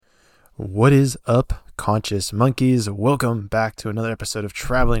What is up, conscious monkeys? Welcome back to another episode of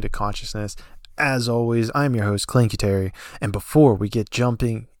Traveling to Consciousness. As always, I'm your host, Clanky Terry, and before we get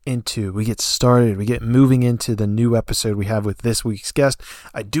moving into the new episode we have with this week's guest,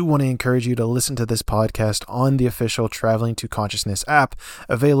 I do want to encourage you to listen to this podcast on the official Traveling to Consciousness app,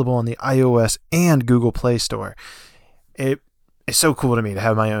 available on the iOS and Google Play Store. It is so cool to me to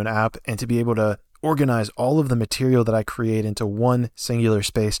have my own app and to be able to organize all of the material that I create into one singular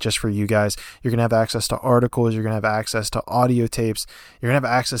space just for you guys. You're going to have access to articles. You're going to have access to audio tapes. You're going to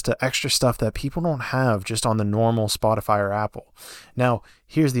have access to extra stuff that people don't have just on the normal Spotify or Apple. Now,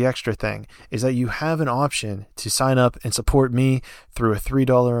 here's the extra thing, is that you have an option to sign up and support me through a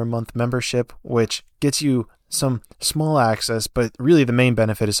 $3 a month membership, which gets you some small access, but really the main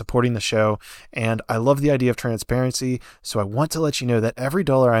benefit is supporting the show. And I love the idea of transparency, so I want to let you know that every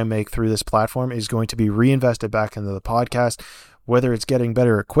dollar I make through this platform is going to be reinvested back into the podcast, whether it's getting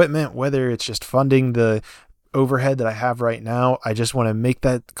better equipment, whether it's just funding the overhead that I have right now. I just want to make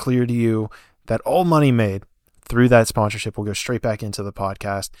that clear to you that all money made through that sponsorship will go straight back into the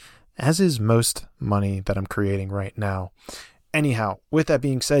podcast, as is most money that I'm creating right now. Anyhow, with that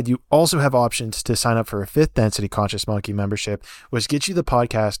being said, you also have options to sign up for a 5th Density Conscious Monkey membership, which gets you the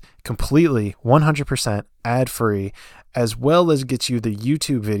podcast completely 100% ad-free, as well as gets you the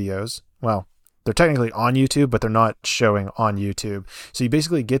YouTube videos. Well, they're technically on YouTube, but they're not showing on YouTube. So you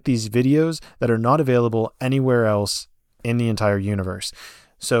basically get these videos that are not available anywhere else in the entire universe.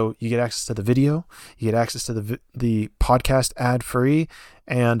 So you get access to the video, you get access to the podcast ad-free,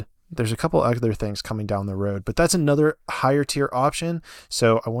 and there's a couple other things coming down the road, but that's another higher tier option.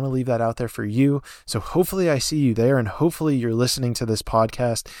 So I want to leave that out there for you. So hopefully I see you there, and hopefully you're listening to this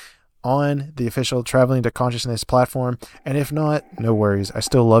podcast on the official Traveling to Consciousness platform. And if not, no worries. I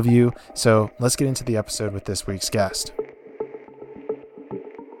still love you. So let's get into the episode with this week's guest.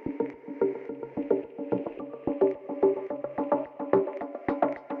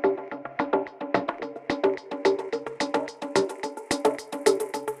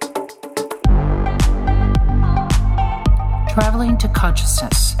 Traveling to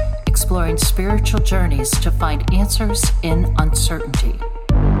Consciousness, exploring spiritual journeys to find answers in uncertainty.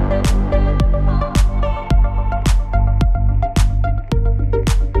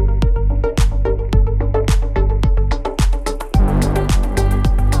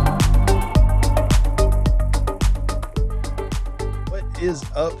 What is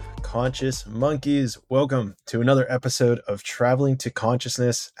up, conscious monkeys? Welcome to another episode of Traveling to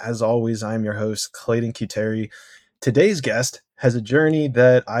Consciousness. As always, I'm your host, Clayton Terry. Today's guest has a journey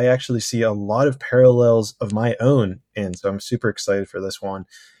that I actually see a lot of parallels of my own in, so I'm super excited for this one.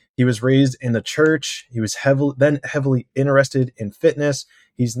 He was raised in the church. He was heavily interested in fitness.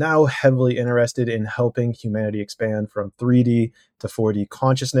 He's now heavily interested in helping humanity expand from 3D to 4D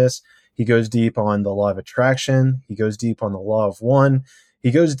consciousness. He goes deep on the law of attraction. He goes deep on the law of one.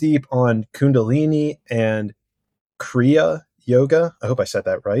 He goes deep on Kundalini and Kriya Yoga. I hope I said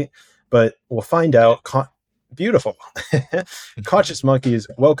that right, but we'll find out. Beautiful. Conscious monkeys,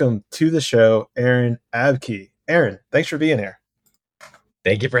 welcome to the show, Aaron Abke. Aaron, thanks for being here.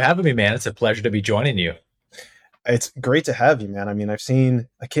 Thank you for having me, man. It's a pleasure to be joining you. It's great to have you, man. I mean,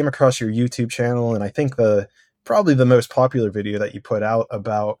 I came across your YouTube channel, and I think probably the most popular video that you put out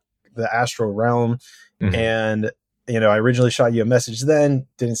about the astral realm. Mm-hmm. And, I originally shot you a message then,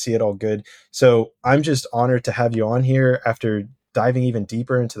 didn't see it all good. So I'm just honored to have you on here after diving even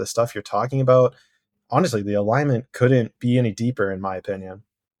deeper into the stuff you're talking about. Honestly, the alignment couldn't be any deeper, in my opinion.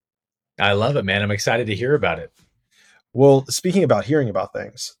 I love it, man. I'm excited to hear about it. Well, speaking about hearing about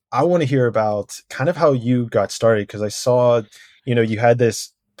things, I want to hear about kind of how you got started, because I saw, you had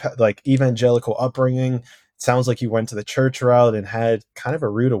this like evangelical upbringing. It sounds like you went to the church route and had kind of a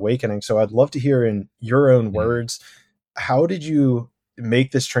rude awakening. So I'd love to hear in your own words, how did you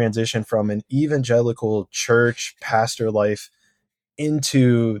make this transition from an evangelical church pastor life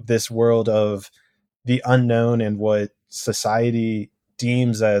into this world of the unknown and what society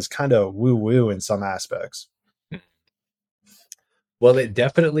deems as kind of woo-woo in some aspects? Well, it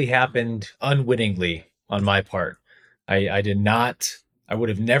definitely happened unwittingly on my part. I would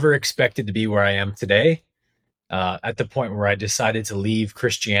have never expected to be where I am today, at the point where I decided to leave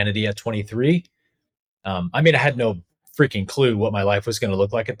Christianity at 23. I had no freaking clue what my life was going to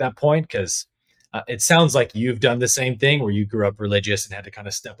look like at that point, because it sounds like you've done the same thing where you grew up religious and had to kind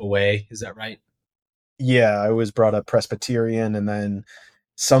of step away. Is that right? Yeah, I was brought up Presbyterian, and then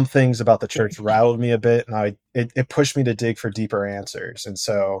some things about the church riled me a bit, and it pushed me to dig for deeper answers. And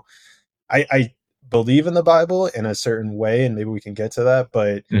so I believe in the Bible in a certain way, and maybe we can get to that,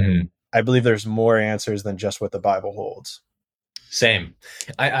 but I believe there's more answers than just what the Bible holds. Same.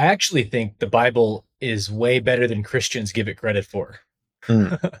 I actually think the Bible is way better than Christians give it credit for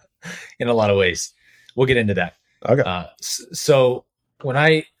Hmm. in a lot of ways. We'll get into that. Okay. So when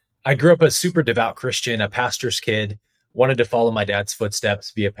I grew up a super devout Christian, a pastor's kid, wanted to follow my dad's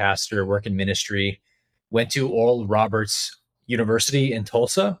footsteps, be a pastor, work in ministry, went to Oral Roberts University in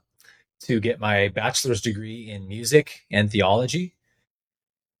Tulsa to get my bachelor's degree in music and theology,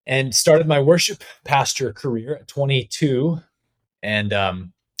 and started my worship pastor career at 22. And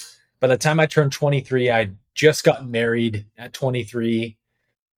by the time I turned 23, I'd just gotten married at 23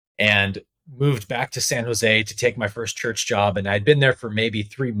 and moved back to San Jose to take my first church job. And I'd been there for maybe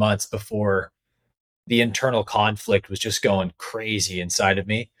 3 months before the internal conflict was just going crazy inside of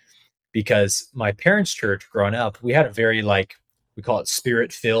me, because my parents' church growing up, we had a very, like, we call it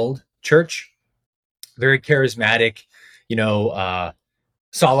spirit-filled church, very charismatic,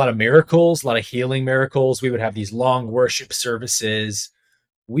 saw a lot of miracles, a lot of healing miracles. We would have these long worship services.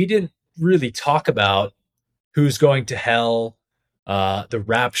 We didn't really talk about who's going to hell, the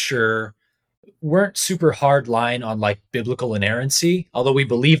rapture. Weren't super hard line on like biblical inerrancy, although we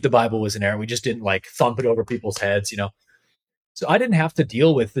believed the Bible was inerrant. We just didn't like thump it over people's heads. So I didn't have to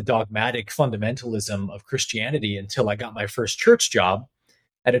deal with the dogmatic fundamentalism of Christianity until I got my first church job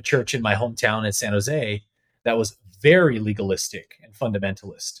at a church in my hometown in San Jose that was very legalistic and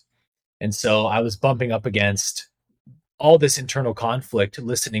fundamentalist. And so I was bumping up against all this internal conflict,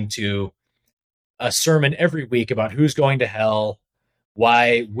 listening to a sermon every week about who's going to hell,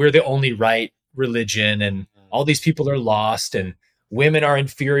 why we're the only right religion, and all these people are lost, and women are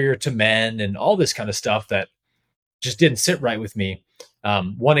inferior to men, and all this kind of stuff that just didn't sit right with me.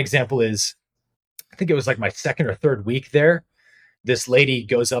 One example is, I think it was like my second or third week there, this lady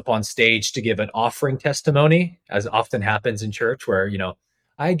goes up on stage to give an offering testimony, as often happens in church, where,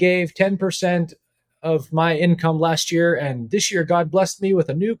 I gave 10% of my income last year, and this year God blessed me with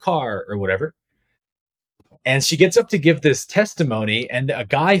a new car or whatever. And she gets up to give this testimony, and a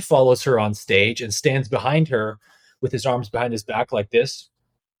guy follows her on stage and stands behind her with his arms behind his back like this,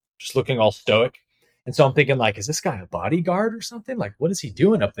 just looking all stoic. And so I'm thinking, like, is this guy a bodyguard or something? Like, what is he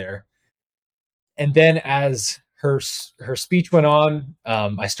doing up there? And then as her speech went on,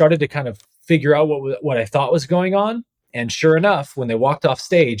 I started to kind of figure out what I thought was going on. And sure enough, when they walked off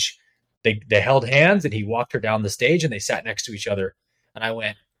stage, they held hands, and he walked her down the stage, and they sat next to each other. And I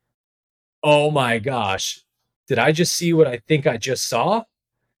went, oh my gosh, did I just see what I think I just saw?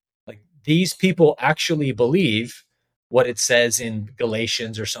 Like, these people actually believe what it says in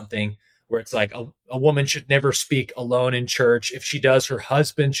Galatians or something, where it's like a woman should never speak alone in church. If she does, her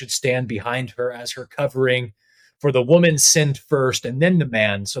husband should stand behind her as her covering. For the woman sinned first and then the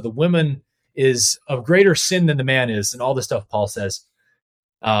man. So the woman is of greater sin than the man is, and all the stuff Paul says.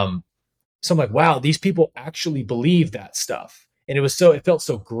 So I'm like, wow, these people actually believe that stuff. And it felt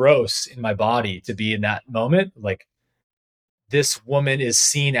so gross in my body to be in that moment. Like, this woman is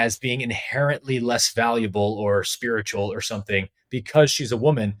seen as being inherently less valuable or spiritual or something because she's a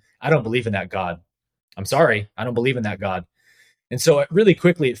woman. I don't believe in that God. I'm sorry. I don't believe in that God. And so really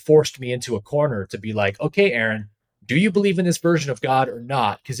quickly, it forced me into a corner to be like, okay, Aaron, do you believe in this version of God or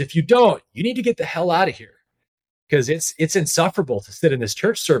not? Because if you don't, you need to get the hell out of here, because it's insufferable to sit in this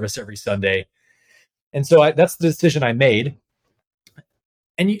church service every Sunday. And so that's the decision I made.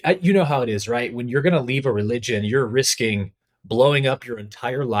 And you know how it is, right? When you're going to leave a religion, you're risking blowing up your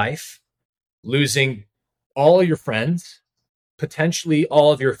entire life, losing all your friends, potentially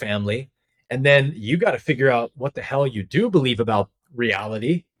all of your family. And then you got to figure out what the hell you do believe about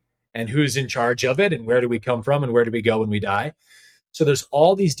reality, and who's in charge of it, and where do we come from, and where do we go when we die. So there's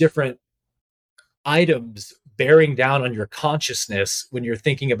all these different items bearing down on your consciousness when you're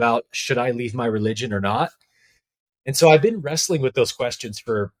thinking about, should I leave my religion or not? And so I've been wrestling with those questions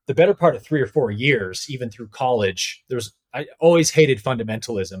for the better part of 3 or 4 years, even through college. I always hated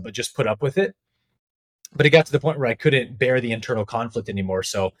fundamentalism, but just put up with it. But it got to the point where I couldn't bear the internal conflict anymore.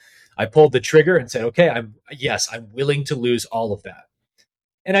 So I pulled the trigger and said, okay, I'm willing to lose all of that.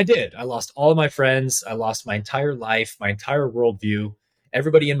 And I did. I lost all of my friends. I lost my entire life, my entire worldview.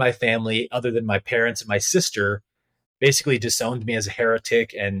 Everybody in my family, other than my parents and my sister, basically disowned me as a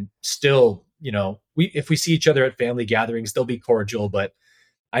heretic. And still, if we see each other at family gatherings, they'll be cordial. But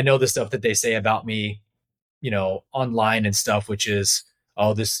I know the stuff that they say about me, online and stuff, which is,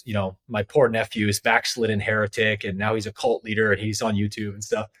 oh, this, my poor nephew is backslidden heretic, and now he's a cult leader, and he's on YouTube and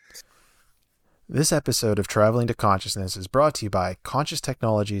stuff. This episode of Traveling to Consciousness is brought to you by Conscious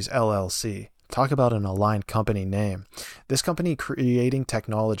Technologies, LLC. Talk about an aligned company name. This company creating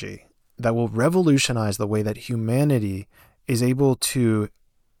technology that will revolutionize the way that humanity is able to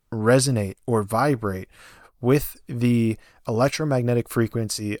resonate or vibrate with the electromagnetic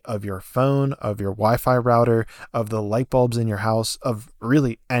frequency of your phone, of your Wi-Fi router, of the light bulbs in your house, of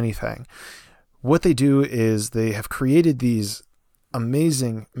really anything. What they do is they have created these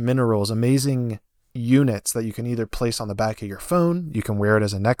amazing minerals, amazing units that you can either place on the back of your phone, you can wear it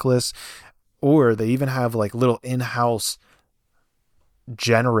as a necklace, or they even have like little in-house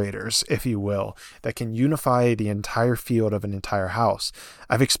generators, if you will, that can unify the entire field of an entire house.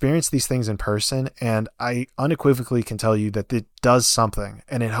 I've experienced these things in person, and I unequivocally can tell you that it does something,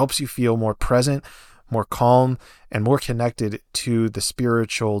 and it helps you feel more present, more calm, and more connected to the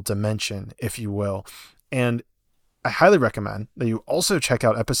spiritual dimension, if you will. And I highly recommend that you also check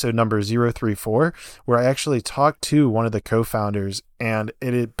out episode number 034, where I actually talked to one of the co-founders, and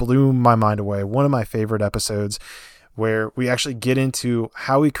it blew my mind away. One of my favorite episodes, where we actually get into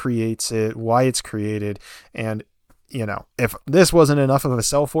how he creates it, why it's created. And, you know, if this wasn't enough of a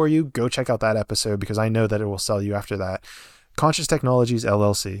sell for you, go check out that episode, because I know that it will sell you after that. Conscious Technologies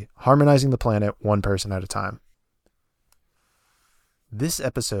LLC, harmonizing the planet one person at a time. This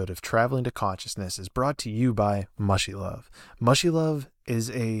episode of Traveling to Consciousness is brought to you by Mushy Love. Mushy Love is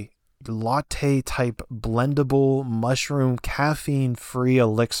a latte type blendable mushroom caffeine free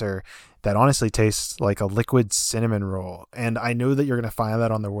elixir that honestly tastes like a liquid cinnamon roll. And I know that you're going to find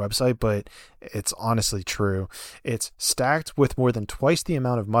that on their website, but it's honestly true. It's stacked with more than twice the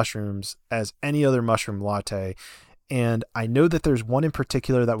amount of mushrooms as any other mushroom latte. And I know that there's one in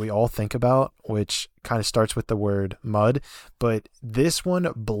particular that we all think about, which kind of starts with the word mud, but this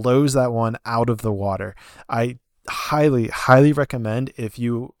one blows that one out of the water. I highly recommend, if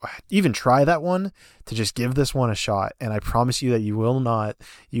you even try that one, to just give this one a shot. And I promise you that you will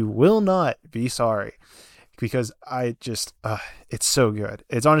not be sorry, because I just, it's so good.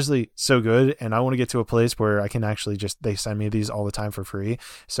 It's honestly so good. And I want to get to a place where I can actually they send me these all the time for free.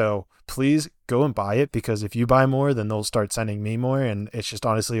 So please go and buy it, because if you buy more, then they'll start sending me more. And it's just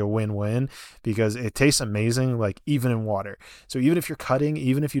honestly a win-win, because it tastes amazing, like even in water. So even if you're cutting,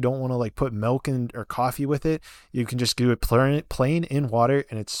 even if you don't want to like put milk or coffee with it, you can just do it plain in water,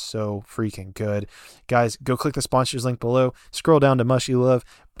 and it's so freaking good. Guys, go click the sponsors link below, scroll down to Mushy Love,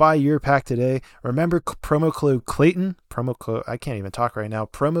 buy your pack today. Remember promo code Clayton, I can't even talk right now,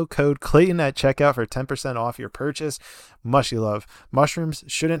 promo code Clayton at checkout for 10% off your purchase. Mushy Love. Mushrooms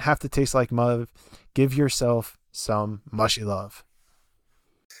shouldn't have to taste like mud. Give yourself some Mushy Love.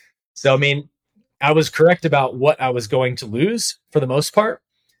 So, I mean, I was correct about what I was going to lose for the most part,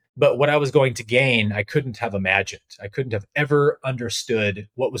 but what I was going to gain, I couldn't have imagined. I couldn't have ever understood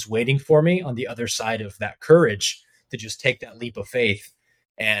what was waiting for me on the other side of that courage to just take that leap of faith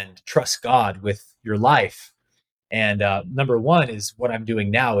and trust God with your life. And number one is what I'm doing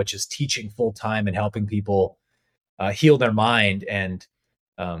now, which is teaching full time and helping people heal their mind and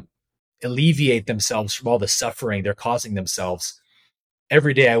alleviate themselves from all the suffering they're causing themselves.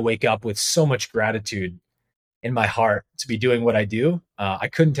 Every day I wake up with so much gratitude in my heart to be doing what I do. I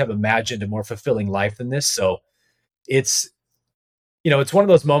couldn't have imagined a more fulfilling life than this. So it's one of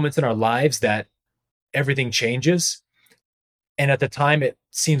those moments in our lives that everything changes. And at the time, it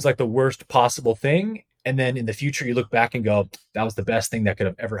seems like the worst possible thing. And then in the future, you look back and go, that was the best thing that could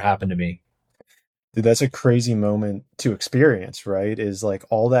have ever happened to me. Dude, that's a crazy moment to experience, right? Is like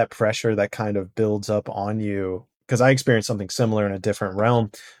all that pressure that kind of builds up on you. Because I experienced something similar in a different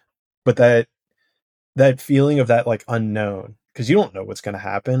realm, but that feeling of that like unknown, because you don't know what's going to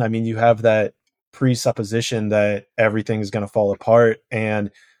happen. I mean, you have that presupposition that everything is going to fall apart.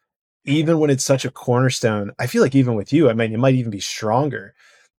 And even when it's such a cornerstone, I feel like even with you, I mean, it might even be stronger.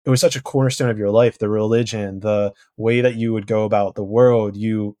 It was such a cornerstone of your life, the religion, the way that you would go about the world.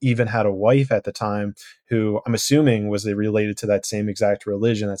 You even had a wife at the time who I'm assuming was related to that same exact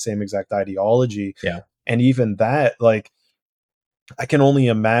religion, that same exact ideology. Yeah. And even that, like, I can only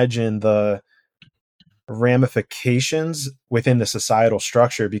imagine the ramifications within the societal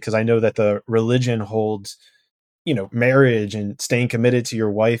structure, because I know that the religion holds, marriage and staying committed to your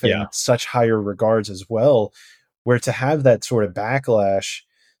wife in such higher regards as well, where to have that sort of backlash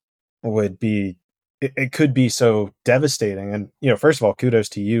would be, it could be so devastating. And, first of all, kudos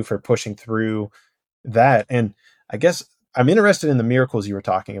to you for pushing through that. And I guess I'm interested in the miracles you were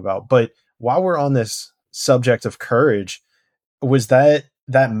talking about, but while we're on this subject of courage, was that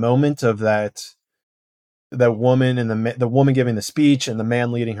moment of that woman and the woman giving the speech and the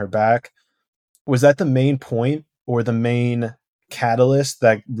man leading her back, was that the main point or the main catalyst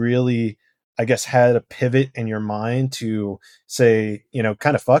that really, I guess, had a pivot in your mind to say,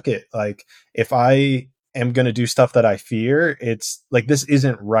 kind of fuck it. Like, if I am going to do stuff that I fear, it's like, this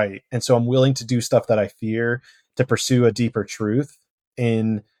isn't right. And so I'm willing to do stuff that I fear to pursue a deeper truth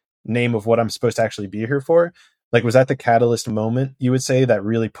in name of what I'm supposed to actually be here for? Like, was that the catalyst moment, you would say, that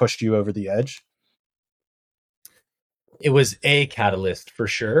really pushed you over the edge? It was a catalyst for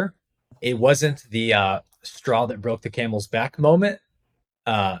sure. It wasn't the straw that broke the camel's back moment.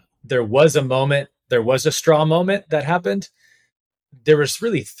 There was a straw moment that happened. There was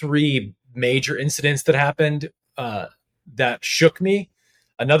really three major incidents that happened that shook me.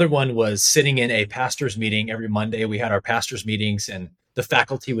 Another one was sitting in a pastor's meeting every Monday. We had our pastor's meetings, and the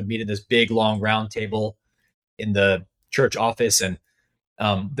faculty would meet at this big, long round table in the church office. And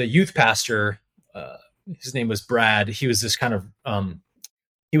the youth pastor, his name was Brad. He was this kind of,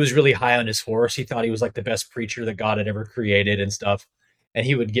 he was really high on his horse. He thought he was like the best preacher that God had ever created and stuff. And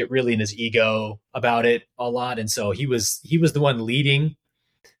he would get really in his ego about it a lot. And so he was the one leading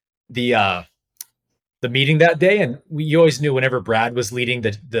the meeting that day. And you always knew whenever Brad was leading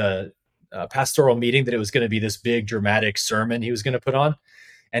the pastoral meeting that it was going to be this big dramatic sermon he was going to put on.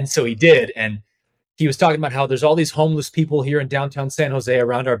 And so he did. And he was talking about how there's all these homeless people here in downtown San Jose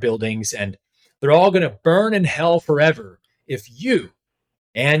around our buildings, and they're all going to burn in hell forever if you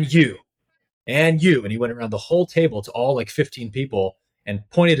and you and you. And he went around the whole table to all like 15 people and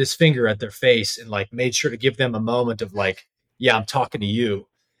pointed his finger at their face and like made sure to give them a moment of like, yeah, I'm talking to you.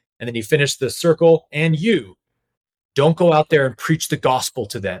 And then he finished the circle, and you don't go out there and preach the gospel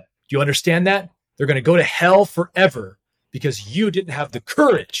to them. Do you understand that? They're going to go to hell forever because you didn't have the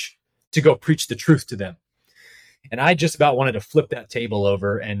courage to go preach the truth to them. And I just about wanted to flip that table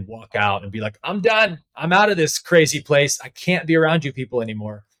over and walk out and be like, I'm done. I'm out of this crazy place. I can't be around you people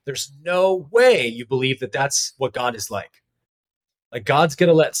anymore. There's no way you believe that that's what God is like. Like, God's going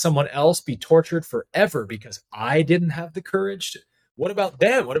to let someone else be tortured forever because I didn't have the courage to. What about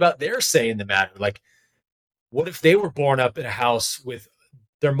them? What about their say in the matter? Like, what if they were born up in a house with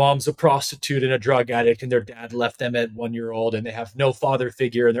their mom's a prostitute and a drug addict, and their dad left them at 1 year old, and they have no father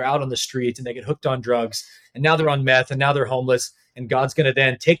figure, and they're out on the streets, and they get hooked on drugs, and now they're on meth, and now they're homeless, and God's going to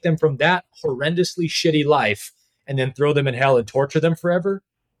then take them from that horrendously shitty life and then throw them in hell and torture them forever?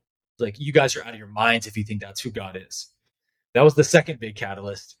 Like, you guys are out of your minds if you think that's who God is. That was the second big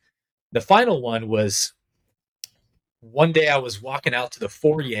catalyst. The final one was one day I was walking out to the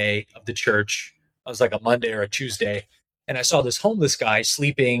foyer of the church. It was like a Monday or a Tuesday, and I saw this homeless guy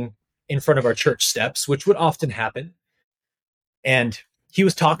sleeping in front of our church steps, which would often happen. And he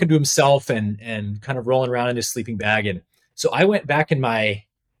was talking to himself and kind of rolling around in his sleeping bag. And so I went back in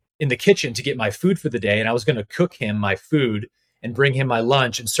the kitchen to get my food for the day, and I was going to cook him my food and bring him my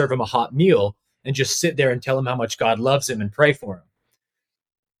lunch and serve him a hot meal and just sit there and tell him how much God loves him and pray for him.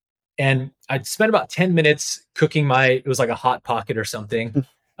 And I'd spent about 10 minutes cooking it was like a Hot Pocket or something.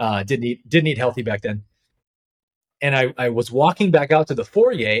 Didn't eat healthy back then. And I was walking back out to the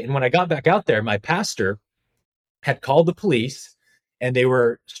foyer. And when I got back out there, my pastor had called the police, and they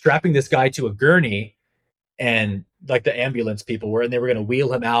were strapping this guy to a gurney, and like the ambulance people were, and they were going to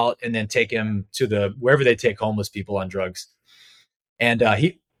wheel him out and then take him to wherever they take homeless people on drugs. And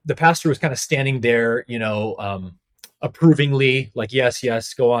the pastor was kind of standing there, approvingly, like,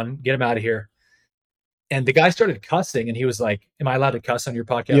 yes, go on, get him out of here. And the guy started cussing, and he was like, am I allowed to cuss on your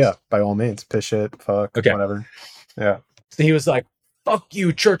podcast? Yeah, by all means. Piss shit, fuck, okay, whatever. Yeah. So he was like, fuck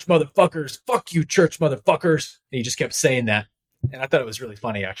you, church motherfuckers. Fuck you, church motherfuckers. And he just kept saying that. And I thought it was really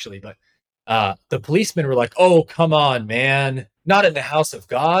funny, actually. But the policemen were like, oh, come on, man. Not in the house of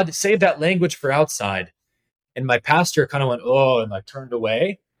God. Save that language for outside. And my pastor kind of went, oh, and like turned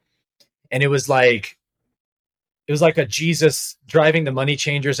away. And it was like a Jesus driving the money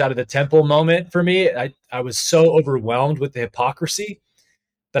changers out of the temple moment for me. I was so overwhelmed with the hypocrisy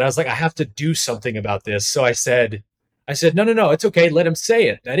that I was like, I have to do something about this. So I said, no, it's okay. Let him say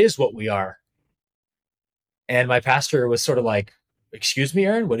it. That is what we are. And my pastor was sort of like, excuse me,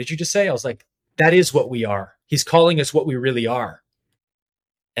 Aaron, what did you just say? I was like, that is what we are. He's calling us what we really are.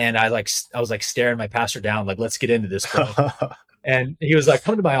 And I was like staring my pastor down, like, let's get into this, bro. And he was like,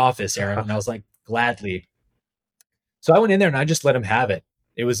 come to my office, Aaron. And I was like, gladly. So I went in there and I just let him have it.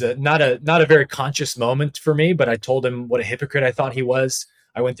 It was not a very conscious moment for me, but I told him what a hypocrite I thought he was.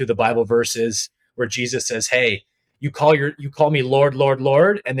 I went through the Bible verses where Jesus says, hey, you call me Lord, Lord,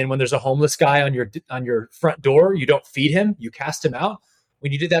 Lord. And then when there's a homeless guy on your front door, you don't feed him, you cast him out.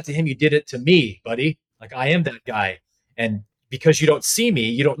 When you did that to him, you did it to me, buddy. Like, I am that guy. And because you don't see me,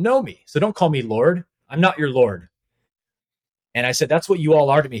 you don't know me. So don't call me Lord. I'm not your Lord. And I said, that's what you all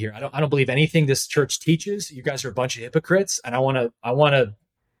are to me here. I don't believe anything this church teaches. You guys are a bunch of hypocrites. And I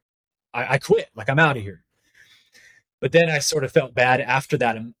quit. Like, I'm out of here. But then I sort of felt bad after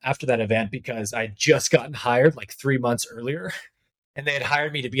that event, because I had just gotten hired like 3 months earlier, and they had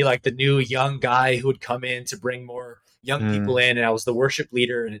hired me to be like the new young guy who would come in to bring more young people in, and I was the worship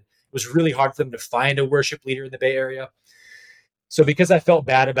leader, and it was really hard for them to find a worship leader in the Bay Area. So because I felt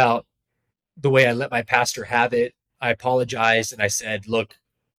bad about the way I let my pastor have it, I apologized and I said, look,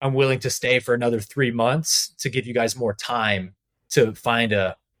 I'm willing to stay for another 3 months to give you guys more time to find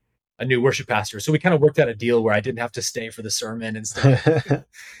a new worship pastor. So we kind of worked out a deal where I didn't have to stay for the sermon and stuff.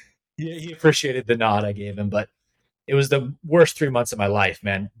 He appreciated the nod I gave him, but it was the worst 3 months of my life,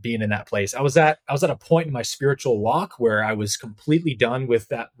 man, being in that place. I was at a point in my spiritual walk where I was completely done with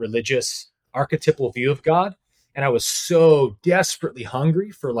that religious archetypal view of God. And I was so desperately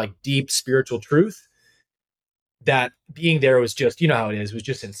hungry for like deep spiritual truth that being there was just, you know how it is, was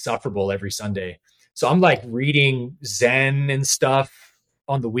just insufferable every Sunday. So I'm like reading Zen and stuff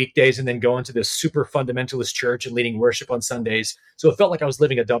on the weekdays and then going to this super fundamentalist church and leading worship on Sundays. So it felt like I was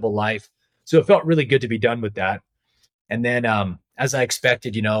living a double life. So it felt really good to be done with that. And then as I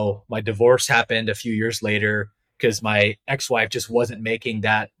expected, you know, my divorce happened a few years later because my ex-wife just wasn't making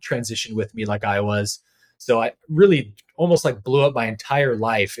that transition with me like I was. So I really almost like blew up my entire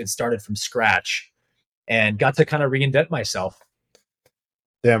life and started from scratch and got to kind of reinvent myself.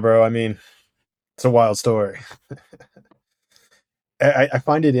 Damn, bro. I mean, it's a wild story. I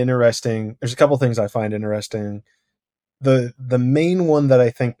find it interesting. There's a couple things I find interesting. The main one that I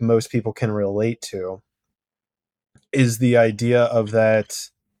think most people can relate to is the idea of that,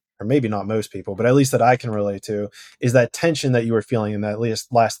 or maybe not most people, but at least that I can relate to, is that tension that you were feeling in that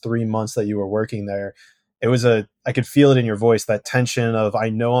last 3 months that you were working there. I could feel it in your voice, that tension of, I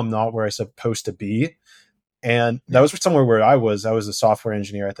know I'm not where I'm supposed to be. And that was somewhere where I was a software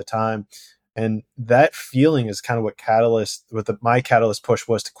engineer at the time. And that feeling is kind of what my catalyst push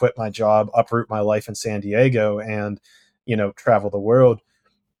was to quit my job, uproot my life in San Diego and, you know, travel the world.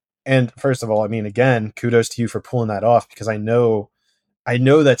 And first of all, I mean, again, kudos to you for pulling that off, because I know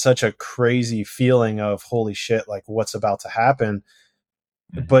that's such a crazy feeling of holy shit, like what's about to happen.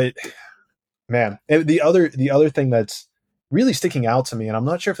 Mm-hmm. But man, the other thing that's really sticking out to me, and I'm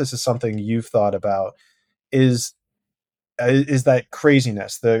not sure if this is something you've thought about, is that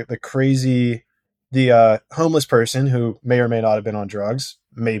craziness, the crazy, the homeless person who may or may not have been on drugs,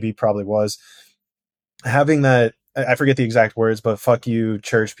 probably was, having that, I forget the exact words, but fuck you,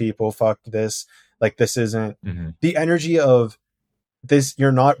 church people, fuck this, like this isn't the energy of this.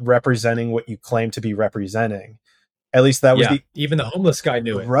 You're not representing what you claim to be representing. At least that was even the homeless guy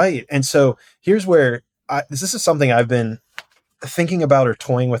knew it. Right. And so here's where this is something I've been thinking about or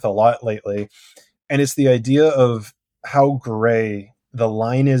toying with a lot lately. And it's the idea of how gray the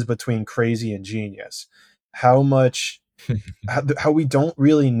line is between crazy and genius, how much, how we don't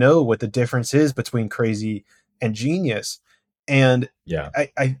really know what the difference is between crazy and genius. And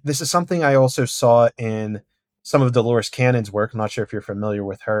this is something I also saw in some of Dolores Cannon's work. I'm not sure if you're familiar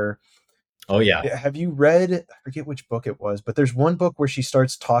with her. Oh yeah. Have you read, I forget which book it was, but there's one book where she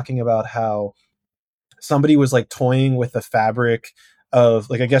starts talking about how somebody was like toying with the fabric of,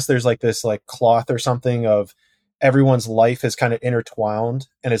 like, I guess there's like this like cloth or something of everyone's life is kind of intertwined,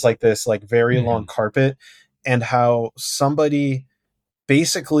 and it's like this like very long carpet, and how somebody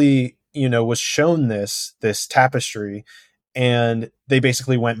basically, you know, was shown this tapestry, and they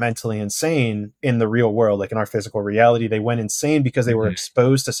basically went mentally insane in the real world, like in our physical reality. They went insane because they were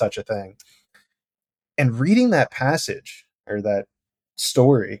exposed to such a thing. And reading that passage or that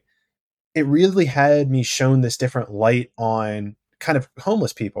story, it really had me shown this different light on kind of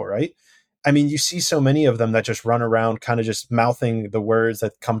homeless people, right? I mean, you see so many of them that just run around kind of just mouthing the words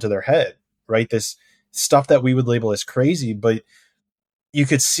that come to their head, right? This stuff that we would label as crazy, but you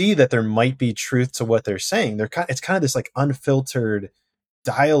could see that there might be truth to what they're saying. It's kind of this like unfiltered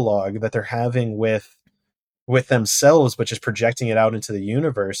dialogue that they're having with themselves, but just projecting it out into the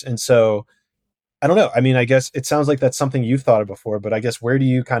universe. And so I don't know. I mean, I guess it sounds like that's something you've thought of before, but I guess where do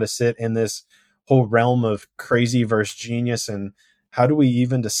you kind of sit in this whole realm of crazy versus genius, and how do we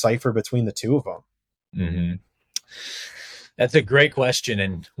even decipher between the two of them? That's a great question,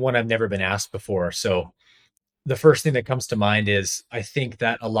 and one I've never been asked before. So the first thing that comes to mind is, I think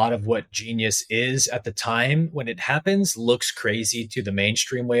that a lot of what genius is at the time when it happens looks crazy to the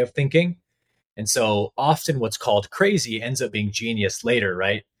mainstream way of thinking. And so often what's called crazy ends up being genius later,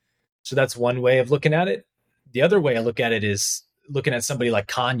 right? So that's one way of looking at it. The other way I look at it is looking at somebody like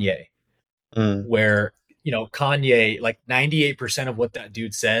Kanye, where, you know, Kanye, like 98% of what that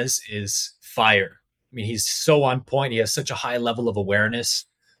dude says is fire. I mean, he's so on point. He has such a high level of awareness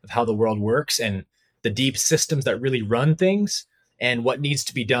of how the world works and the deep systems that really run things and what needs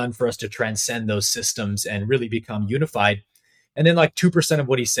to be done for us to transcend those systems and really become unified. And then like 2% of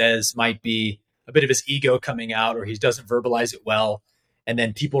what he says might be a bit of his ego coming out, or he doesn't verbalize it well. And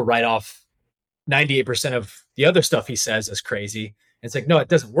then people write off 98% of the other stuff he says is crazy. And it's like, no, it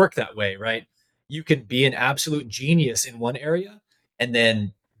doesn't work that way, right? You can be an absolute genius in one area and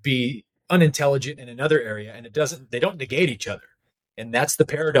then be unintelligent in another area, and they don't negate each other. And that's the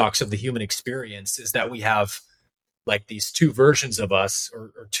paradox of the human experience, is that we have like these two versions of us,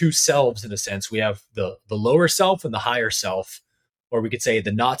 or two selves in a sense. We have the lower self and the higher self, or we could say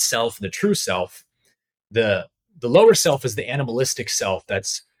the not self and the true self. The lower self is the animalistic self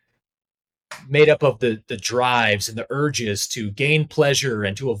that's made up of the drives and the urges to gain pleasure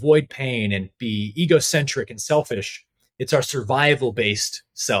and to avoid pain and be egocentric and selfish. It's our survival based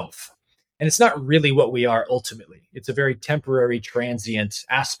self. And it's not really what we are ultimately. It's a very temporary, transient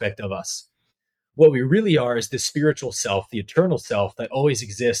aspect of us. What we really are is the spiritual self, the eternal self that always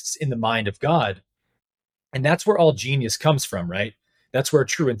exists in the mind of God. And that's where all genius comes from, right? That's where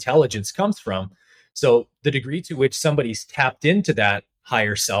true intelligence comes from. So the degree to which somebody's tapped into that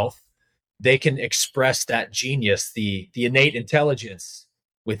higher self, they can express that genius, the innate intelligence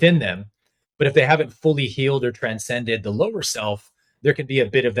within them. But if they haven't fully healed or transcended the lower self, there can be a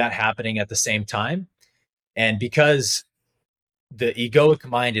bit of that happening at the same time. And because the egoic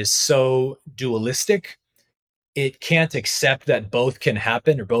mind is so dualistic, it can't accept that both can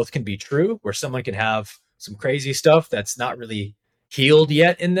happen or both can be true, where someone can have some crazy stuff that's not really healed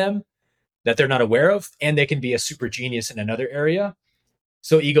yet in them, that they're not aware of, and they can be a super genius in another area.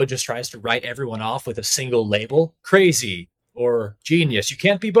 So ego just tries to write everyone off with a single label, crazy or genius. You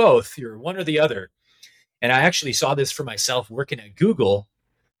can't be both. You're one or the other. And I actually saw this for myself working at Google.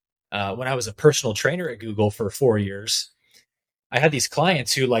 When I was a personal trainer at Google for 4 years, I had these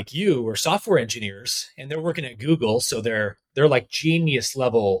clients who, like you, were software engineers, and they're working at Google. So they're like genius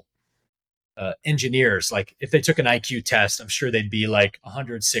level engineers. Like if they took an IQ test, I'm sure they'd be like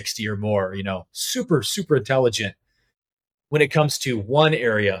 160 or more, super, super intelligent when it comes to one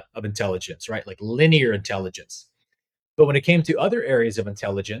area of intelligence, right? Like linear intelligence. But when it came to other areas of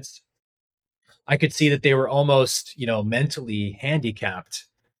intelligence, I could see that they were almost, mentally handicapped.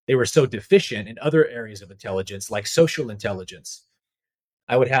 They were so deficient in other areas of intelligence, like social intelligence.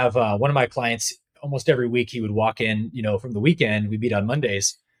 I would have one of my clients almost every week. He would walk in, from the weekend. We meet on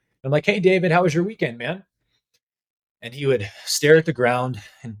Mondays. I'm like, hey, David, how was your weekend, man? And he would stare at the ground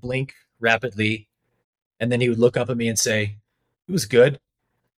and blink rapidly. And then he would look up at me and say, it was good.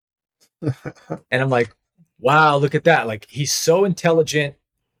 And I'm like, wow, look at that. Like, he's so intelligent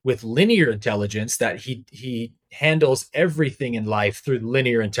with linear intelligence that he handles everything in life through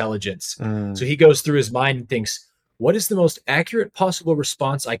linear intelligence. So he goes through his mind and thinks, what is the most accurate possible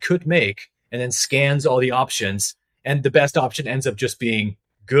response I could make? And then scans all the options. And the best option ends up just being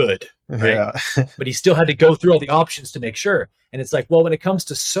good, right? Yeah. But he still had to go through all the options to make sure. And it's like, well, when it comes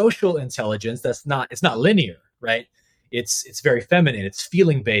to social intelligence, it's not linear, right? It's very feminine. It's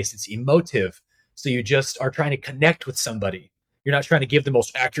feeling based. It's emotive. So you just are trying to connect with somebody. You're not trying to give the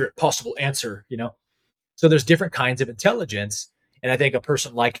most accurate possible answer, So there's different kinds of intelligence. And I think a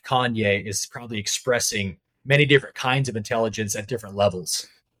person like Kanye is probably expressing many different kinds of intelligence at different levels.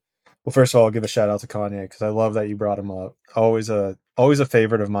 Well, first of all, I'll give a shout out to Kanye because I love that you brought him up. Always a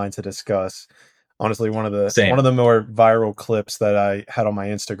favorite of mine to discuss. Honestly, one of the more viral clips that I had on my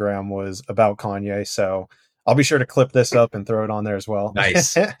Instagram was about Kanye. So I'll be sure to clip this up and throw it on there as well.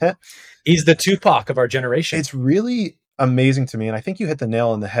 Nice. He's the Tupac of our generation. It's really amazing to me. And I think you hit the nail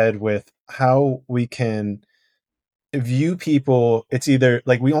on the head with how we can view people. It's either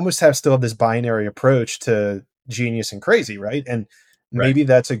like we almost still have this binary approach to genius and crazy, right? And maybe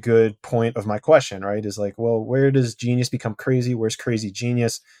that's a good point of my question, right? Is like, well, where does genius become crazy? Where's crazy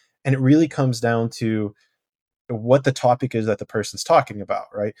genius? And it really comes down to what the topic is that the person's talking about,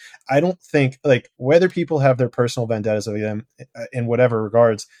 right? I don't think, like, whether people have their personal vendettas of them in whatever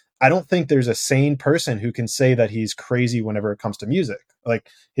regards, I don't think there's a sane person who can say that he's crazy whenever it comes to music. Like,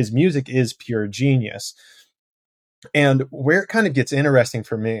 his music is pure genius. And where it kind of gets interesting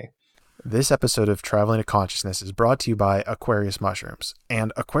for me, this episode of Traveling to Consciousness is brought to you by Aquarius Mushrooms.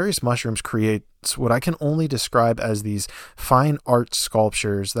 And Aquarius Mushrooms creates what I can only describe as these fine art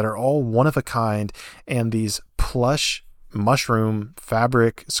sculptures that are all one of a kind, and these plush mushroom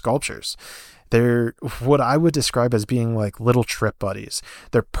fabric sculptures. They're what I would describe as being like little trip buddies.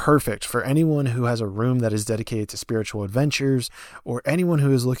 They're perfect for anyone who has a room that is dedicated to spiritual adventures, or anyone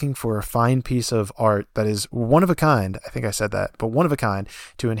who is looking for a fine piece of art that is one of a kind. I think I said that, but one of a kind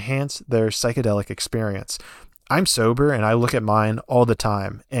to enhance their psychedelic experience. I'm sober and I look at mine all the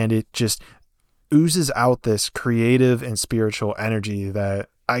time, and it just oozes out this creative and spiritual energy that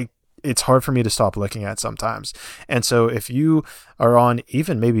it's hard for me to stop looking at sometimes. And so if you are on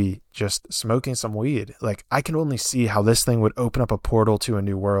even maybe just smoking some weed, like I can only see how this thing would open up a portal to a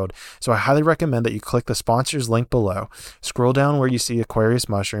new world. So I highly recommend that you click the sponsors link below, scroll down where you see Aquarius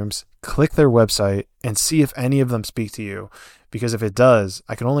Mushrooms, click their website, and see if any of them speak to you. Because if it does,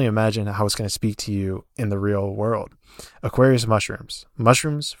 I can only imagine how it's going to speak to you in the real world. Aquarius Mushrooms,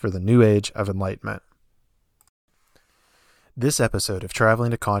 mushrooms for the new age of enlightenment. This episode of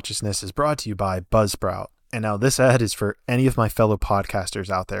Traveling to Consciousness is brought to you by Buzzsprout. And now this ad is for any of my fellow podcasters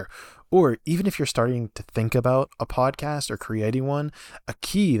out there, or even if you're starting to think about a podcast or creating one, a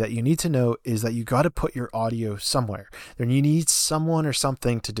key that you need to know is that you got to put your audio somewhere. Then you need someone or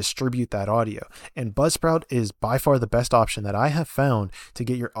something to distribute that audio. And Buzzsprout is by far the best option that I have found to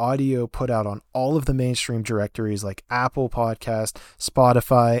get your audio put out on all of the mainstream directories like Apple Podcast,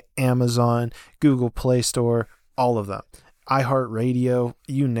 Spotify, Amazon, Google Play Store, all of them. iHeartRadio,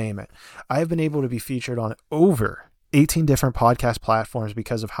 you name it. I have been able to be featured on over 18 different podcast platforms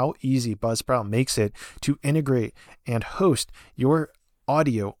because of how easy Buzzsprout makes it to integrate and host your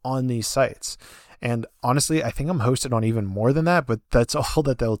audio on these sites. And honestly, I think I'm hosted on even more than that, but that's all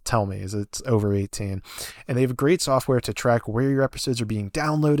that they'll tell me is it's over 18. And they have great software to track where your episodes are being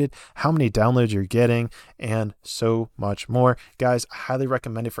downloaded, how many downloads you're getting, and so much more. Guys, I highly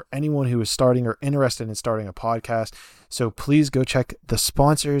recommend it for anyone who is starting or interested in starting a podcast. So please go check the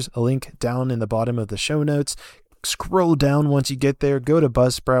sponsors link down in the bottom of the show notes. Scroll down once you get there, go to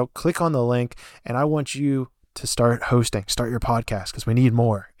Buzzsprout, click on the link, and I want you to start your podcast because we need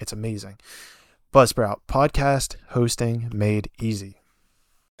more. It's amazing. Buzzsprout, podcast hosting made easy.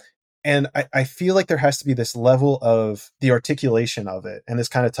 And I feel like there has to be this level of the articulation of it. And this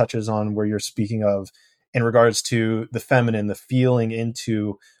kind of touches on where you're speaking of in regards to the feminine, the feeling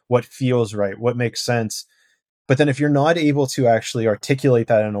into what feels right, what makes sense. But then if you're not able to actually articulate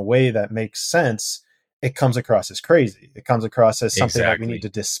that in a way that makes sense, it comes across as crazy. It comes across as something that we need to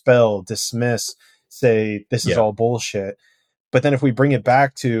dispel, dismiss, say, this is all bullshit. But then if we bring it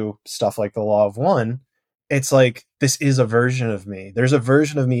back to stuff like the Law of One, it's like, this is a version of me. There's a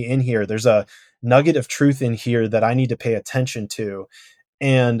version of me in here. There's a nugget of truth in here that I need to pay attention to.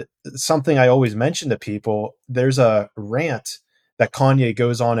 And something I always mention to people, there's a rant that Kanye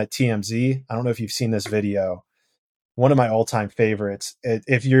goes on at TMZ. I don't know if you've seen this video. One of my all-time favorites.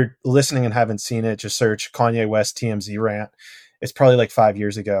 If you're listening and haven't seen it, just search Kanye West TMZ rant. It's probably like 5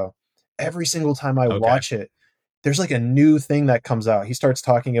 years ago. Every single time I watch it, there's like a new thing that comes out. He starts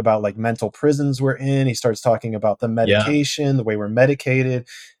talking about like mental prisons we're in. He starts talking about the medication, the way we're medicated.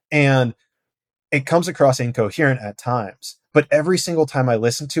 And it comes across incoherent at times. But every single time I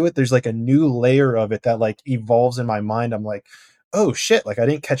listen to it, there's like a new layer of it that like evolves in my mind. I'm like, oh shit, like I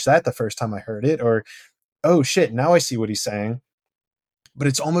didn't catch that the first time I heard it. Or, oh shit, now I see what he's saying. But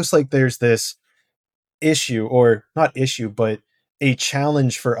it's almost like there's this issue, or not issue, but a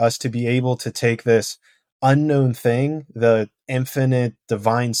challenge for us to be able to take this unknown thing, the infinite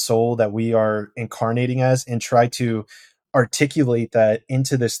divine soul that we are incarnating as, and try to articulate that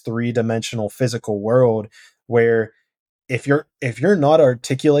into this three-dimensional physical world where if you're not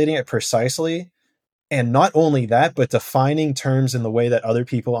articulating it precisely, and not only that, but defining terms in the way that other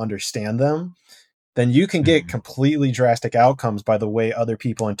people understand them, then you can get completely drastic outcomes by the way other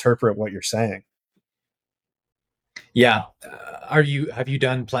people interpret what you're saying. Yeah. Have you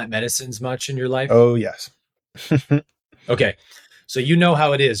done plant medicines much in your life? Oh, yes. Okay. So you know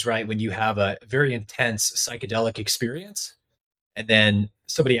how it is, right? When you have a very intense psychedelic experience and then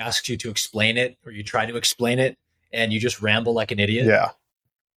somebody asks you to explain it, or you try to explain it and you just ramble like an idiot. Yeah.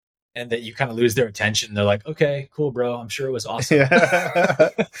 And that you kind of lose their attention. They're like, okay, cool, bro. I'm sure it was awesome. Yeah.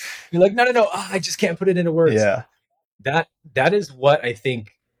 You're like, no. I just can't put it into words. Yeah. That is what I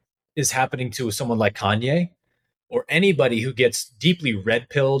think is happening to someone like Kanye, or anybody who gets deeply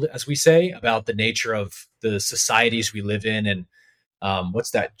red-pilled, as we say, about the nature of the societies we live in. And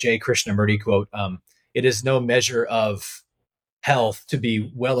what's that J. Krishnamurti quote? It is no measure of health to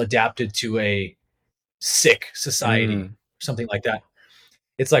be well adapted to a sick society, something like that.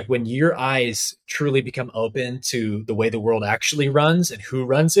 It's like when your eyes truly become open to the way the world actually runs and who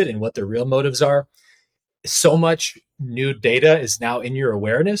runs it and what their real motives are, so much new data is now in your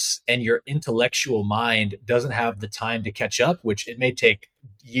awareness, and your intellectual mind doesn't have the time to catch up, which it may take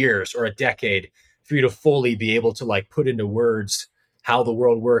years or a decade for you to fully be able to like put into words how the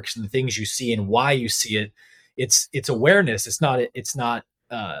world works and the things you see and why you see it. It's awareness. It's not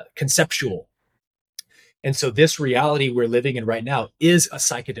conceptual. And so this reality we're living in right now is a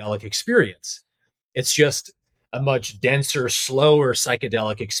psychedelic experience. It's just a much denser, slower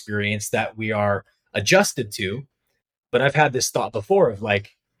psychedelic experience that we are adjusted to. But I've had this thought before of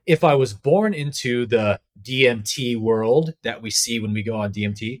like, if I was born into the DMT world that we see when we go on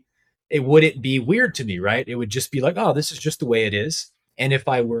DMT, it wouldn't be weird to me, right? It would just be like, oh, this is just the way it is. And if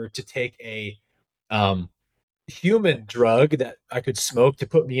I were to take a um, human drug that I could smoke to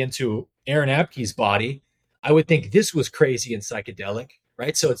put me into Aaron Apke's body, I would think this was crazy and psychedelic,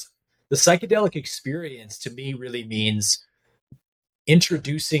 right? So it's the psychedelic experience to me really means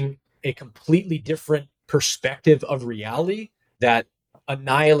introducing a completely different perspective of reality that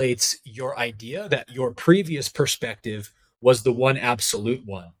annihilates your idea that your previous perspective was the one absolute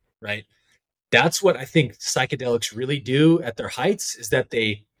one, right? That's what I think psychedelics really do at their heights, is that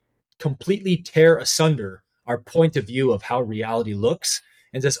they completely tear asunder our point of view of how reality looks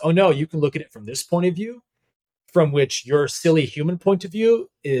and says, oh no, you can look at it from this point of view, from which your silly human point of view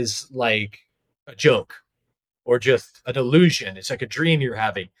is like a joke or just an illusion. It's like a dream you're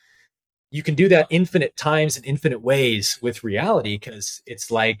having. You can do that infinite times and infinite ways with reality, because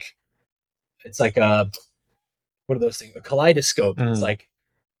it's like a, what are those things? A kaleidoscope. It's like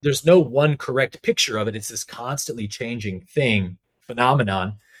there's no one correct picture of it. It's this constantly changing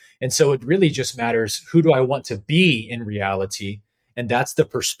phenomenon. And so it really just matters, who do I want to be in reality? And that's the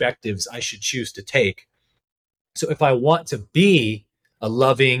perspectives I should choose to take. So if I want to be a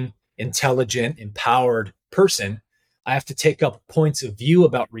loving, intelligent, empowered person, I have to take up points of view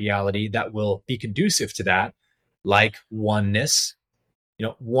about reality that will be conducive to that, like oneness.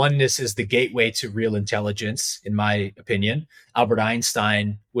 Oneness is the gateway to real intelligence, in my opinion. Albert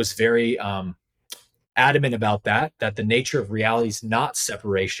Einstein was very adamant about that the nature of reality is not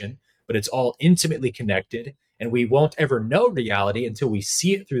separation, but it's all intimately connected. And we won't ever know reality until we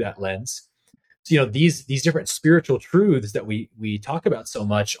see it through that lens. So, these different spiritual truths that we talk about so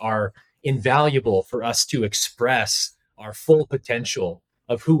much are invaluable for us to express our full potential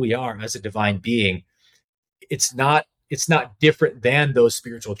of who we are as a divine being. It's not different than those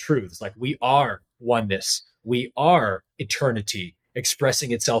spiritual truths. Like, we are oneness, we are eternity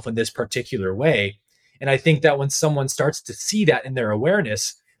expressing itself in this particular way. And I think that when someone starts to see that in their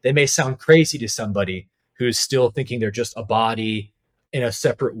awareness, they may sound crazy to somebody who's still thinking they're just a body in a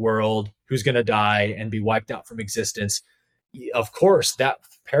separate world who's going to die and be wiped out from existence. Of course, that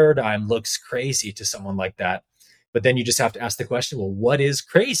paradigm looks crazy to someone like that. But then you just have to ask the question, well, what is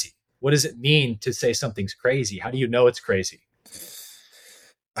crazy? What does it mean to say something's crazy? How do you know it's crazy?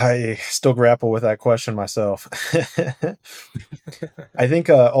 I still grapple with that question myself. I think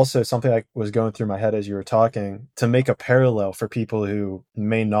also something that was going through my head as you were talking, to make a parallel for people who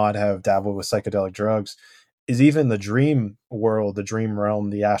may not have dabbled with psychedelic drugs, is even the dream world, the dream realm,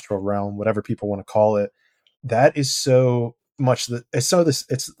 the astral realm, whatever people want to call it. That is so much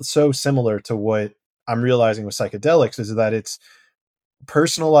it's so similar to what I'm realizing with psychedelics, is that it's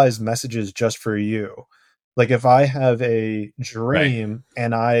personalized messages just for you. Like, if I have a dream,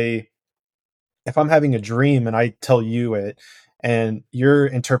 right, and if I'm having a dream and I tell you it, and your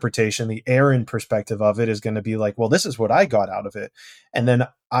interpretation, the Aaron perspective of it, is going to be like, well, this is what I got out of it. And then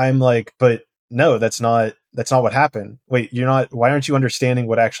I'm like, but no, that's not what happened. Wait, why aren't you understanding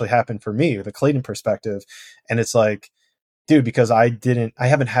what actually happened for me, or the Clayton perspective? And it's like, dude, because I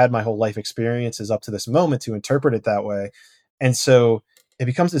haven't had my whole life experiences up to this moment to interpret it that way. And so it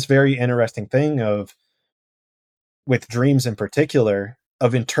becomes this very interesting thing with dreams in particular,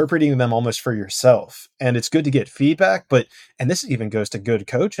 of interpreting them almost for yourself. And it's good to get feedback, and this even goes to good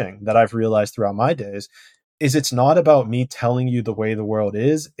coaching that I've realized throughout my days, is it's not about me telling you the way the world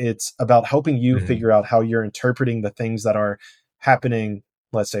is. It's about helping you figure out how you're interpreting the things that are happening,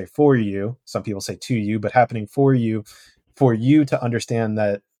 let's say for you, some people say to you, but happening for you to understand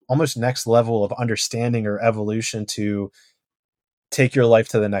that almost next level of understanding or evolution to take your life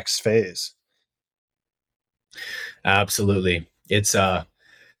to the next phase. Absolutely. It's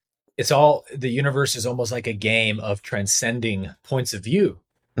all, the universe is almost like a game of transcending points of view.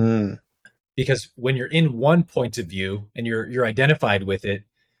 Because when you're in one point of view and you're identified with it,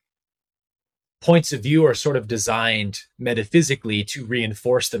 points of view are sort of designed metaphysically to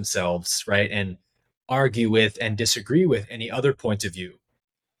reinforce themselves, right? And argue with and disagree with any other point of view,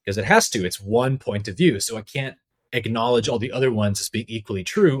 because it has to. It's one point of view. So I can't acknowledge all the other ones as being equally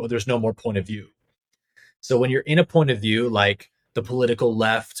true, or there's no more point of view. So when you're in a point of view like the political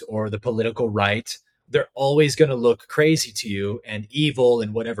left or the political right, they're always going to look crazy to you and evil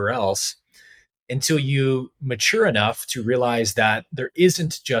and whatever else, until you mature enough to realize that there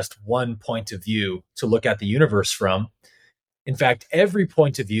isn't just one point of view to look at the universe from. In fact, every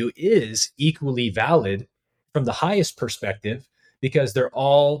point of view is equally valid from the highest perspective, because they're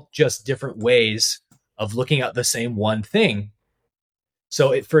all just different ways of looking at the same one thing.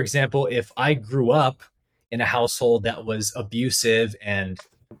 So, for example, if I grew up in a household that was abusive and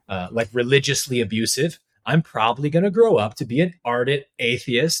like religiously abusive, I'm probably going to grow up to be an ardent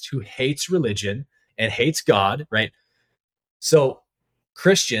atheist who hates religion and hates God, right? So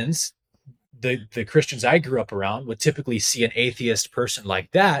Christians, the Christians I grew up around would typically see an atheist person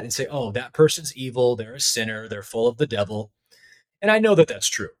like that and say, oh, that person's evil. They're a sinner. They're full of the devil. And I know that that's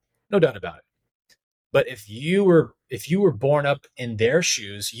true. No doubt about it. But if you were born up in their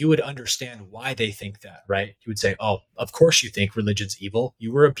shoes, you would understand why they think that, right? You would say, oh, of course you think religion's evil.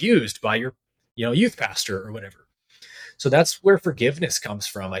 You were abused by your, youth pastor or whatever. So that's where forgiveness comes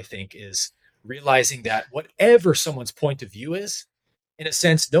from, I think, is realizing that whatever someone's point of view is, in a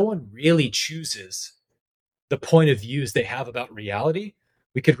sense, no one really chooses the point of views they have about reality.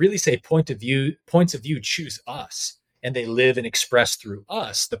 We could really say points of view choose us, and they live and express through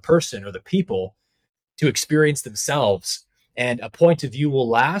us, the person or the people, to experience themselves. And a point of view will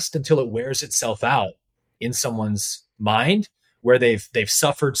last until it wears itself out in someone's mind, where they've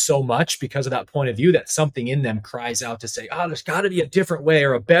suffered so much because of that point of view that something in them cries out to say, oh, there's got to be a different way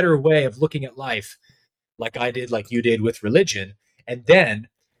or a better way of looking at life, like I did, like you did with religion. And then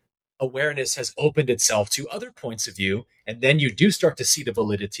awareness has opened itself to other points of view. And then you do start to see the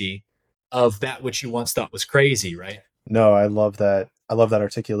validity of that which you once thought was crazy, right? No, I love that. I love that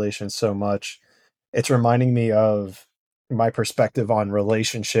articulation so much. It's reminding me of my perspective on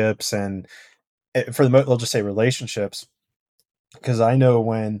relationships, and we'll just say relationships, because I know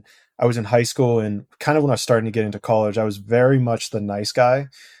when I was in high school and kind of when I was starting to get into college, I was very much the nice guy,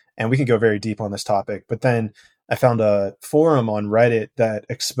 and we can go very deep on this topic. But then I found a forum on Reddit that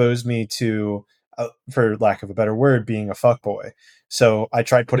exposed me to, for lack of a better word, being a fuckboy. So I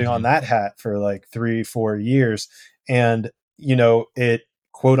tried putting on that hat for like 3-4 years, and it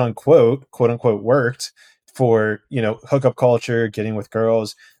quote unquote worked for, hookup culture, getting with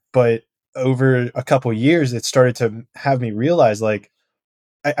girls. But over a couple years, it started to have me realize, like,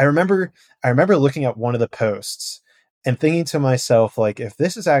 I remember looking at one of the posts and thinking to myself, like, if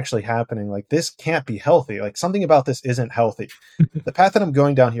this is actually happening, like, this can't be healthy. Like, something about this isn't healthy. The path that I'm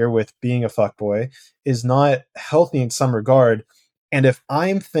going down here with being a fuckboy is not healthy in some regard. And if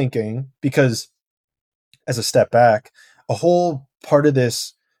I'm thinking, because as a step back, a whole part of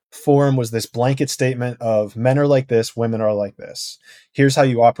this forum was this blanket statement of men are like this, women are like this. Here's how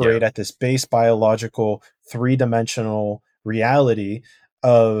you operate at this base biological 3-dimensional reality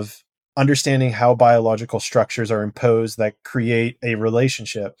of understanding how biological structures are imposed that create a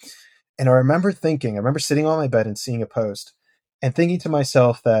relationship. And I remember sitting on my bed and seeing a post and thinking to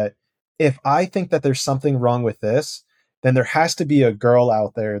myself that if I think that there's something wrong with this, then there has to be a girl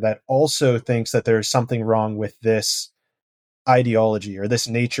out there that also thinks that there's something wrong with this ideology or this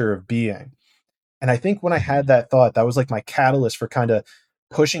nature of being. And I think when I had that thought, that was like my catalyst for kind of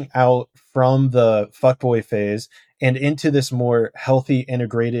pushing out from the fuckboy phase and into this more healthy,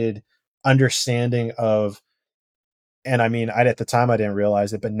 integrated understanding of, and I mean, at the time I didn't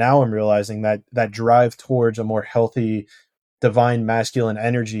realize it, but now I'm realizing that drive towards a more healthy, divine masculine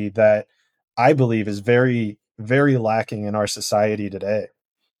energy that I believe is very, very lacking in our society today.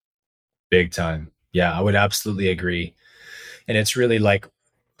 Big time. Yeah, I would absolutely agree. And it's really like,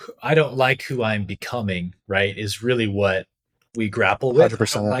 I don't like who I'm becoming, right? Is really what we grapple with.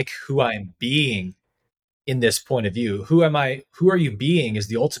 100%. I don't like who I'm being in this point of view. Who am I? Who are you being is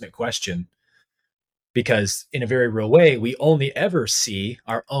the ultimate question. Because in a very real way, we only ever see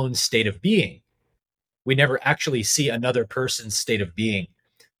our own state of being. We never actually see another person's state of being.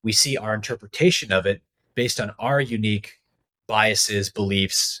 We see our interpretation of it based on our unique biases,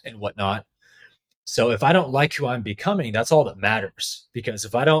 beliefs, and whatnot. So if I don't like who I'm becoming, that's all that matters. Because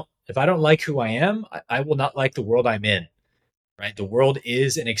if I don't like who I am, I will not like the world I'm in. Right? The world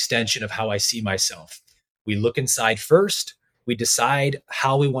is an extension of how I see myself. We look inside first, we decide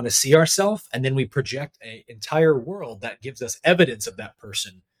how we want to see ourselves, and then we project an entire world that gives us evidence of that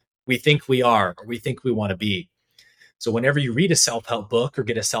person we think we are or we think we want to be. So whenever you read a self-help book or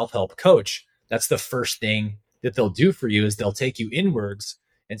get a self-help coach, that's the first thing that they'll do for you is they'll take you inwards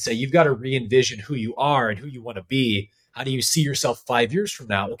and say, you've got to re-envision who you are and who you want to be. How do you see yourself 5 years from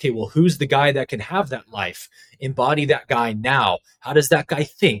now? Okay, well, who's the guy that can have that life? Embody that guy now. How does that guy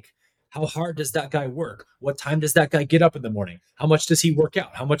think? How hard does that guy work? What time does that guy get up in the morning? How much does he work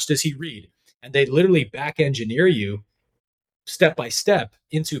out? How much does he read? And they literally back engineer you step by step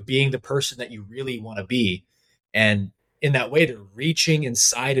into being the person that you really want to be. And in that way, they're reaching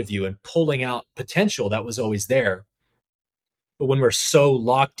inside of you and pulling out potential that was always there. But when we're so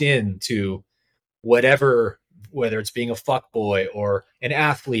locked into whatever, whether it's being a fuckboy or an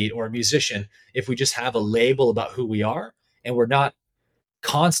athlete or a musician, if we just have a label about who we are and we're not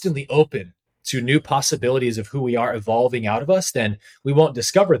constantly open to new possibilities of who we are evolving out of us, then we won't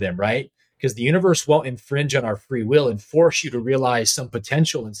discover them, right? Because the universe won't infringe on our free will and force you to realize some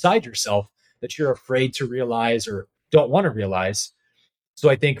potential inside yourself that you're afraid to realize or don't want to realize. So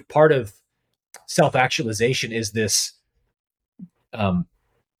I think part of self-actualization is this um,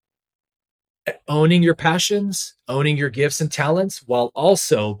 owning your passions, owning your gifts and talents, while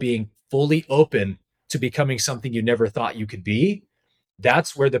also being fully open to becoming something you never thought you could be.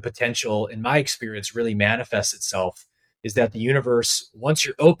 That's where the potential, in my experience, really manifests itself, is that the universe, once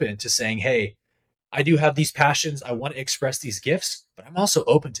you're open to saying, hey, I do have these passions, I want to express these gifts, but I'm also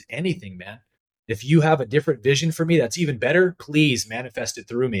open to anything, man. If you have a different vision for me that's even better, please manifest it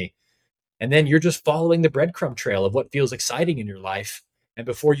through me. And then you're just following the breadcrumb trail of what feels exciting in your life. And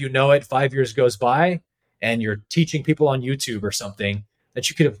before you know it, 5 years goes by and you're teaching people on YouTube or something that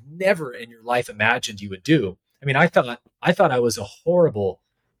you could have never in your life imagined you would do. I mean, I thought I was a horrible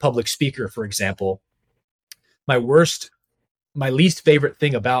public speaker, for example. My least favorite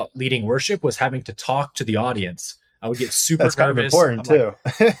thing about leading worship was having to talk to the audience. I would get super That's kind nervous. of important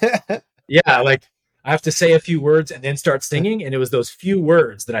too. Yeah, like I have to say a few words and then start singing. And it was those few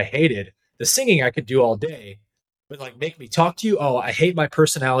words that I hated. The singing I could do all day, but like make me talk to you. Oh, I hate my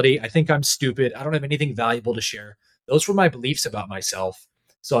personality. I think I'm stupid. I don't have anything valuable to share. Those were my beliefs about myself.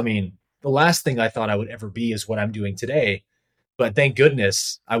 So, I mean, the last thing I thought I would ever be is what I'm doing today. But thank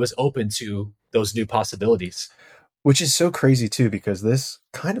goodness I was open to those new possibilities. Which is so crazy too, because this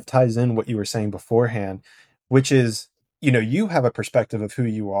kind of ties in what you were saying beforehand, which is, you have a perspective of who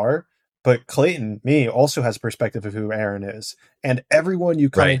you are, but Clayton, me, also has a perspective of who Aaron is. And everyone you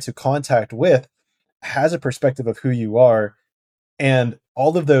come into contact with has a perspective of who you are. And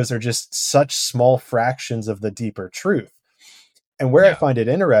all of those are just such small fractions of the deeper truth. And where I find it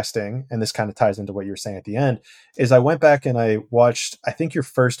interesting, and this kind of ties into what you were saying at the end, is I went back and I watched, I think your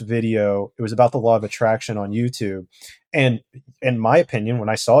first video, it was about the law of attraction on YouTube. And in my opinion, when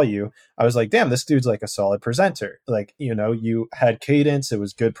I saw you, I was like, damn, this dude's like a solid presenter. Like, you had cadence, it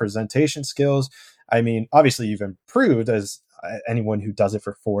was good presentation skills. I mean, obviously you've improved, as anyone who does it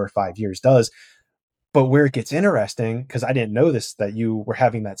for 4 or 5 years does. But where it gets interesting, because I didn't know this, that you were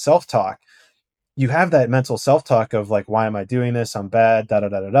having that self-talk, you have that mental self-talk of like, why am I doing this? I'm bad, da, da,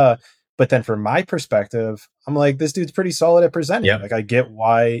 da, da, da. But then from my perspective, I'm like, this dude's pretty solid at presenting. Yep. Like I get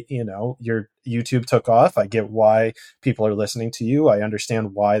why, your YouTube took off. I get why people are listening to you. I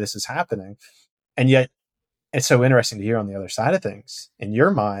understand why this is happening. And yet it's so interesting to hear on the other side of things. In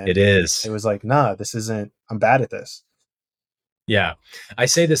your mind, it is. It was like, nah, I'm bad at this. Yeah. I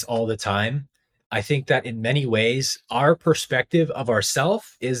say this all the time. I think that in many ways, our perspective of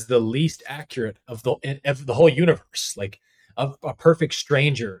ourself is the least accurate of the whole universe. Like a perfect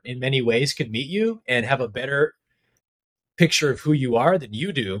stranger in many ways could meet you and have a better picture of who you are than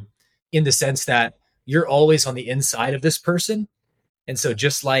you do, in the sense that you're always on the inside of this person. And so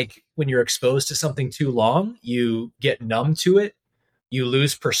just like when you're exposed to something too long, you get numb to it, you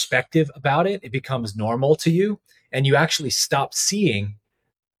lose perspective about it, it becomes normal to you, and you actually stop seeing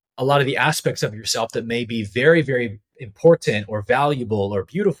a lot of the aspects of yourself that may be very, very important or valuable or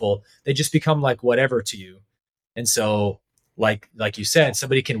beautiful. They just become like whatever to you. And so like you said,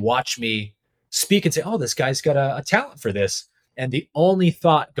 somebody can watch me speak and say, oh, this guy's got a talent for this. And the only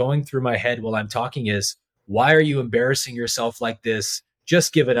thought going through my head while I'm talking is, why are you embarrassing yourself like this?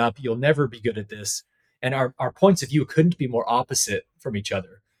 Just give it up. You'll never be good at this. And our points of view couldn't be more opposite from each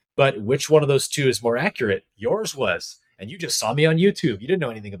other. But which one of those two is more accurate? Yours was. And you just saw me on YouTube. You didn't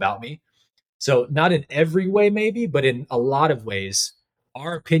know anything about me. So not in every way, maybe, but in a lot of ways,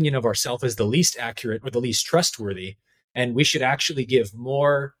 our opinion of ourselves is the least accurate or the least trustworthy. And we should actually give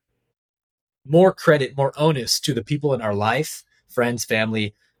more credit, more onus to the people in our life, friends,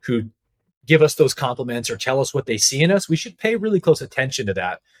 family, who give us those compliments or tell us what they see in us. We should pay really close attention to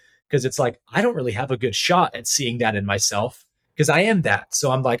that, because it's like, I don't really have a good shot at seeing that in myself, because I am that.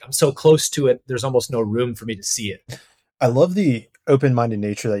 So I'm so close to it. There's almost no room for me to see it. I love the open-minded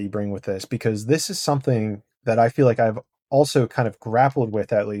nature that you bring with this, because this is something that I feel like I've also kind of grappled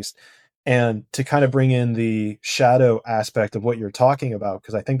with, at least, and to kind of bring in the shadow aspect of what you're talking about,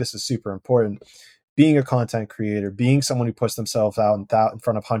 because I think this is super important. Being a content creator, being someone who puts themselves out in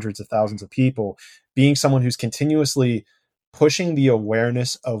front of hundreds of thousands of people, being someone who's continuously pushing the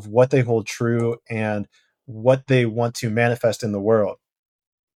awareness of what they hold true and what they want to manifest in the world.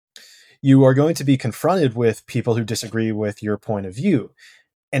 You are going to be confronted with people who disagree with your point of view.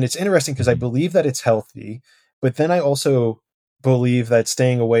 And it's interesting because I believe that it's healthy, but then I also believe that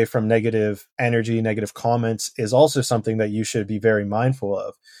staying away from negative energy, negative comments is also something that you should be very mindful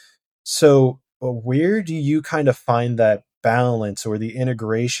of. So where do you kind of find that balance or the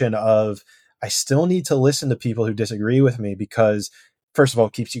integration of, I still need to listen to people who disagree with me because, first of all,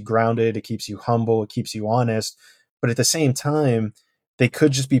 it keeps you grounded, it keeps you humble, it keeps you honest. But at the same time, they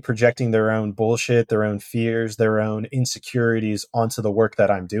could just be projecting their own bullshit, their own fears, their own insecurities onto the work that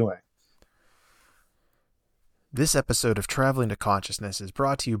I'm doing. This episode of Traveling to Consciousness is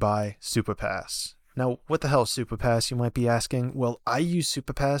brought to you by Superpass. Now, what the hell is Superpass, you might be asking? Well, I use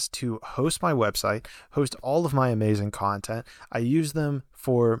Superpass to host my website, host all of my amazing content. I use them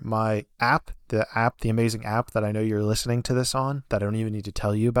for my app, the amazing app that I know you're listening to this on, that I don't even need to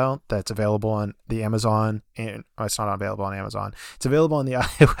tell you about, that's available on the Amazon, and it's not available on Amazon. It's available on the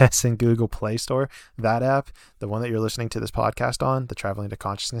iOS and Google Play Store. That app, the one that you're listening to this podcast on, the Traveling to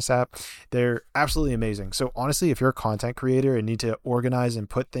Consciousness app, they're absolutely amazing. So honestly, if you're a content creator and need to organize and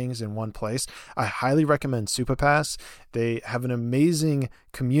put things in one place, I highly recommend Superpass. They have an amazing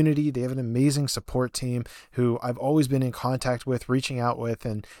community. They have an amazing support team who I've always been in contact with, reaching out with,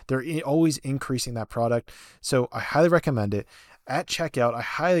 and they're always increasing that product. So I highly recommend it. At checkout, I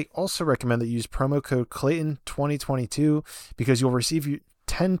highly also recommend that you use promo code Clayton 2022 because you'll receive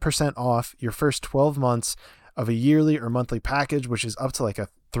 10% off your first 12 months of a yearly or monthly package, which is up to like a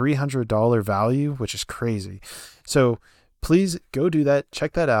 $300 value, which is crazy. So please go do that.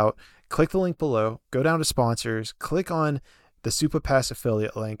 Check that out. Click the link below, go down to sponsors, click on the Superpass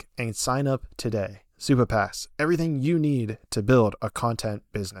affiliate link, and sign up today. Superpass, everything you need to build a content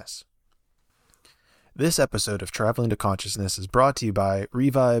business. This episode of Traveling to Consciousness is brought to you by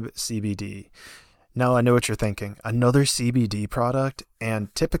Revibe CBD. Now, I know what you're thinking, another CBD product,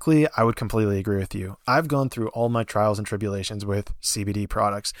 and typically I would completely agree with you. I've gone through all my trials and tribulations with CBD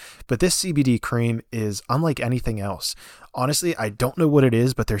products, but this CBD cream is unlike anything else. Honestly, I don't know what it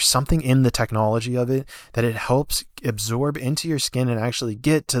is, but there's something in the technology of it that it helps absorb into your skin and actually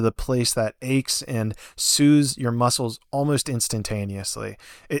get to the place that aches and soothes your muscles almost instantaneously.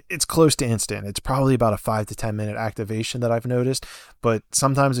 It's close to instant. It's probably about a 5 to 10 minute activation that I've noticed, but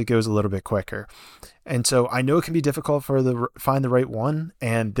sometimes it goes a little bit quicker. And so I know it can be difficult for find the right one.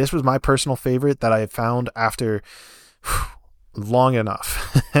 And this was my personal favorite that I had found after long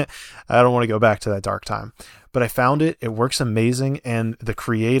enough. I don't want to go back to that dark time, but I found it. It works amazing. And the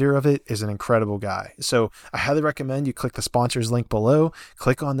creator of it is an incredible guy. So I highly recommend you click the sponsors link below,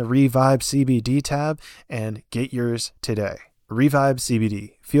 click on the Revibe CBD tab, and get yours today. Revibe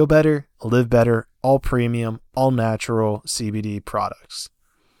CBD. Feel better, live better, all premium, all natural CBD products.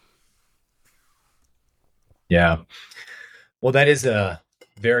 Yeah. Well, that is a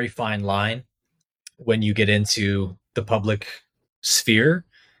very fine line when you get into the public sphere.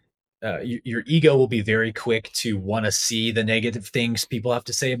 Your ego will be very quick to want to see the negative things people have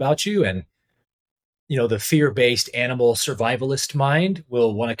to say about you. And, the fear-based animal survivalist mind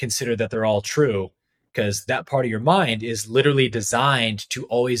will want to consider that they're all true because that part of your mind is literally designed to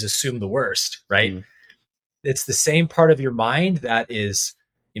always assume the worst, right? Mm. It's the same part of your mind that is,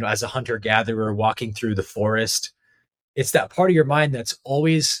 as a hunter-gatherer walking through the forest, it's that part of your mind that's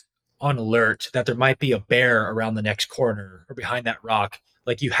always on alert that there might be a bear around the next corner or behind that rock.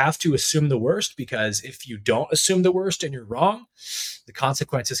 Like, you have to assume the worst, because if you don't assume the worst and you're wrong, the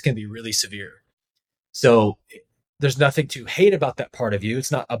consequences can be really severe. So there's nothing to hate about that part of you.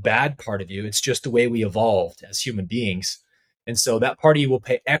 It's not a bad part of you. It's just the way we evolved as human beings. And so that part of you will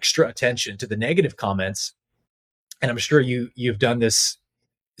pay extra attention to the negative comments. And I'm sure you've done this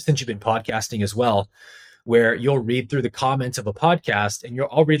since you've been podcasting as well, where you'll read through the comments of a podcast and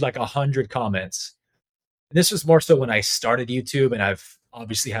I'll read like 100 comments. And this was more so when I started YouTube, and I've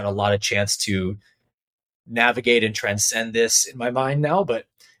obviously had a lot of chance to navigate and transcend this in my mind now. But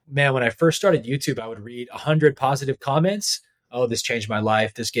man, when I first started YouTube, I would read 100 positive comments. Oh, this changed my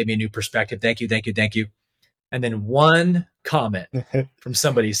life. This gave me a new perspective. Thank you, thank you, thank you. And then one comment from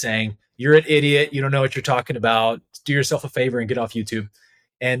somebody saying, you're an idiot. You don't know what you're talking about. Do yourself a favor and get off YouTube.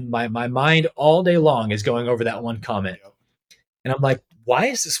 And my mind all day long is going over that one comment. And I'm like, why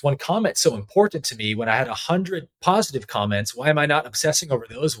is this one comment so important to me when I had 100 positive comments? Why am I not obsessing over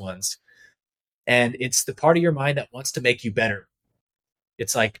those ones? And it's the part of your mind that wants to make you better.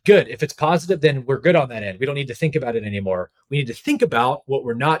 It's like, good. If it's positive, then we're good on that end. We don't need to think about it anymore. We need to think about what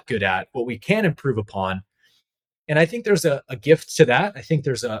we're not good at, what we can improve upon. And I think there's a gift to that. I think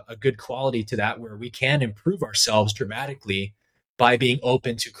there's a good quality to that, where we can improve ourselves dramatically by being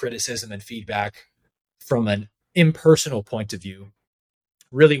open to criticism and feedback from an impersonal point of view.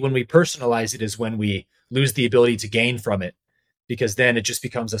 Really, when we personalize it is when we lose the ability to gain from it, because then it just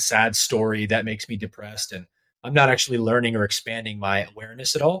becomes a sad story that makes me depressed, and I'm not actually learning or expanding my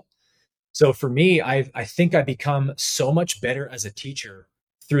awareness at all. So for me, I think I become so much better as a teacher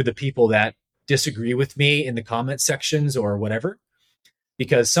through the people that disagree with me in the comment sections or whatever,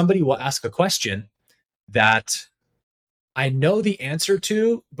 because somebody will ask a question that I know the answer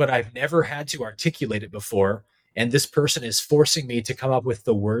to, but I've never had to articulate it before. And this person is forcing me to come up with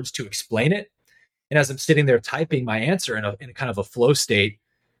the words to explain it. And as I'm sitting there typing my answer in a kind of a flow state,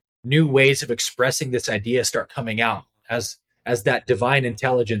 new ways of expressing this idea start coming out as that divine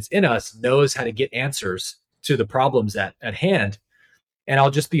intelligence in us knows how to get answers to the problems at hand. And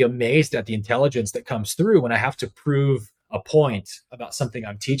I'll just be amazed at the intelligence that comes through when I have to prove a point about something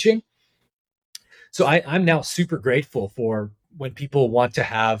I'm teaching. So I'm now super grateful for when people want to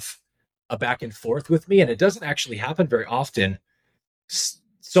have a back and forth with me. And it doesn't actually happen very often.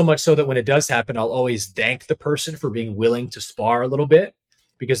 So much so that when it does happen, I'll always thank the person for being willing to spar a little bit,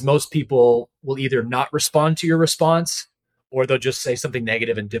 because most people will either not respond to your response or they'll just say something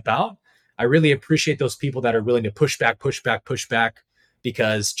negative and dip out. I really appreciate those people that are willing to push back,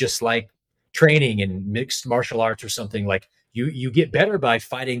 because just like training in mixed martial arts or something, like you get better by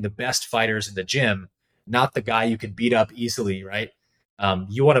fighting the best fighters in the gym, not the guy you can beat up easily, right?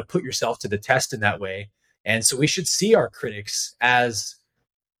 You want to put yourself to the test in that way. And so we should see our critics as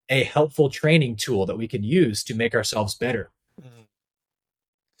a helpful training tool that we can use to make ourselves better.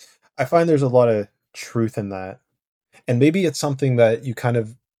 I find there's a lot of truth in that. And maybe it's something that you kind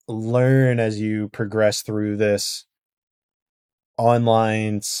of learn as you progress through this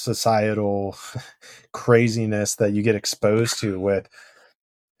online societal craziness that you get exposed to, with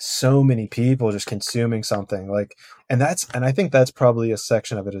so many people just consuming something like, and I think that's probably a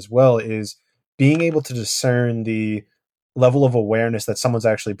section of it as well, is being able to discern the level of awareness that someone's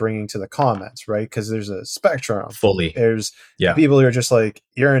actually bringing to the comments, right? Because there's a spectrum. Fully. There's people who are just like,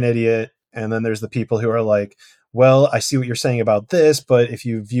 you're an idiot. And then there's the people who are like, well, I see what you're saying about this, but if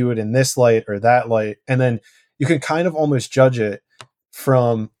you view it in this light or that light, and then you can kind of almost judge it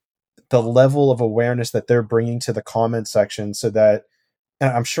from the level of awareness that they're bringing to the comment section, so that,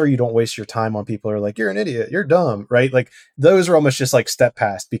 and I'm sure you don't waste your time on people who are like, you're an idiot, you're dumb, right? Like those are almost just like step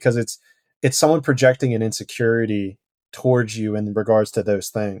past, because it's someone projecting an insecurity towards you in regards to those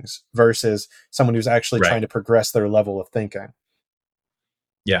things versus someone who's actually trying to progress their level of thinking.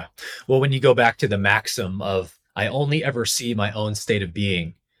 Yeah. Well, when you go back to the maxim of I only ever see my own state of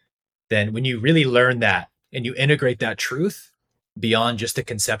being, then when you really learn that and you integrate that truth beyond just the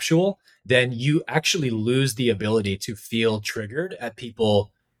conceptual, then you actually lose the ability to feel triggered at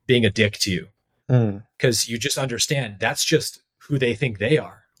people being a dick to you. Because you just understand that's just who they think they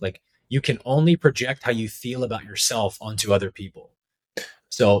are. Like, you can only project how you feel about yourself onto other people.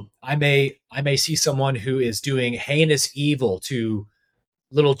 So I may see someone who is doing heinous evil to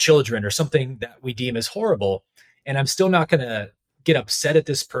little children or something that we deem as horrible, and I'm still not going to get upset at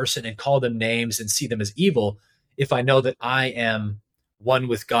this person and call them names and see them as evil if I know that I am one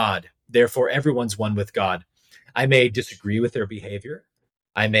with God. Therefore, everyone's one with God. I may disagree with their behavior.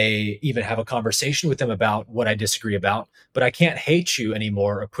 I may even have a conversation with them about what I disagree about, but I can't hate you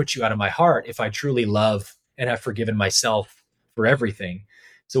anymore or put you out of my heart if I truly love and have forgiven myself for everything.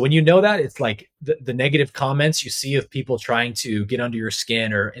 So when you know that, it's like the negative comments you see of people trying to get under your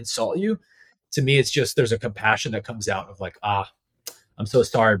skin or insult you, to me, it's just, there's a compassion that comes out of like, I'm so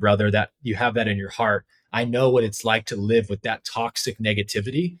sorry, brother, that you have that in your heart. I know what it's like to live with that toxic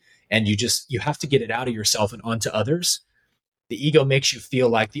negativity, and you have to get it out of yourself and onto others. The ego makes you feel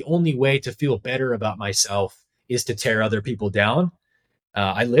like the only way to feel better about myself is to tear other people down.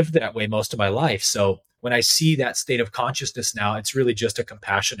 I lived that way most of my life. So when I see that state of consciousness now, it's really just a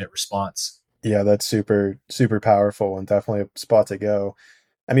compassionate response. Yeah, that's super, super powerful and definitely a spot to go.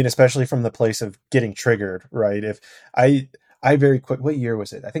 I mean, especially from the place of getting triggered, right? If I very quick, what year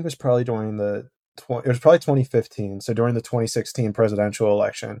was it? I think it was probably during it was probably 2015. So during the 2016 presidential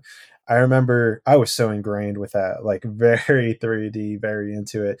election, I remember I was so ingrained with that, like very 3D, very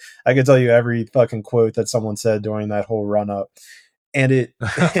into it. I could tell you every fucking quote that someone said during that whole run up. And it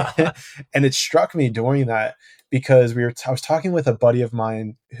and it struck me during that, because I was talking with a buddy of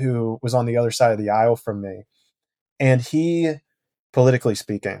mine who was on the other side of the aisle from me, and he, politically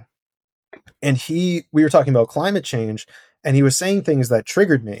speaking, and we were talking about climate change, and he was saying things that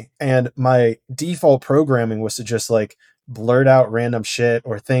triggered me, and my default programming was to just like blurt out random shit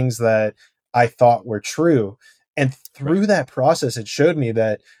or things that I thought were true. And through that process, it showed me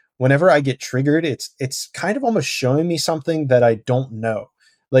that whenever I get triggered, it's kind of almost showing me something that I don't know.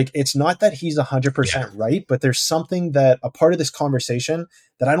 Like, it's not that he's 100% right, but there's something that a part of this conversation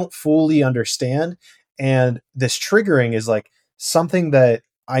that I don't fully understand. And this triggering is like something that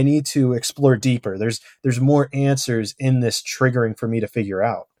I need to explore deeper. There's more answers in this triggering for me to figure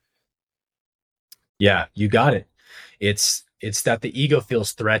out. Yeah, you got it. It's that the ego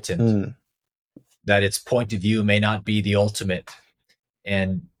feels threatened, that its point of view may not be the ultimate.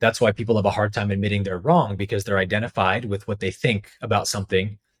 And that's why people have a hard time admitting they're wrong, because they're identified with what they think about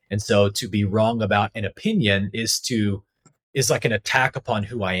something. And so to be wrong about an opinion is like an attack upon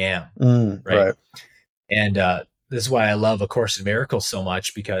who I am. Right. And this is why I love A Course in Miracles so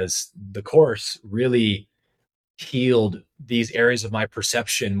much, because the Course really healed these areas of my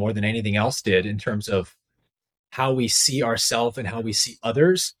perception more than anything else did, in terms of how we see ourselves and how we see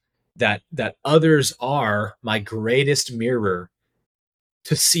others, that others are my greatest mirror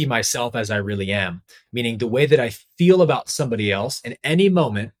to see myself as I really am. Meaning the way that I feel about somebody else in any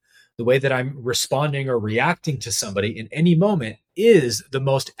moment, the way that I'm responding or reacting to somebody in any moment, is the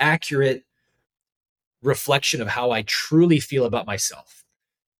most accurate reflection of how I truly feel about myself.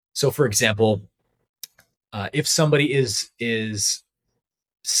 So for example, if somebody is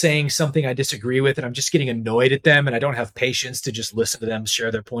saying something I disagree with and I'm just getting annoyed at them and I don't have patience to just listen to them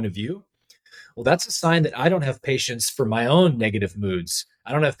share their point of view, well, that's a sign that I don't have patience for my own negative moods.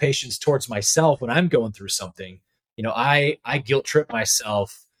 I don't have patience towards myself when I'm going through something. I guilt trip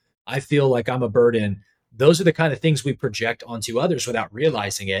myself. I feel like I'm a burden. Those are the kind of things we project onto others without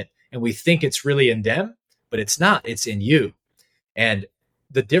realizing it. And we think it's really in them, but it's not. It's in you. And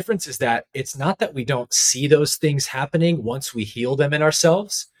the difference is that it's not that we don't see those things happening once we heal them in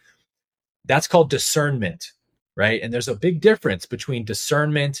ourselves. That's called discernment, right? And there's a big difference between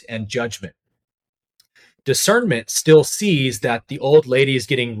discernment and judgment. Discernment still sees that the old lady is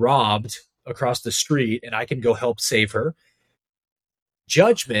getting robbed across the street and I can go help save her.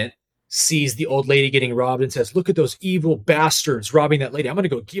 Judgment sees the old lady getting robbed and says, look at those evil bastards robbing that lady. I'm going to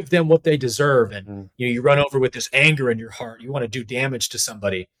go give them what they deserve. And you run over with this anger in your heart. You want to do damage to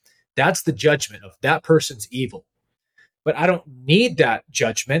somebody. That's the judgment of that person's evil. But I don't need that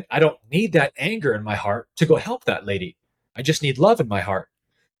judgment. I don't need that anger in my heart to go help that lady. I just need love in my heart.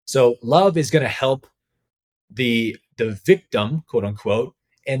 So love is going to help the victim, quote unquote,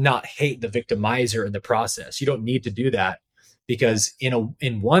 and not hate the victimizer in the process. You don't need to do that, because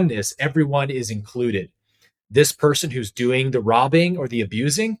in oneness, everyone is included. This person who's doing the robbing or the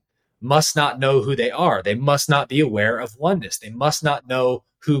abusing must not know who they are. They must not be aware of oneness. They must not know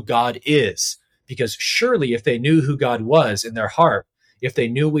who God is, because surely if they knew who God was in their heart, if they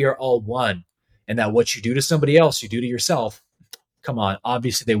knew we are all one and that what you do to somebody else, you do to yourself, come on,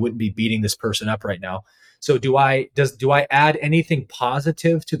 obviously they wouldn't be beating this person up right now. So do I add anything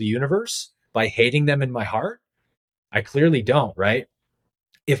positive to the universe by hating them in my heart? I clearly don't, right?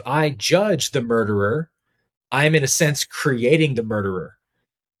 If I judge the murderer, I'm in a sense creating the murderer,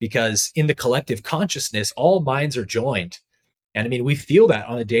 because in the collective consciousness, all minds are joined. And I mean, we feel that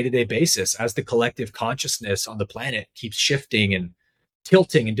on a day-to-day basis as the collective consciousness on the planet keeps shifting and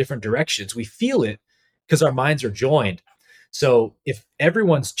tilting in different directions. We feel it because our minds are joined. So if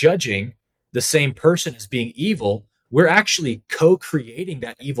everyone's judging the same person as being evil, we're actually co-creating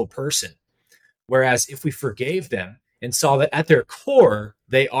that evil person. Whereas if we forgave them and saw that at their core,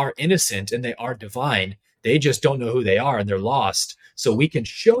 they are innocent and they are divine, they just don't know who they are and they're lost. So we can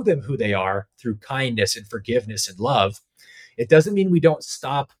show them who they are through kindness and forgiveness and love. It doesn't mean we don't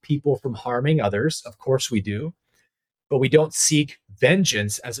stop people from harming others. Of course we do. But we don't seek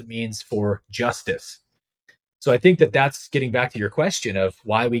vengeance as a means for justice. So I think that that's getting back to your question of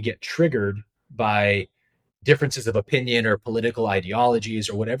why we get triggered by differences of opinion or political ideologies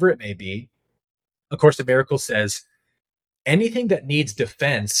or whatever it may be. A Course in Miracles says, anything that needs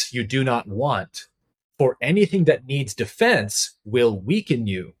defense you do not want, for anything that needs defense will weaken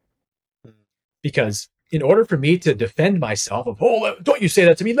you. Because in order for me to defend myself of, oh, don't you say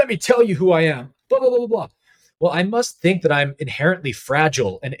that to me, let me tell you who I am, blah, blah, blah, blah, blah. Well, I must think that I'm inherently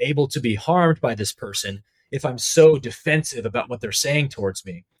fragile and able to be harmed by this person if I'm so defensive about what they're saying towards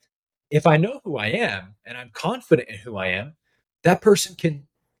me. If I know who I am and I'm confident in who I am, that person can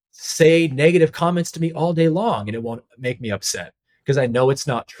say negative comments to me all day long and it won't make me upset because I know it's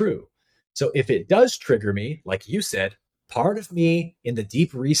not true. So if it does trigger me, like you said, part of me in the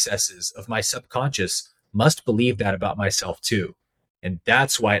deep recesses of my subconscious must believe that about myself too. And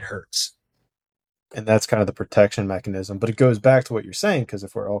that's why it hurts. And that's kind of the protection mechanism. But it goes back to what you're saying, because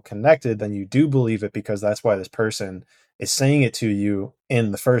if we're all connected, then you do believe it, because that's why this person is saying it to you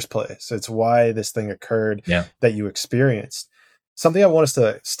in the first place. It's why this thing occurred that you experienced. Something I want us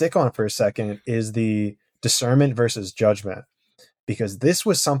to stick on for a second is the discernment versus judgment, because this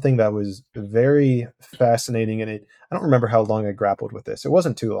was something that was very fascinating. And I don't remember how long I grappled with this. It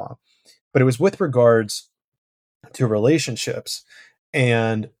wasn't too long, but it was with regards to relationships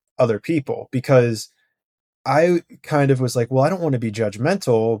and other people, because I kind of was like, well, I don't want to be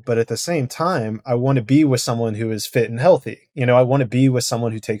judgmental, but at the same time, I want to be with someone who is fit and healthy. You know, I want to be with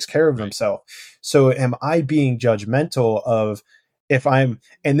someone who takes care of themselves. So am I being judgmental of if I'm,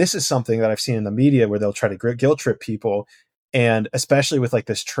 and this is something that I've seen in the media where they'll try to guilt trip people. And especially with like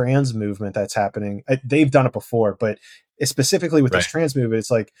this trans movement that's happening, they've done it before, but specifically with this trans movement, it's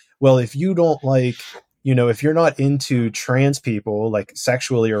like, well, if you don't like, if you're not into trans people, like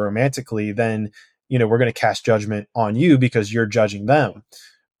sexually or romantically, then, we're going to cast judgment on you because you're judging them.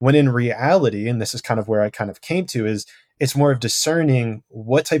 When in reality, and this is kind of where I kind of came to, is it's more of discerning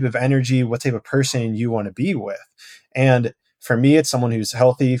what type of energy, what type of person you want to be with. And for me, it's someone who's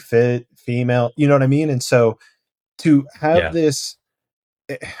healthy, fit, female, you know what I mean? And so to have this,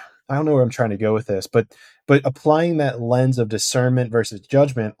 I don't know where I'm trying to go with this, but applying that lens of discernment versus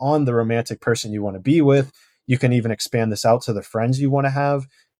judgment on the romantic person you want to be with, you can even expand this out to the friends you want to have.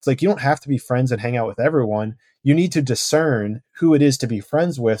 It's like, you don't have to be friends and hang out with everyone. You need to discern who it is to be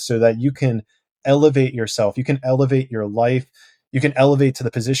friends with so that you can elevate yourself. You can elevate your life. You can elevate to the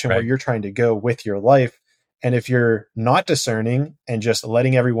position where you're trying to go with your life. And if you're not discerning and just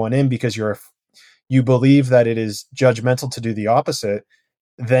letting everyone in because you believe that it is judgmental to do the opposite,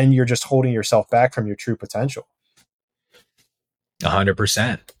 then you're just holding yourself back from your true potential.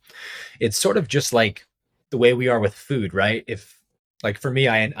 100%. It's sort of just like the way we are with food, right? If, like, for me,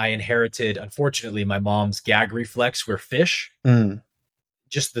 I inherited, unfortunately, my mom's gag reflex where fish,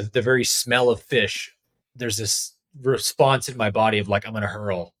 just the very smell of fish, there's this response in my body of like, I'm going to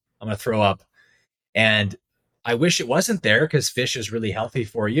hurl, I'm going to throw up. And I wish it wasn't there because fish is really healthy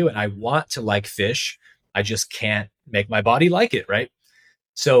for you. And I want to like fish. I just can't make my body like it, right?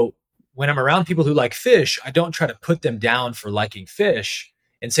 So when I'm around people who like fish, I don't try to put them down for liking fish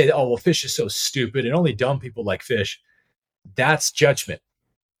and say, oh, well, fish is so stupid and only dumb people like fish. That's judgment.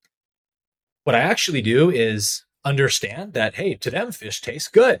 What I actually do is understand that, hey, to them, fish tastes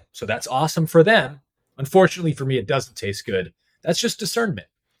good. So that's awesome for them. Unfortunately for me, it doesn't taste good. That's just discernment.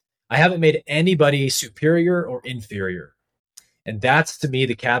 I haven't made anybody superior or inferior. And that's, to me,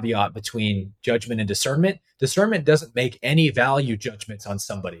 the caveat between judgment and discernment. Discernment doesn't make any value judgments on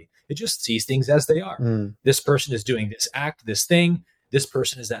somebody. It just sees things as they are. This person is doing this act, this thing. This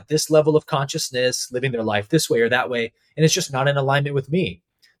person is at this level of consciousness, living their life this way or that way. And it's just not in alignment with me.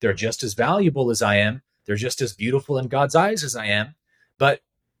 They're just as valuable as I am. They're just as beautiful in God's eyes as I am. But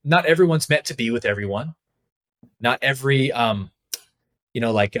not everyone's meant to be with everyone. Not every,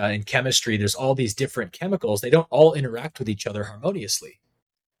 in chemistry, there's all these different chemicals. They don't all interact with each other harmoniously.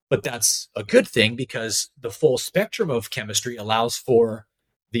 But that's a good thing because the full spectrum of chemistry allows for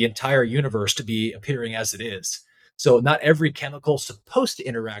the entire universe to be appearing as it is. So not every chemical is supposed to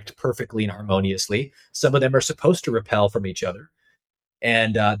interact perfectly and harmoniously. Some of them are supposed to repel from each other.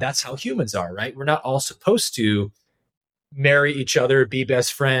 And that's how humans are, right? We're not all supposed to marry each other, be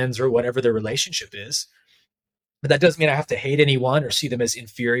best friends, or whatever the relationship is. But that doesn't mean I have to hate anyone or see them as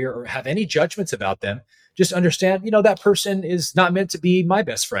inferior or have any judgments about them. Just understand, that person is not meant to be my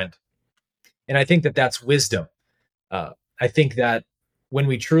best friend. And I think that that's wisdom. I think that when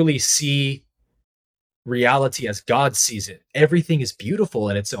we truly see reality as God sees it, everything is beautiful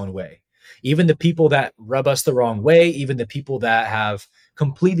in its own way. Even the people that rub us the wrong way, even the people that have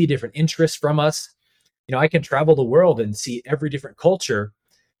completely different interests from us. I can travel the world and see every different culture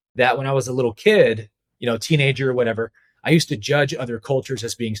that when I was a little kid, teenager or whatever, I used to judge other cultures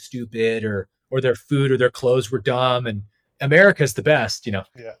as being stupid or their food or their clothes were dumb and America's the best, Yeah.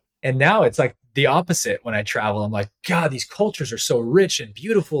 And now it's like the opposite. When I travel, I'm like, God, these cultures are so rich and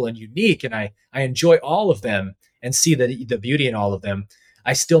beautiful and unique. And I enjoy all of them and see the beauty in all of them.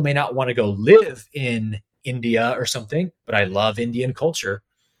 I still may not want to go live in India or something, but I love Indian culture.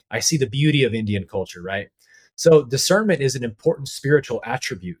 I see the beauty of Indian culture, right? So discernment is an important spiritual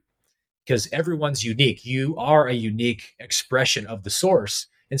attribute because everyone's unique. You are a unique expression of the source.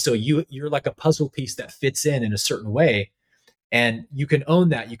 And so you're like a puzzle piece that fits in a certain way. And you can own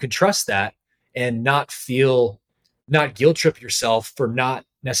that, you can trust that, and not guilt trip yourself for not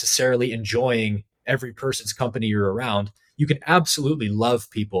necessarily enjoying every person's company you're around. You can absolutely love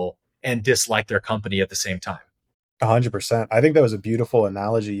people and dislike their company at the same time. 100%. I think that was a beautiful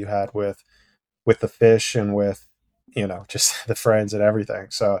analogy you had with the fish and with, just the friends and everything.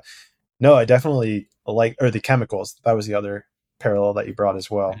 So no, I definitely or the chemicals. That was the other parallel that you brought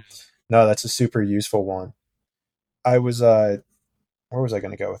as well. No, that's a super useful one. I was, where was I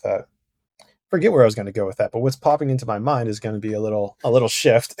going to go with that? Forget where I was going to go with that, but what's popping into my mind is going to be a little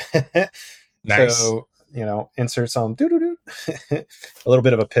shift. Nice. So, insert some a little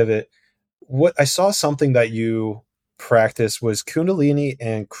bit of a pivot. What I saw something that you practice was Kundalini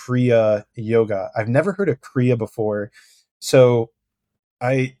and Kriya yoga. I've never heard of Kriya before. So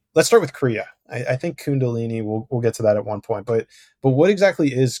let's start with Kriya. I think Kundalini, we'll get to that at one point, but what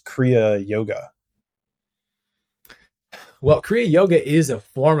exactly is Kriya yoga? Well, Kriya Yoga is a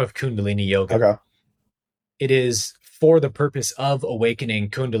form of Kundalini Yoga. Okay. It is for the purpose of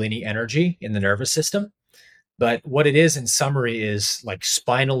awakening Kundalini energy in the nervous system. But what it is in summary is like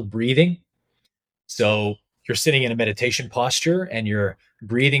spinal breathing. So you're sitting in a meditation posture and you're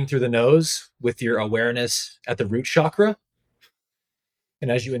breathing through the nose with your awareness at the root chakra. And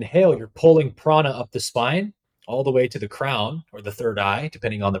as you inhale, you're pulling prana up the spine all the way to the crown or the third eye,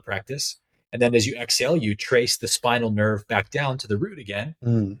 depending on the practice. And then as you exhale, you trace the spinal nerve back down to the root again.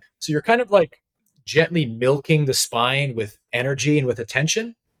 So you're kind of like gently milking the spine with energy and with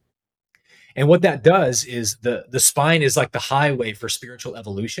attention. And what that does is the spine is like the highway for spiritual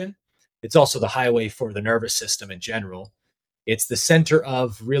evolution. It's also the highway for the nervous system in general. It's the center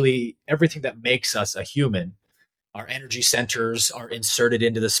of really everything that makes us a human. Our energy centers are inserted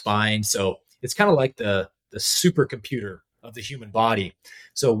into the spine. So it's kind of like the supercomputer of the human body.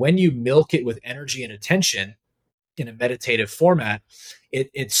 So when you milk it with energy and attention in a meditative format,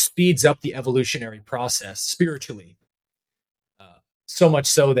 it speeds up the evolutionary process spiritually. So much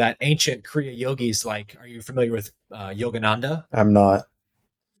so that ancient Kriya yogis, like, are you familiar with Yogananda? I'm not.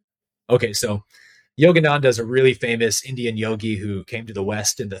 Okay, so Yogananda is a really famous Indian yogi who came to the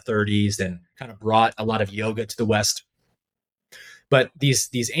West in the 30s and kind of brought a lot of yoga to the West. But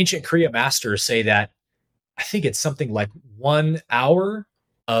these ancient Kriya masters say that I think it's something like 1 hour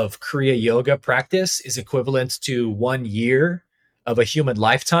of Kriya yoga practice is equivalent to 1 year of a human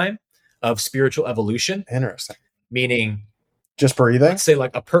lifetime of spiritual evolution. Interesting. Meaning, just breathing? Let's say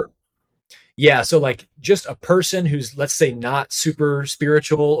like so like just a person who's, let's say, not super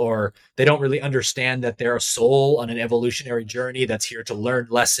spiritual, or they don't really understand that they're a soul on an evolutionary journey that's here to learn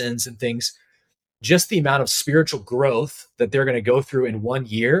lessons and things. Just the amount of spiritual growth that they're going to go through in 1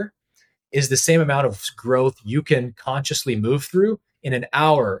 year is the same amount of growth you can consciously move through in an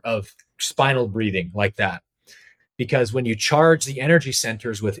hour of spinal breathing like that. Because when you charge the energy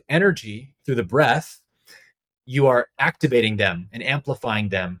centers with energy through the breath, you are activating them and amplifying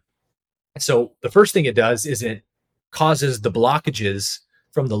them. So the first thing it does is it causes the blockages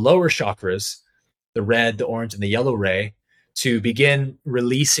from the lower chakras, the red, the orange, and the yellow ray, to begin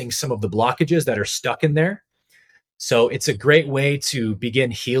releasing some of the blockages that are stuck in there. So it's a great way to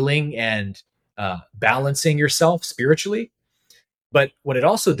begin healing and balancing yourself spiritually. But what it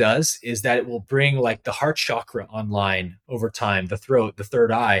also does is that it will bring like the heart chakra online over time, the throat, the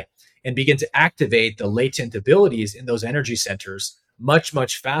third eye, and begin to activate the latent abilities in those energy centers much,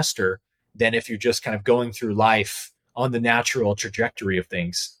 much faster than if you're just kind of going through life on the natural trajectory of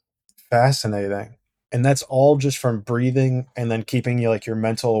things. Fascinating. And that's all just from breathing and then keeping your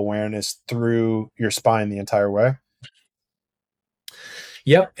mental awareness through your spine the entire way?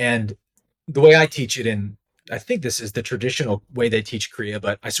 Yep. And the way I teach it, and I think this is the traditional way they teach Kriya,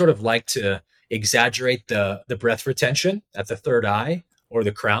 but I sort of like to exaggerate the breath retention at the third eye or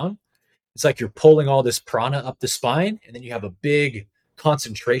the crown. It's like you're pulling all this prana up the spine, and then you have a big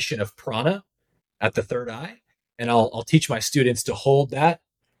concentration of prana at the third eye. And I'll teach my students to hold that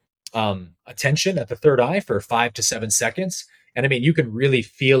attention at the third eye for 5 to 7 seconds. And I mean, you can really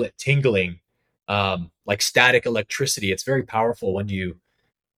feel it tingling like static electricity. It's very powerful when you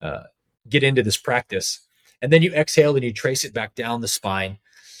get into this practice. And then you exhale and you trace it back down the spine.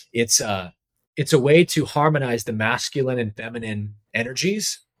 It's a way to harmonize the masculine and feminine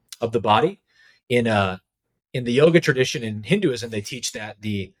energies of the body. In the yoga tradition in Hinduism, they teach that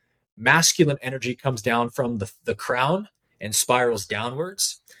the masculine energy comes down from the crown and spirals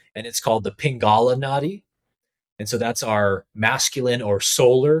downwards, and it's called the Pingala Nadi. And so that's our masculine or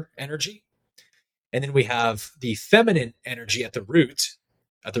solar energy. And then we have the feminine energy at the root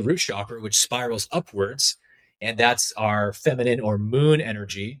chakra, which spirals upwards, and that's our feminine or moon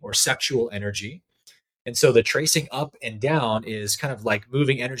energy or sexual energy. And so the tracing up and down is kind of like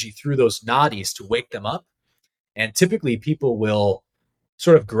moving energy through those nadis to wake them up. And typically people will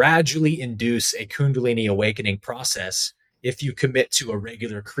sort of gradually induce a Kundalini awakening process if you commit to a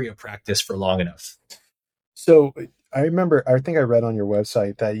regular Kriya practice for long enough. So I think I read on your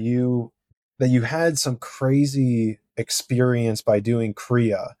website that you had some crazy experience by doing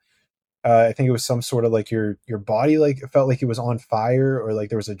Kriya. I think it was some sort of like your body, like it felt like it was on fire, or like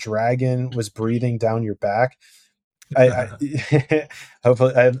there was a dragon was breathing down your back. I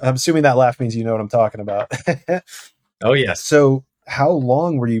hopefully I'm assuming that laugh means you know what I'm talking about. Oh yes. So how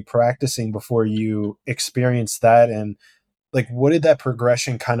long were you practicing before you experienced that, and like what did that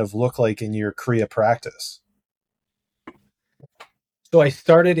progression kind of look like in your Kriya practice? So I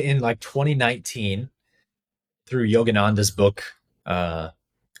started in like 2019 through Yogananda's book,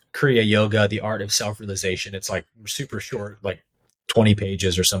 Kriya Yoga, The Art of Self-Realization. It's like super short, like 20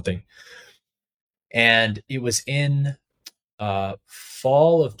 pages or something. And it was in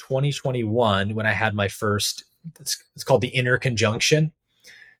fall of 2021 when I had my first. It's called the inner conjunction.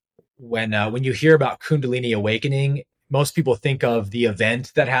 When you hear about Kundalini awakening, most people think of the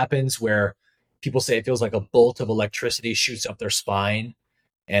event that happens where people say it feels like a bolt of electricity shoots up their spine.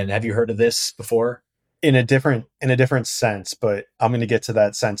 And have you heard of this before? In a different sense, but I'm going to get to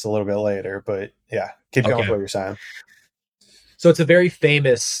that sense a little bit later. But yeah, keep going with what you're saying. So it's a very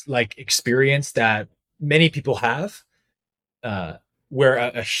famous experience that many people have, where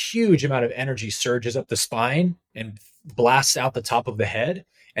a huge amount of energy surges up the spine and blasts out the top of the head.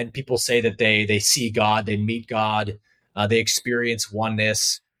 And people say that they see God, they meet God, they experience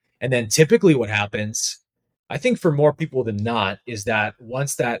oneness. And then typically what happens, I think for more people than not, is that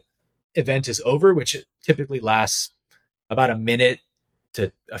once that event is over, which it typically lasts about a minute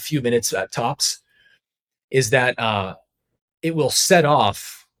to a few minutes at tops, is that it will set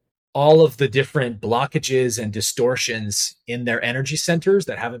off all of the different blockages and distortions in their energy centers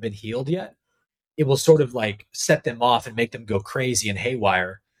that haven't been healed yet. It will sort of set them off and make them go crazy and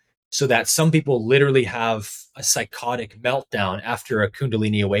haywire, so that some people literally have a psychotic meltdown after a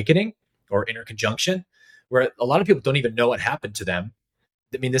Kundalini awakening or inner conjunction, where a lot of people don't even know what happened to them.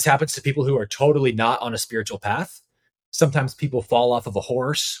 I mean, this happens to people who are totally not on a spiritual path. Sometimes people fall off of a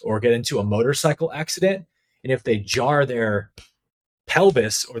horse or get into a motorcycle accident. And if they jar their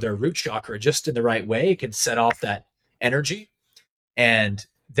pelvis or their root chakra just in the right way, it can set off that energy. And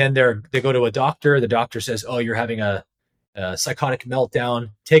then they go to a doctor. The doctor says, oh, you're having a psychotic meltdown.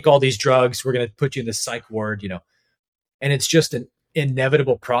 Take all these drugs. We're going to put you in the psych ward, And it's just an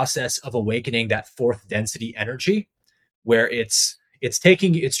inevitable process of awakening that fourth density energy, where it's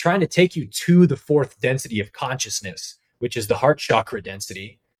trying to take you to the fourth density of consciousness, which is the heart chakra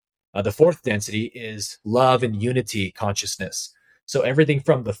density. The fourth density is love and unity consciousness. So everything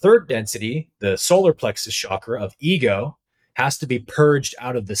from the third density, the solar plexus chakra of ego, has to be purged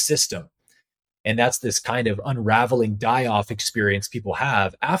out of the system. And that's this kind of unraveling die-off experience people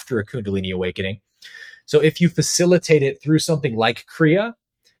have after a Kundalini awakening. So if you facilitate it through something like Kriya,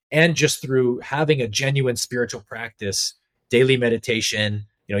 and just through having a genuine spiritual practice, daily meditation,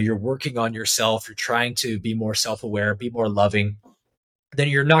 you're working on yourself, you're trying to be more self-aware, be more loving, then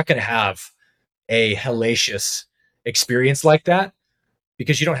you're not going to have a hellacious experience like that,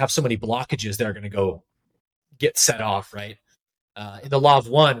 because you don't have so many blockages that are going to go get set off, right? In the Law of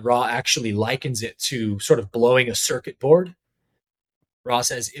One, Ra actually likens it to sort of blowing a circuit board. Ra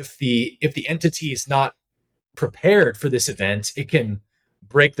says if the entity is not prepared for this event, it can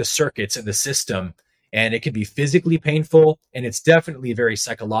break the circuits in the system, and it can be physically painful, and it's definitely very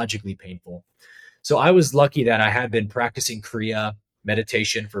psychologically painful. So I was lucky that I had been practicing Kriya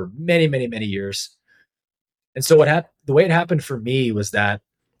meditation for many, many, many years. And so the way it happened for me was that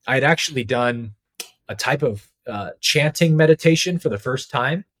I had actually done a type of chanting meditation for the first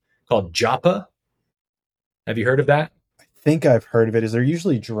time called japa. Have you heard of that? I think I've heard of it. Is there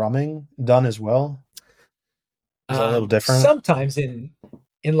usually drumming done as well? Is that a little different? Sometimes in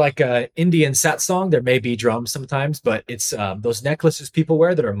like a Indian satsang, there may be drums sometimes, but it's those necklaces people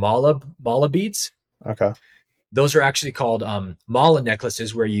wear that are mala beads. Okay. Those are actually called mala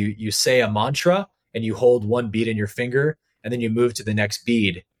necklaces, where you say a mantra and you hold one bead in your finger, and then you move to the next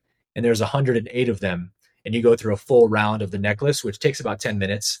bead. And there's 108 of them. And you go through a full round of the necklace, which takes about 10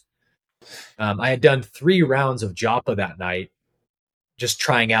 minutes. I had done 3 rounds of japa that night, just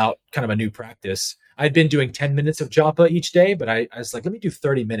trying out kind of a new practice. I'd been doing 10 minutes of japa each day, but I was like, let me do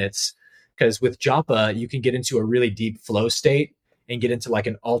 30 minutes. Because with japa, you can get into a really deep flow state and get into like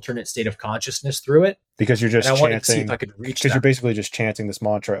an alternate state of consciousness through it. Because you're just chanting. I wanted to see if I could reach that. Because you're basically just chanting this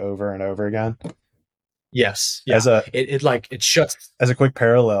mantra over and over again. Yes. Yeah. It shuts. As a quick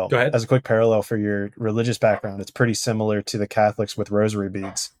parallel. Go ahead. As a quick parallel for your religious background, it's pretty similar to the Catholics with rosary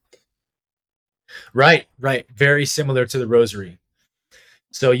beads. Right. Very similar to the rosary.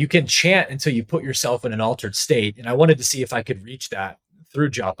 So you can chant until you put yourself in an altered state. And I wanted to see if I could reach that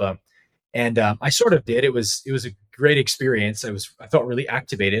through japa. And I sort of did. It was a great experience. I felt really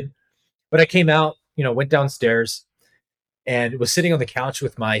activated. But I came out, went downstairs and was sitting on the couch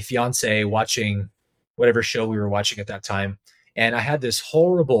with my fiance watching whatever show we were watching at that time. And I had this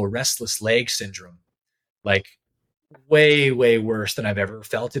horrible restless leg syndrome, like way, way worse than I've ever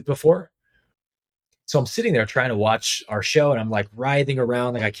felt it before. So I'm sitting there trying to watch our show, and I'm like writhing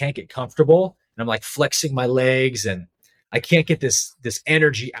around, like I can't get comfortable. And I'm like flexing my legs, and I can't get this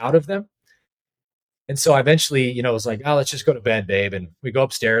energy out of them. And so I eventually, was like, oh, let's just go to bed, babe. And we go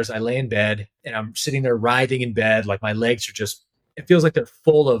upstairs. I lay in bed, and I'm sitting there writhing in bed. Like my legs are just, it feels like they're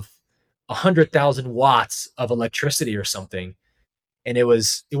full of 100,000 watts of electricity or something. And it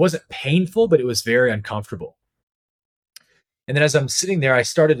wasn't painful, but it was very uncomfortable. And then as I'm sitting there, I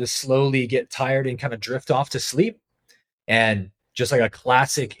started to slowly get tired and kind of drift off to sleep. And just like a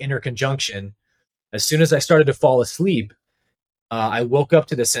classic interconjunction, as soon as I started to fall asleep, I woke up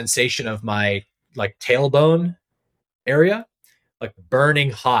to the sensation of my like tailbone area, like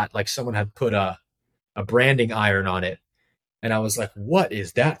burning hot, like someone had put a branding iron on it. And I was like, what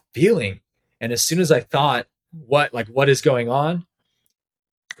is that feeling? And as soon as I thought, what is going on?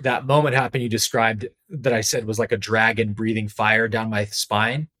 That moment happened you described that I said was like a dragon breathing fire down my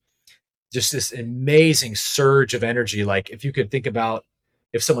spine. Just this amazing surge of energy. Like if you could think about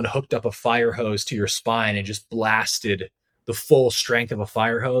if someone hooked up a fire hose to your spine and just blasted the full strength of a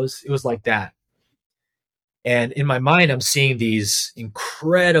fire hose, it was like that. And in my mind, I'm seeing these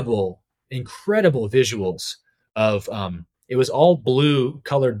incredible, incredible visuals of it was all blue,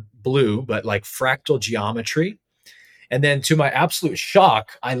 colored blue, but like fractal geometry. And then to my absolute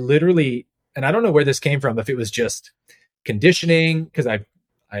shock, I literally, and I don't know where this came from, if it was just conditioning, because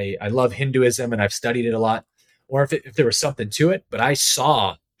I love Hinduism and I've studied it a lot, or if there was something to it, but I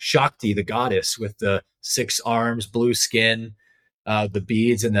saw Shakti, the goddess with the 6 arms, blue skin, the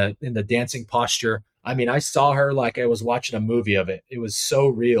beads and the dancing posture. I mean, I saw her like I was watching a movie of it. It was so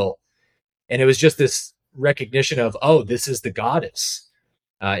real. And it was just this recognition of, oh, this is the goddess.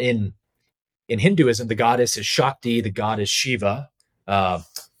 In Hinduism, the goddess is Shakti, the god is Shiva,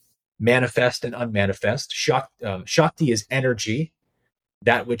 manifest and unmanifest. Shakti is energy,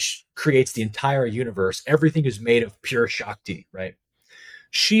 that which creates the entire universe. Everything is made of pure Shakti, right?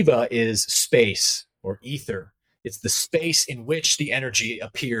 Shiva is space or ether. It's the space in which the energy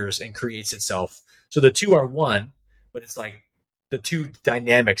appears and creates itself. So the two are one, but it's like the two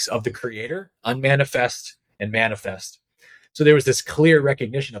dynamics of the creator, unmanifest and manifest. So there was this clear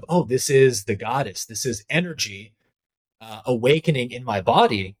recognition of, oh, this is the goddess. This is energy awakening in my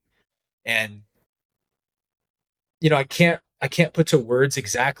body. And, I can't put to words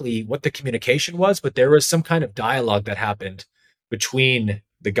exactly what the communication was, but there was some kind of dialogue that happened between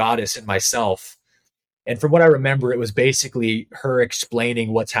the goddess and myself. And from what I remember, it was basically her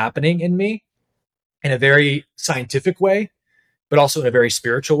explaining what's happening in me in a very scientific way, but also in a very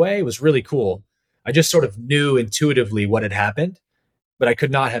spiritual way. It was really cool. I just sort of knew intuitively what had happened, but I could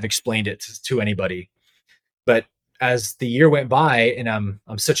not have explained it to anybody. But as the year went by, and I'm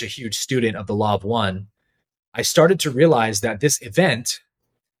such a huge student of the Law of One, I started to realize that this event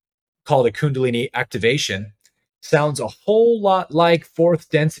called a Kundalini activation sounds a whole lot like fourth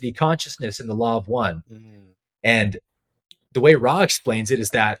density consciousness in the Law of One. And the way Ra explains it is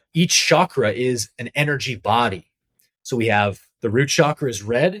that each chakra is an energy body. So we have the root chakra is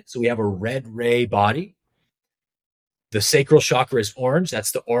red, so we have a red ray body. The sacral chakra is orange,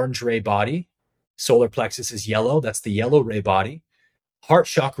 that's the orange ray body. Solar plexus is yellow, that's the yellow ray body. Heart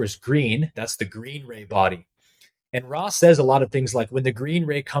chakra is green, that's the green ray body. And Ra says a lot of things like when the green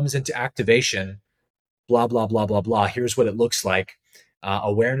ray comes into activation, blah, blah, blah, blah, blah, here's what it looks like.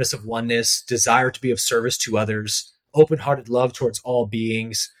 Awareness of oneness, desire to be of service to others, open-hearted love towards all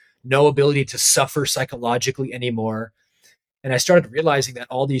beings, no ability to suffer psychologically anymore. And I started realizing that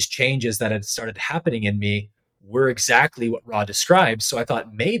all these changes that had started happening in me were exactly what Ra described. So I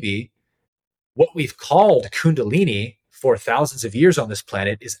thought maybe what we've called Kundalini for thousands of years on this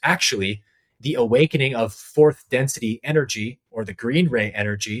planet is actually the awakening of fourth density energy or the green ray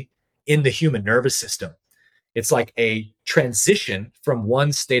energy in the human nervous system. It's like a transition from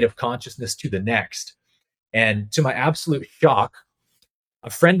one state of consciousness to the next. And to my absolute shock, a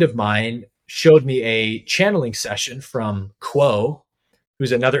friend of mine showed me a channeling session from Quo,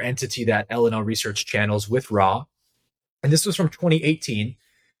 who's another entity that LNL Research channels with Ra. And this was from 2018.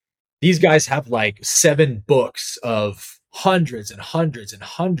 These guys have like 7 books of hundreds and hundreds and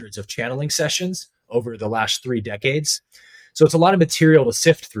hundreds of channeling sessions over the last 3 decades. So it's a lot of material to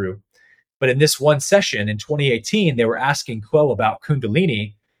sift through. But in this one session in 2018, they were asking Quo about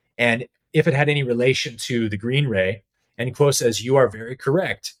Kundalini and if it had any relation to the green ray. And Quo says, you are very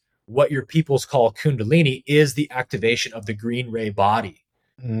correct. What your peoples call Kundalini is the activation of the green ray body.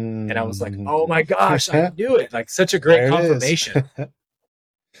 And I was like, oh my gosh, I knew it. Like such a great confirmation.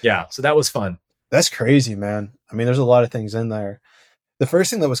 Yeah. So that was fun. That's crazy, man. I mean, there's a lot of things in there. The first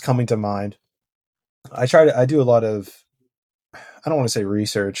thing that was coming to mind, I do a lot of, I don't want to say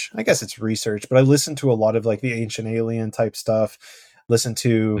research. I guess it's research, but I listen to a lot of like the ancient alien type stuff, listen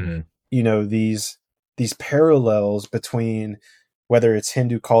to, these parallels between whether it's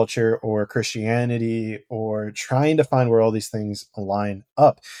Hindu culture or Christianity or trying to find where all these things align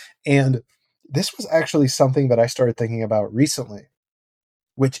up. And this was actually something that I started thinking about recently,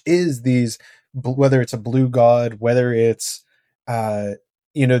 which is these, whether it's a blue god, whether it's,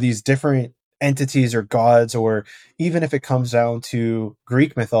 these different entities or gods, or even if it comes down to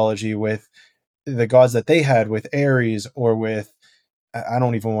Greek mythology with the gods that they had with Ares, or with, I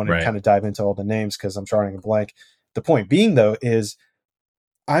don't even want to Right. kind of dive into all the names because I'm drawing a blank. The point being, though, is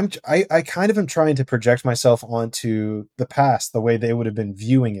I kind of am trying to project myself onto the past, the way they would have been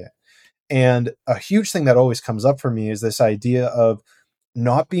viewing it. And a huge thing that always comes up for me is this idea of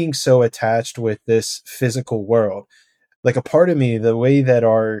not being so attached with this physical world. Like, a part of me, the way that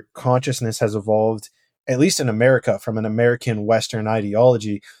our consciousness has evolved, at least in America, from an American Western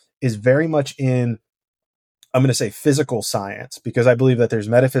ideology, is very much in, I'm going to say, physical science, because I believe that there's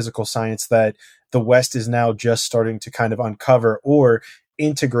metaphysical science that the West is now just starting to kind of uncover or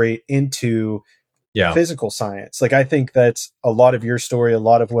integrate into physical science. Like, I think that's a lot of your story. A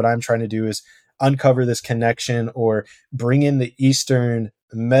lot of what I'm trying to do is uncover this connection, or bring in the Eastern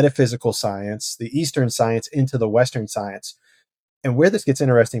metaphysical science, the Eastern science, into the Western science. And where this gets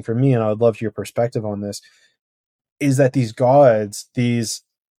interesting for me, and I would love your perspective on this, is that these gods, these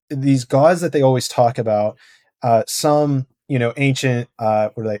gods that they always talk about, some, ancient,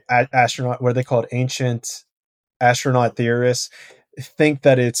 what are they, astronaut, what are they called, ancient astronaut theorists, think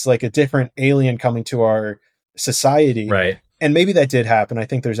that it's like a different alien coming to our society. Right. And maybe that did happen. I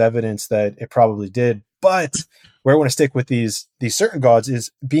think there's evidence that it probably did. But where I want to stick with these certain gods is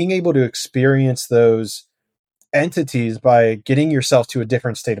being able to experience those entities by getting yourself to a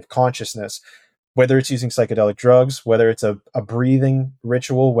different state of consciousness, whether it's using psychedelic drugs, whether it's a breathing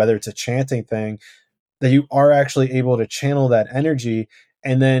ritual, whether it's a chanting thing, that you are actually able to channel that energy.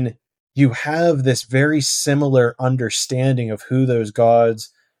 And then you have this very similar understanding of who those gods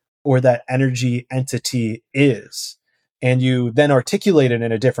or that energy entity is. And you then articulate it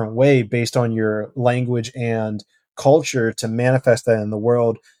in a different way based on your language and culture to manifest that in the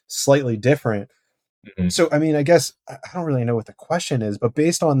world slightly different. Mm-hmm. So, I mean, I guess I don't really know what the question is, but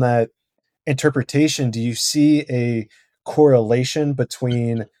based on that interpretation, do you see a correlation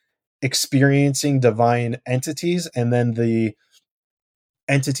between experiencing divine entities and then the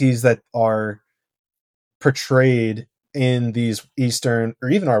entities that are portrayed in these Eastern or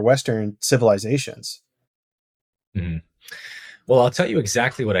even our Western civilizations? Mm-hmm. Well, I'll tell you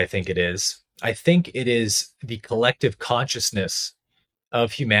exactly what I think it is. I think it is the collective consciousness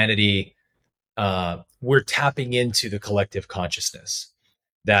of humanity. We're tapping into the collective consciousness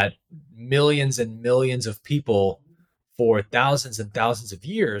that millions and millions of people for thousands and thousands of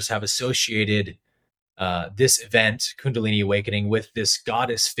years have associated this event, Kundalini awakening, with this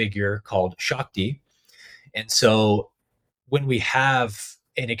goddess figure called Shakti. And so when we have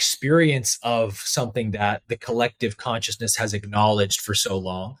an experience of something that the collective consciousness has acknowledged for so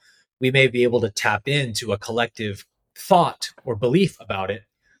long, we may be able to tap into a collective thought or belief about it.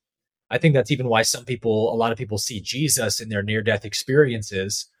 I think that's even why a lot of people see Jesus in their near-death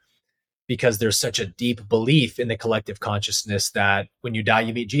experiences, because there's such a deep belief in the collective consciousness that when you die,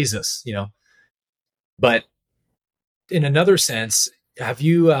 you meet Jesus, But in another sense, have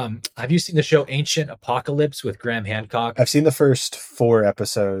you seen the show Ancient Apocalypse with Graham Hancock? I've seen the first 4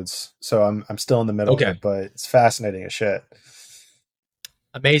 episodes, so I'm still in the middle of it, but it's fascinating as shit.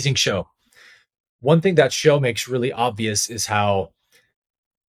 Amazing show. One thing that show makes really obvious is how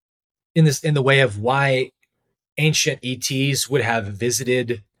in the way of why ancient ETs would have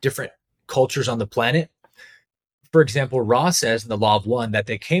visited different cultures on the planet. For example, Ra says in the Law of One that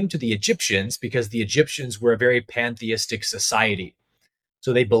they came to the Egyptians because the Egyptians were a very pantheistic society.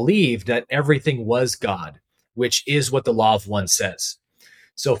 So they believed that everything was God, which is what the Law of One says.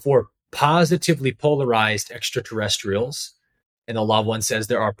 So for positively polarized extraterrestrials, and the Law of One says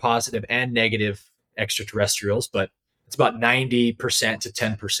there are positive and negative extraterrestrials, but it's about 90% to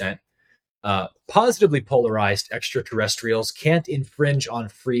 10%. Positively polarized extraterrestrials can't infringe on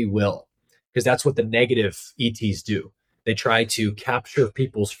free will, because that's what the negative ETs do. They try to capture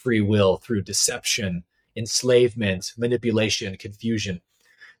people's free will through deception, enslavement, manipulation, confusion.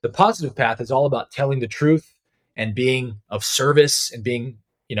 The positive path is all about telling the truth and being of service and being,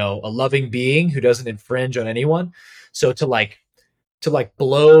 a loving being who doesn't infringe on anyone. So to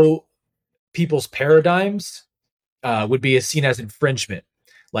blow people's paradigms would be seen as infringement.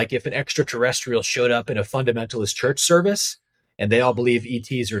 Like if an extraterrestrial showed up in a fundamentalist church service and they all believe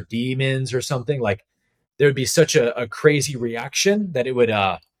ETs are demons or something, like there would be such a crazy reaction that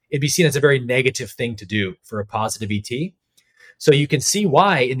it'd be seen as a very negative thing to do for a positive ET. So you can see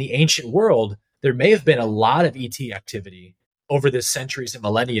why in the ancient world, there may have been a lot of ET activity over the centuries and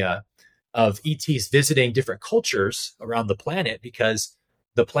millennia of ETs visiting different cultures around the planet, because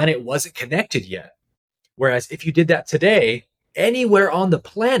the planet wasn't connected yet. Whereas if you did that today, anywhere on the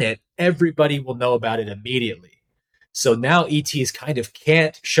planet, everybody will know about it immediately. So now ETs kind of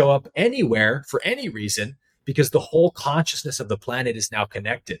can't show up anywhere for any reason because the whole consciousness of the planet is now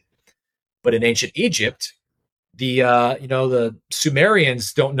connected. But in ancient Egypt, the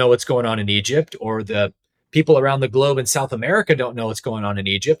Sumerians don't know what's going on in Egypt, or the people around the globe in South America don't know what's going on in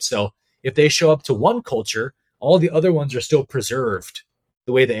Egypt. So if they show up to one culture, all the other ones are still preserved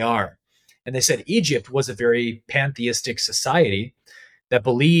the way they are. And they said Egypt was a very pantheistic society that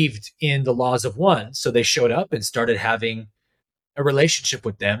believed in the laws of one. So they showed up and started having a relationship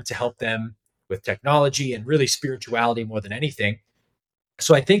with them to help them with technology and really spirituality more than anything.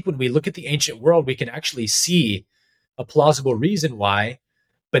 So I think when we look at the ancient world, we can actually see a plausible reason why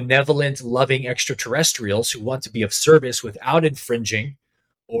benevolent, loving extraterrestrials who want to be of service without infringing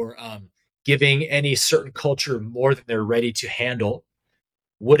or giving any certain culture more than they're ready to handle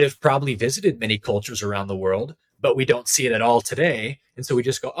would have probably visited many cultures around the world, but we don't see it at all today. And so we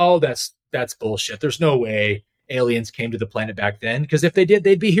just go, oh, that's bullshit. There's no way aliens came to the planet back then, because if they did,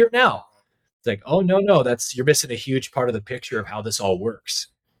 they'd be here now. It's like, oh, no, you're missing a huge part of the picture of how this all works.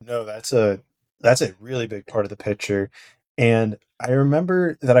 No, that's a really big part of the picture. And I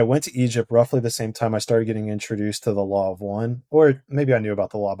remember that I went to Egypt roughly the same time I started getting introduced to the Law of One, or maybe I knew about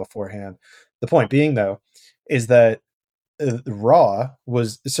the law beforehand. The point being, though, is that Ra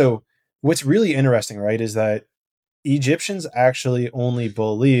was, so what's really interesting, right, is that Egyptians actually only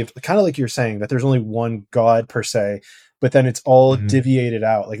believed, kind of like you're saying, that there's only one God per se, but then it's all deviated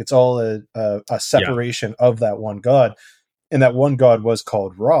out. Like it's all a separation of that one God. And that one God was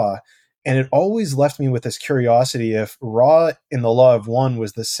called Ra. And it always left me with this curiosity if Ra in the Law of One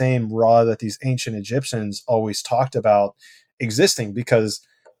was the same Ra that these ancient Egyptians always talked about existing, because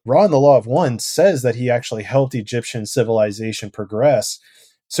Ra in the Law of One says that he actually helped Egyptian civilization progress.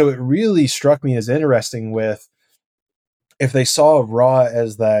 So it really struck me as interesting with, if they saw Ra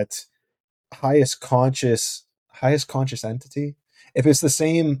as that highest conscious entity, if it's the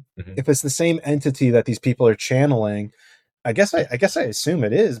same, if it's the same entity that these people are channeling, I guess I assume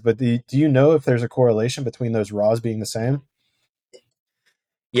it is, but do you know if there's a correlation between those Ra's being the same?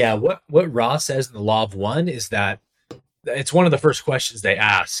 Yeah, what Ra says in the Law of One is that it's one of the first questions they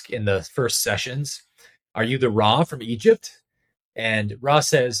ask in the first sessions. Are you the Ra from Egypt? And Ra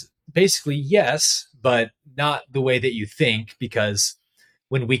says basically yes, but not the way that you think, because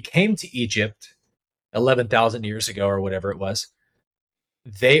when we came to Egypt 11,000 years ago or whatever it was,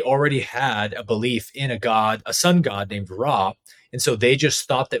 they already had a belief in a god, a sun god named Ra. And so they just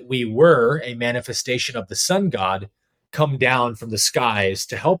thought that we were a manifestation of the sun god come down from the skies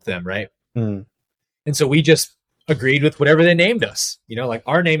to help them, right? And so we just agreed with whatever they named us. Like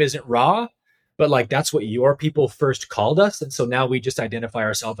our name isn't Ra, but like that's what your people first called us. And so now we just identify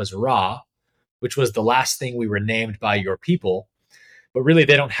ourselves as Ra, which was the last thing we were named by your people. But really,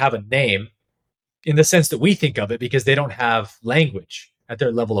 they don't have a name in the sense that we think of it, because they don't have language at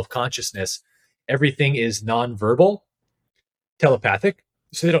their level of consciousness. Everything is nonverbal, telepathic.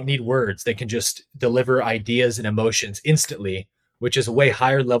 So they don't need words. They can just deliver ideas and emotions instantly, which is a way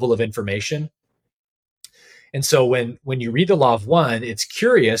higher level of information. And so when you read the Law of One, it's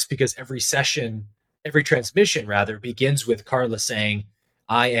curious because every transmission rather, begins with Carla saying,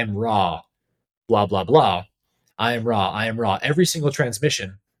 I am Ra, blah, blah, blah. I am Ra, I am Ra. Every single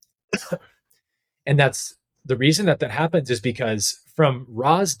transmission. And that's the reason that happens, is because from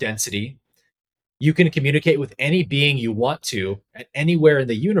Ra's density, you can communicate with any being you want to at anywhere in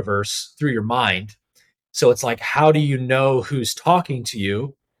the universe through your mind. So it's like, how do you know who's talking to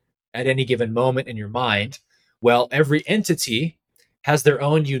you at any given moment in your mind? Well, every entity has their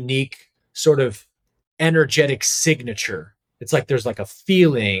own unique sort of energetic signature. It's like there's like a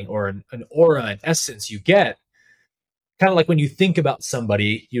feeling or an aura, an essence you get. Kind of like when you think about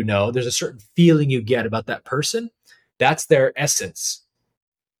somebody, there's a certain feeling you get about that person. That's their essence,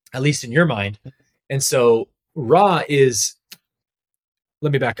 at least in your mind. And so Ra is,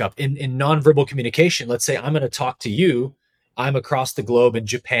 let me back up. In nonverbal communication, let's say I'm going to talk to you. I'm across the globe in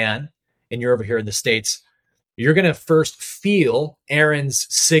Japan, and you're over here in the States. You're going to first feel Aaron's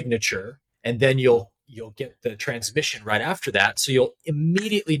signature, and then you'll get the transmission right after that. So you'll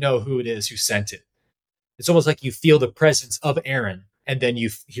immediately know who it is who sent it. It's almost like you feel the presence of Aaron, and then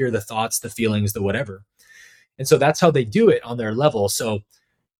you hear the thoughts, the feelings, the whatever. And so that's how they do it on their level. So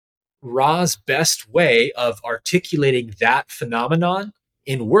Ra's best way of articulating that phenomenon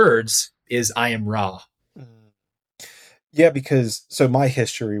in words is I am Ra. Yeah, because so my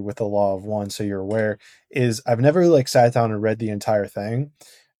history with the Law of One, so you're aware, is I've never like sat down and read the entire thing,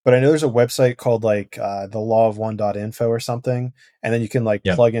 but I know there's a website called like the lawof1.info or something, and then you can like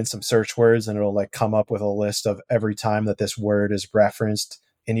plug in some search words and it'll like come up with a list of every time that this word is referenced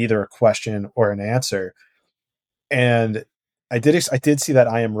in either a question or an answer. And I did see that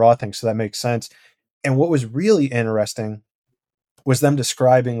I am Ra thing, so that makes sense. And what was really interesting was them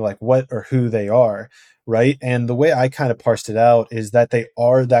describing like what or who they are, right? And the way I kind of parsed it out is that they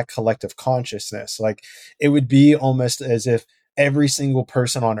are that collective consciousness. Like it would be almost as if every single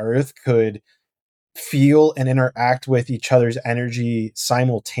person on earth could feel and interact with each other's energy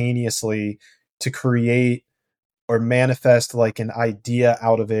simultaneously to create or manifest like an idea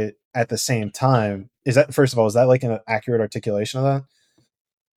out of it at the same time. Is that, first of all, is that like an accurate articulation of that?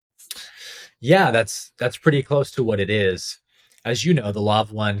 Yeah, that's pretty close to what it is. As you know, the Law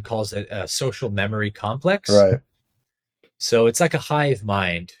of One calls it a social memory complex. Right. So it's like a hive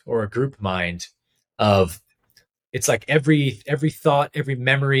mind or a group mind of, it's like every thought, every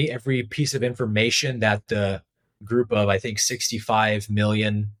memory, every piece of information that the group of, I think, 65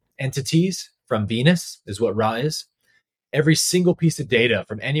 million entities from Venus is what Ra is. Every single piece of data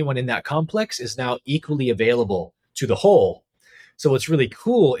from anyone in that complex is now equally available to the whole. So what's really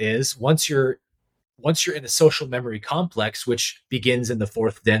cool is once you're in the social memory complex, which begins in the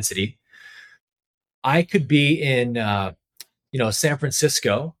fourth density, I could be in San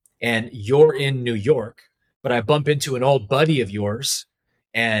Francisco and you're in New York, but I bump into an old buddy of yours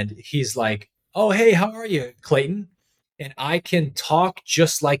and he's like, "Oh, hey, how are you, Clayton?" And I can talk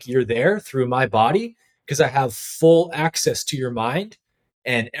just like you're there through my body because I have full access to your mind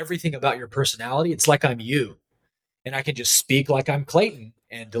and everything about your personality. It's like I'm you. And I can just speak like I'm Clayton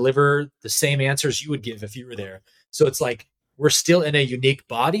and deliver the same answers you would give if you were there. So it's like we're still in a unique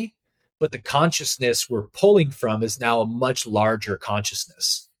body, but the consciousness we're pulling from is now a much larger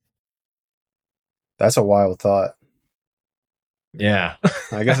consciousness. That's a wild thought. Yeah.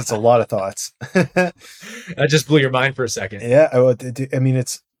 I guess it's a lot of thoughts. That just blew your mind for a second. Yeah. I mean,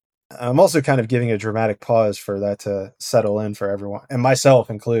 I'm also kind of giving a dramatic pause for that to settle in for everyone, and myself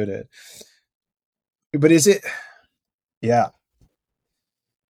included. But is it, yeah.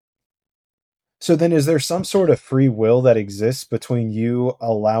 So then is there some sort of free will that exists between you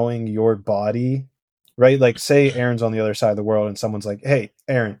allowing your body, right? Like say Aaron's on the other side of the world and someone's like, "Hey,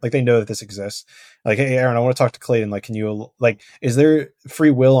 Aaron," like they know that this exists. Like, "Hey, Aaron, I want to talk to Clayton. Like, can you, like, is there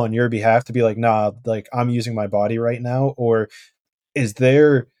free will on your behalf to be like, nah, like I'm using my body right now?" Or is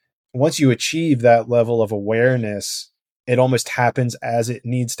there, once you achieve that level of awareness, it almost happens as it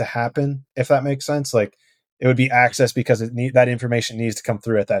needs to happen, if that makes sense? Like it would be access because that information needs to come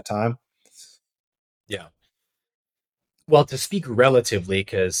through at that time. Yeah. Well, to speak relatively,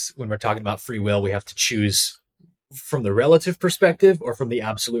 because when we're talking about free will, we have to choose from the relative perspective or from the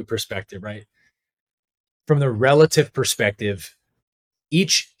absolute perspective, right? From the relative perspective,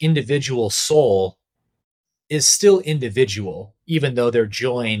 each individual soul is still individual, even though they're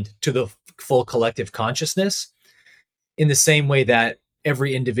joined to the full collective consciousness, in the same way that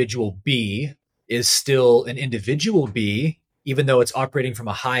every individual bee is still an individual bee, even though it's operating from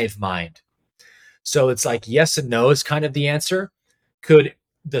a hive mind. So it's like yes and no is kind of the answer. Could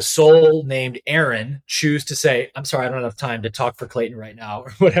the soul named Aaron choose to say, "I'm sorry, I don't have time to talk for Clayton right now,"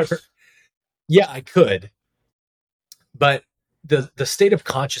 or whatever? Yeah, I could. But the state of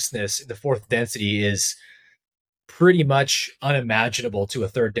consciousness in the fourth density is pretty much unimaginable to a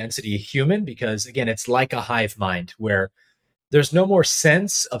third density human because, again, it's like a hive mind where there's no more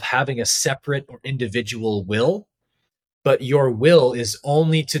sense of having a separate or individual will, but your will is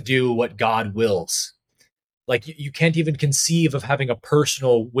only to do what God wills. Like you can't even conceive of having a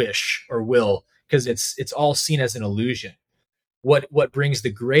personal wish or will because it's all seen as an illusion. What brings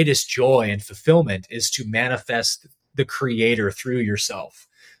the greatest joy and fulfillment is to manifest the creator through yourself.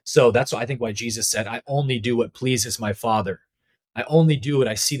 So that's why I think why Jesus said, "I only do what pleases my Father. I only do what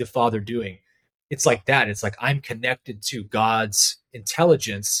I see the Father doing." It's like that. It's like I'm connected to God's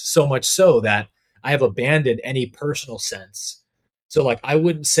intelligence so much so that I have abandoned any personal sense. So like I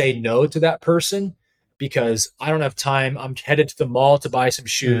wouldn't say no to that person because I don't have time. I'm headed to the mall to buy some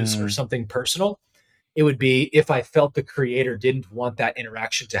shoes or something personal. It would be if I felt the creator didn't want that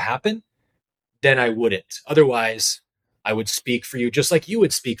interaction to happen, then I wouldn't. Otherwise, I would speak for you just like you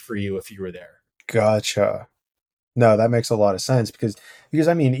would speak for you if you were there. Gotcha. No, that makes a lot of sense because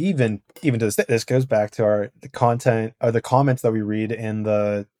I mean, even to this goes back to the content or the comments that we read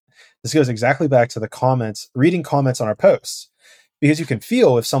this goes exactly back to the comments, reading comments on our posts, because you can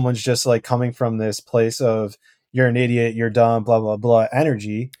feel if someone's just like coming from this place of "you're an idiot, you're dumb, blah, blah, blah"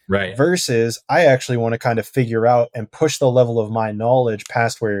 energy, right? Versus I actually want to kind of figure out and push the level of my knowledge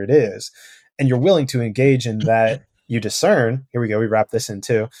past where it is. And you're willing to engage in that. You discern, here we go, we wrap this in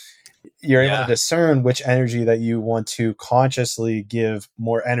too. You're able to discern which energy that you want to consciously give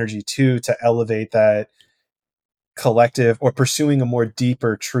more energy to elevate that collective or pursuing a more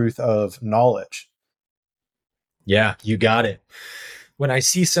deeper truth of knowledge. Yeah, you got it. When I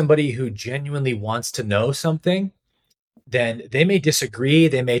see somebody who genuinely wants to know something, then they may disagree.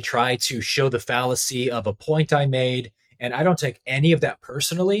 They may try to show the fallacy of a point I made. And I don't take any of that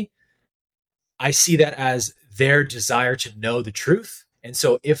personally. I see that as their desire to know the truth. And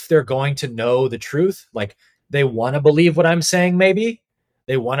so if they're going to know the truth, like they want to believe what I'm saying, maybe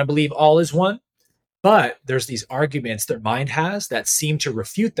they want to believe all is one, but there's these arguments their mind has that seem to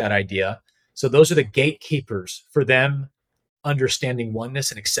refute that idea. So those are the gatekeepers for them understanding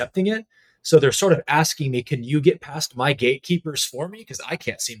oneness and accepting it. So they're sort of asking me, can you get past my gatekeepers for me? Because I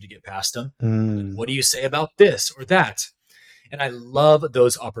can't seem to get past them. What do you say about this or that? And I love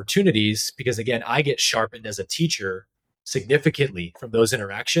those opportunities because, again, I get sharpened as a teacher significantly from those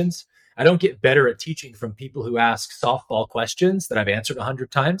interactions. I don't get better at teaching from people who ask softball questions that I've answered 100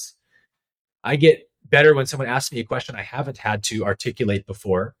 times. I get better when someone asks me a question I haven't had to articulate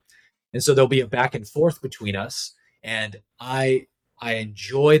before. And so there'll be a back and forth between us. And I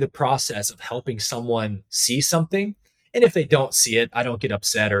enjoy the process of helping someone see something. And if they don't see it, I don't get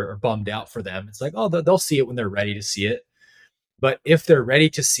upset or bummed out for them. It's like, oh, they'll see it when they're ready to see it. But if they're ready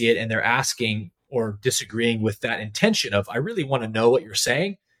to see it and they're asking or disagreeing with that intention of, I really want to know what you're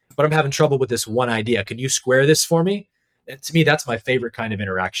saying, but I'm having trouble with this one idea. Can you square this for me? And to me, that's my favorite kind of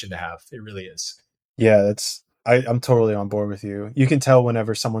interaction to have. It really is. Yeah, I'm totally on board with you. You can tell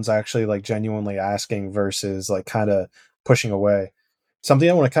whenever someone's actually like genuinely asking versus like kind of pushing away. Something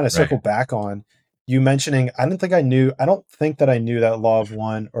I want to kind of circle back on, you mentioning, I don't think that I knew that Law of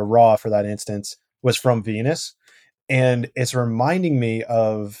One, or Ra for that instance, was from Venus. And it's reminding me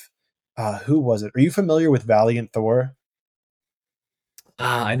of, who was it? Are you familiar with Valiant Thor?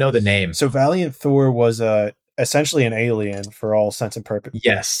 I know the name. So Valiant Thor was essentially an alien for all sense and purpose.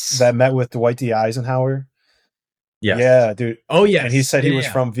 Yes. That met with Dwight D. Eisenhower. Yes. Yeah, dude. Oh, yeah. And he said he was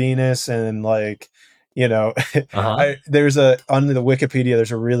from Venus, and like, you know, there's on the Wikipedia,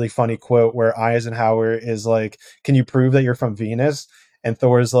 there's a really funny quote where Eisenhower is like, can you prove that you're from Venus? And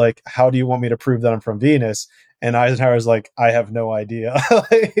Thor's like, how do you want me to prove that I'm from Venus? And Eisenhower's like, I have no idea.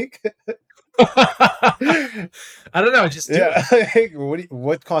 Like, I don't know. Just like,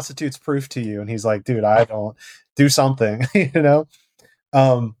 what constitutes proof to you? And he's like, dude, I don't. Do something, you know?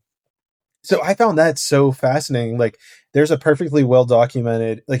 So I found that so fascinating. Like, there's a perfectly well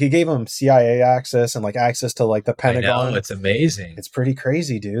documented, like, he gave him CIA access and like access to like the Pentagon. I know, it's amazing. It's pretty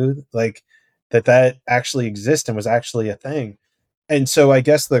crazy, dude. Like that actually exists and was actually a thing. And so I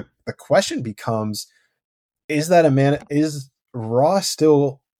guess the question becomes, is Ra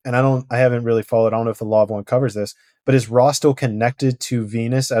still, and I haven't really followed, I don't know if the Law of One covers this, but is Ra still connected to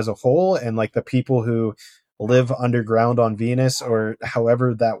Venus as a whole and like the people who live underground on Venus, or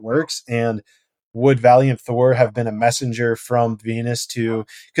however that works? And would Valiant Thor have been a messenger from Venus to,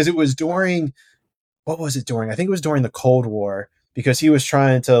 because it was during, what was it during? I think it was during the Cold War, because he was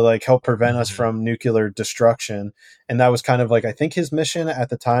trying to like help prevent us from nuclear destruction. And that was kind of like, I think, his mission at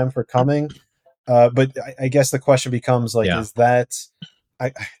the time for coming. But I guess the question becomes like, is that,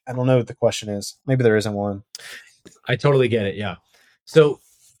 I don't know what the question is. Maybe there isn't one. I totally get it. Yeah. So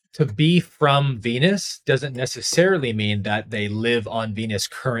to be from Venus doesn't necessarily mean that they live on Venus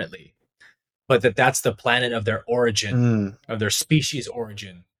currently, but that's the planet of their origin, of their species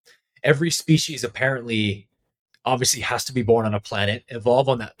origin. Every species apparently obviously has to be born on a planet, evolve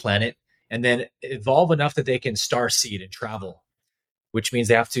on that planet, and then evolve enough that they can starseed and travel, which means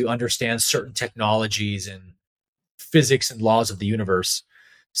they have to understand certain technologies and physics and laws of the universe.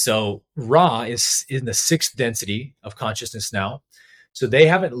 So Ra is in the 6th density of consciousness now. So they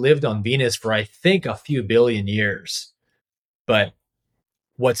haven't lived on Venus for, I think, a few billion years. But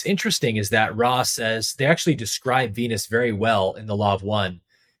what's interesting is that Ra says, they actually describe Venus very well in the Law of One.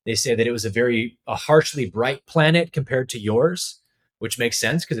 They say that it was a harshly bright planet compared to yours, which makes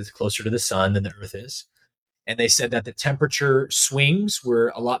sense because it's closer to the sun than the Earth is. And they said that the temperature swings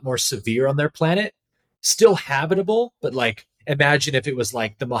were a lot more severe on their planet, still habitable, but like, imagine if it was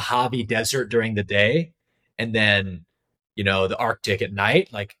like the Mojave Desert during the day and then, you know, the Arctic at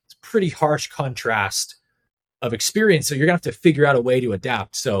night. Like, it's a pretty harsh contrast of experience. So you're gonna have to figure out a way to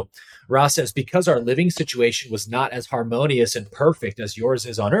adapt. So Ra says, because our living situation was not as harmonious and perfect as yours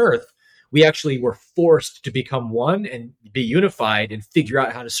is on Earth, we actually were forced to become one and be unified and figure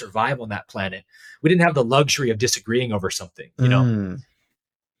out how to survive on that planet. We didn't have the luxury of disagreeing over something, you know?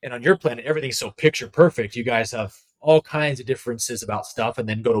 And on your planet, everything's so picture perfect. You guys have all kinds of differences about stuff and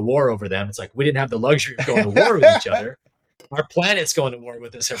then go to war over them. It's like, we didn't have the luxury of going to war with each other. Our planet's going to war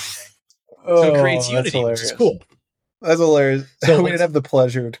with us every day. So it creates unity, which is cool. That's hilarious. So we didn't have the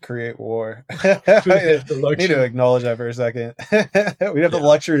pleasure to create war. We need to acknowledge that for a second. We have the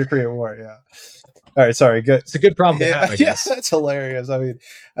luxury to create war. Yeah. All right, sorry. Good. It's a good problem to Yeah, have, I guess. that's hilarious. I mean,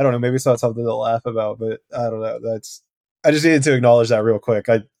 I don't know. Maybe it's not something to laugh about, but I don't know. I just needed to acknowledge that real quick.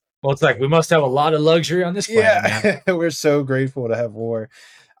 Well, it's like we must have a lot of luxury on this planet, man. We're so grateful to have war.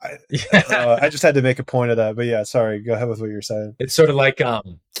 Yeah. I just had to make a point of that, but yeah, sorry. Go ahead with what you're saying. It's sort of like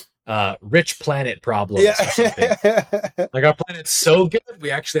rich planet problems or something. Like our planet's so good, we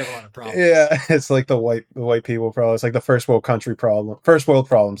actually have a lot of problems. Yeah, it's like the white people problem. It's like the first world country problem, first world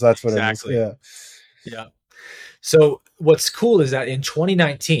problems. That's what Exactly. it is. Yeah. So what's cool is that in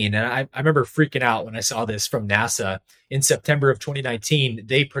 2019, and I remember freaking out when I saw this from NASA in September of 2019,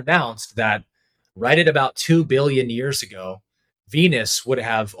 they pronounced that right at about 2 billion years ago, Venus would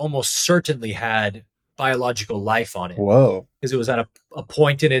have almost certainly had biological life on it. Whoa. Because it was at a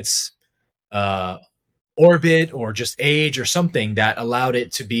point in its orbit or just age or something that allowed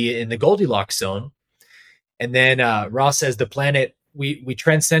it to be in the Goldilocks zone. And then Ross says the planet, we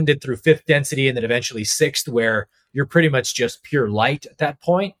transcended through fifth density and then eventually sixth, where you're pretty much just pure light at that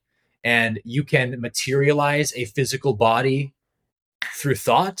point, and you can materialize a physical body through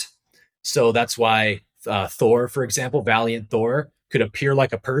thought. So that's why Thor, for example, Valiant Thor, could appear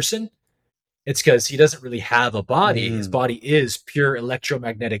like a person. It's because he doesn't really have a body. His body is pure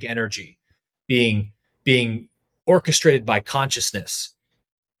electromagnetic energy being orchestrated by consciousness.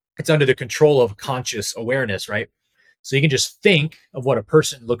 It's under the control of conscious awareness, right? So you can just think of what a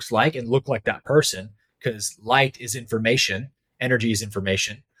person looks like and look like that person, because light is information, energy is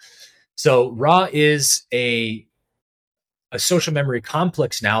information. So Ra is a social memory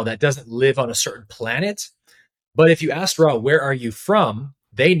complex now that doesn't live on a certain planet. But if you ask Ra, where are you from?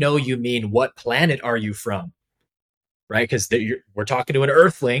 They know you mean, what planet are you from? Right? Because we're talking to an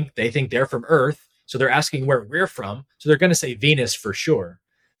Earthling. They think they're from Earth. So they're asking where we're from. So they're going to say Venus for sure.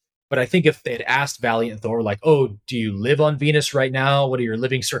 But I think if they had asked Valiant Thor, like, oh, do you live on Venus right now? What are your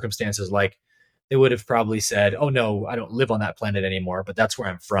living circumstances like? They would have probably said, oh, no, I don't live on that planet anymore, but that's where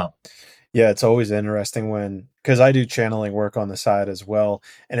I'm from. Yeah, it's always interesting because I do channeling work on the side as well.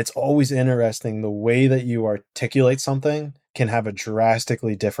 And it's always interesting the way that you articulate something can have a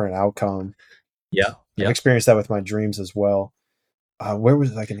drastically different outcome. Yeah. I've experienced that with my dreams as well. Where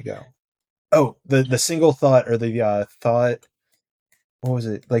was I going to go? Oh, the single thought, or the thought. What was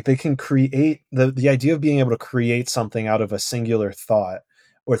it? Like, they can create the idea of being able to create something out of a singular thought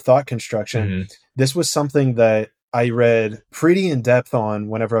or thought construction. Mm-hmm. This was something that I read pretty in depth on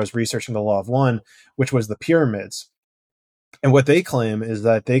whenever I was researching the Law of One, which was the pyramids. And what they claim is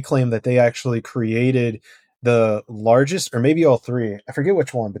that they actually created the largest, or maybe all three, I forget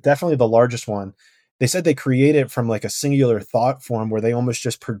which one, but definitely the largest one. They said they created it from like a singular thought form where they almost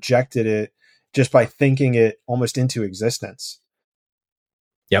just projected it just by thinking it almost into existence.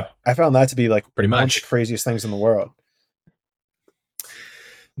 Yep. I found that to be like pretty much one of the craziest things in the world.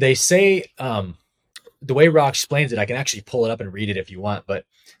 They say, the way Ra explains it, I can actually pull it up and read it if you want, but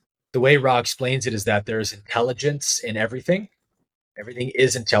the way Ra explains it is that there's intelligence in everything. Everything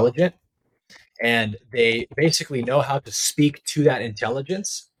is intelligent. And they basically know how to speak to that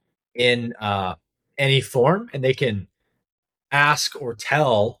intelligence in any form. And they can ask or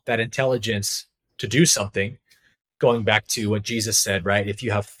tell that intelligence to do something. Going back to what Jesus said, right? If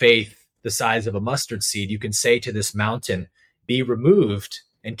you have faith the size of a mustard seed, you can say to this mountain, be removed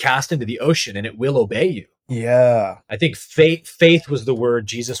and cast into the ocean, and it will obey you. Yeah. I think faith was the word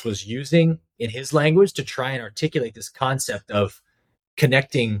Jesus was using in his language to try and articulate this concept of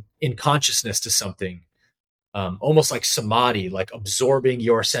connecting in consciousness to something, almost like samadhi, like absorbing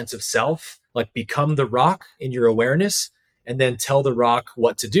your sense of self, like become the rock in your awareness and then tell the rock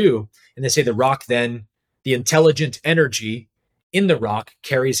what to do. And they say the rock then, the intelligent energy in the rock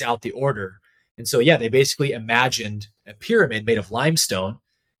carries out the order. And so, yeah, they basically imagined a pyramid made of limestone,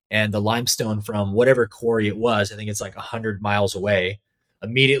 and the limestone from whatever quarry it was, I think it's like 100 miles away,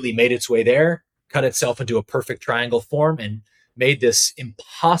 immediately made its way there, cut itself into a perfect triangle form, and made this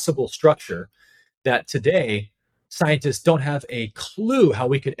impossible structure that today scientists don't have a clue how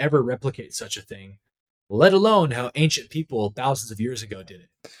we could ever replicate such a thing, let alone how ancient people thousands of years ago did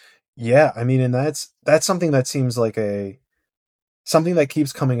it. Yeah, I mean, and that's something that seems like something that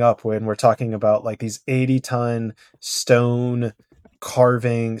keeps coming up when we're talking about like these 80-ton stone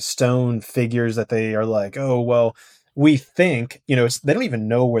carving, stone figures that they are like, oh, well, we think, they don't even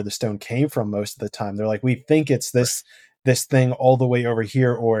know where the stone came from most of the time. They're like, we think it's this thing all the way over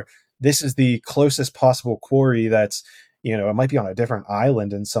here, or this is the closest possible quarry that's, it might be on a different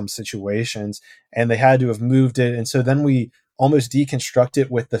island in some situations, and they had to have moved it. And so then we almost deconstruct it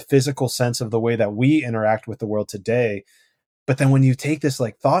with the physical sense of the way that we interact with the world today. But then when you take this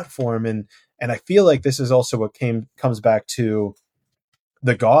like thought form, and I feel like this is also what comes back to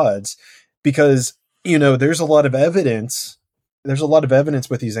the gods, because there's a lot of evidence. There's a lot of evidence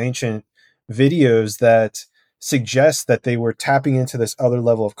with these ancient videos that suggest that they were tapping into this other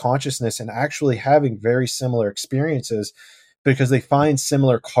level of consciousness and actually having very similar experiences, because they find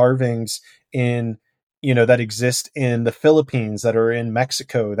similar carvings in, that exist in the Philippines, that are in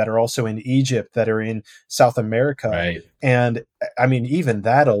Mexico, that are also in Egypt, that are in South America. Right. And I mean, even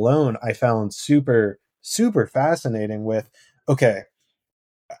that alone, I found super, super fascinating with, okay,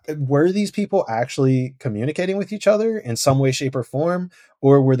 were these people actually communicating with each other in some way, shape, or form?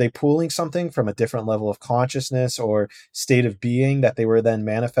 Or were they pulling something from a different level of consciousness or state of being that they were then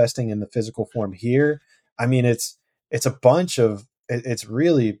manifesting in the physical form here? I mean, it's a bunch of, it's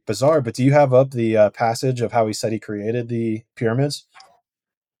really bizarre. But do you have up the passage of how he said he created the pyramids?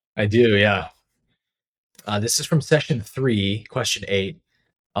 I do, yeah. This is from session 3, question 8.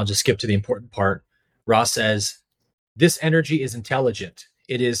 I'll just skip to the important part. Ra says, "This energy is intelligent.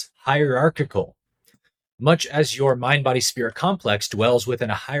 It is hierarchical. Much as your mind-body-spirit complex dwells within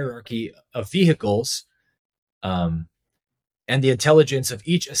a hierarchy of vehicles, and the intelligence of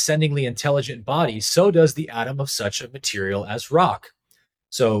each ascendingly intelligent body, so does the atom of such a material as rock."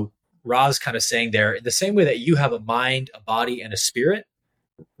 So Ra's kind of saying there, in the same way that you have a mind, a body, and a spirit,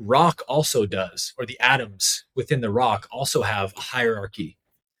 rock also does, or the atoms within the rock also have a hierarchy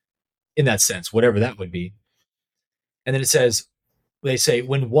in that sense, whatever that would be. And then it says, they say,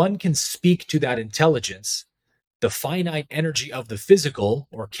 when one can speak to that intelligence, the finite energy of the physical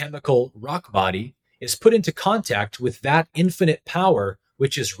or chemical rock body is put into contact with that infinite power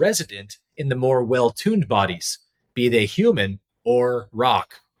which is resident in the more well-tuned bodies, be they human or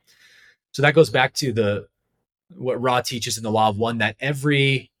rock. So that goes back to what Ra teaches in the Law of One, that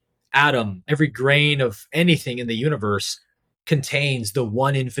every atom, every grain of anything in the universe contains the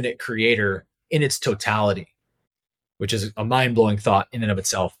one infinite creator in its totality, which is a mind-blowing thought in and of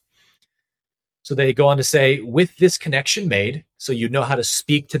itself. So they go on to say, with this connection made, so you know how to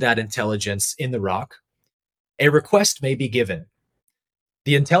speak to that intelligence in the rock, a request may be given.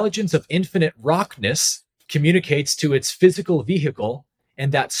 The intelligence of infinite rockness communicates to its physical vehicle,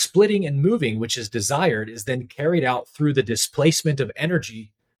 and that splitting and moving which is desired is then carried out through the displacement of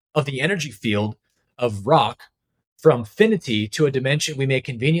energy, of the energy field of rock, from finity to a dimension we may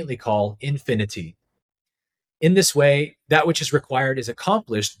conveniently call infinity. In this way, that which is required is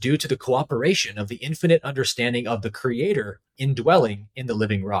accomplished due to the cooperation of the infinite understanding of the Creator indwelling in the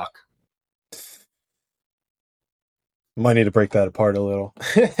living rock. Might need to break that apart a little.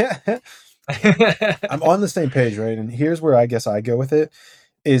 I'm on the same page, right? And here's where I guess I go with it,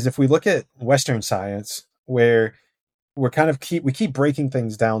 is if we look at Western science, where we're kind of we keep breaking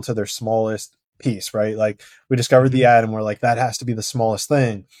things down to their smallest piece, right? Like we discovered the atom, we're like, that has to be the smallest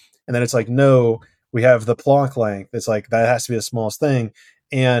thing. And then it's like, no, we have the Planck length. It's like, that has to be the smallest thing.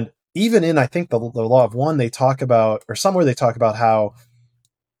 And even in, I think the Law of One, they talk about, or somewhere they talk about how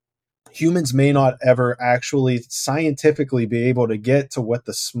humans may not ever actually scientifically be able to get to what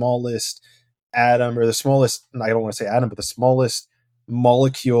the smallest atom, or the smallest, I don't want to say atom, but the smallest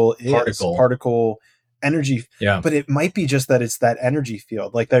molecule is, particle energy. Yeah. But it might be just that it's that energy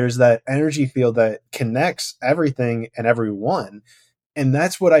field. Like there's that energy field that connects everything and everyone. And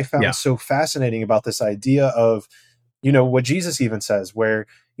that's what I found so fascinating about this idea of, what Jesus even says, where,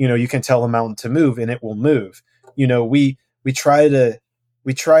 you can tell a mountain to move and it will move. We try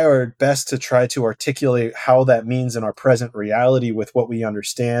our best to try to articulate how that means in our present reality with what we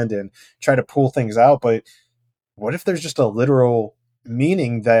understand and try to pull things out. But what if there's just a literal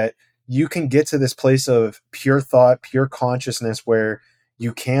meaning that you can get to this place of pure thought, pure consciousness, where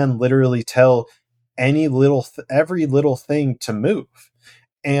you can literally tell every little thing to move?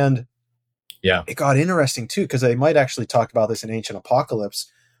 And it got interesting too, because they might actually talk about this in Ancient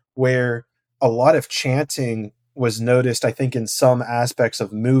Apocalypse, where a lot of chanting was noticed, I think, in some aspects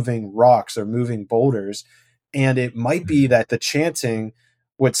of moving rocks or moving boulders. And it might be that the chanting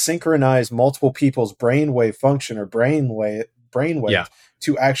would synchronize multiple people's brainwave function or brainwave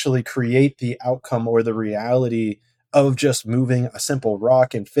to actually create the outcome or the reality of just moving a simple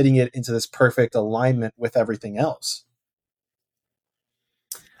rock and fitting it into this perfect alignment with everything else.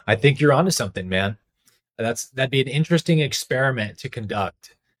 I think you're onto something, man. That'd be an interesting experiment to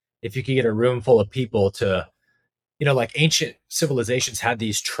conduct. If you could get a room full of people to, like ancient civilizations had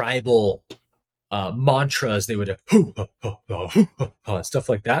these tribal mantras, they would stuff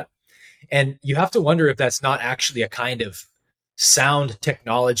like that. And you have to wonder if that's not actually a kind of sound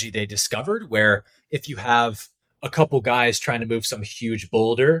technology they discovered, where if you have a couple guys trying to move some huge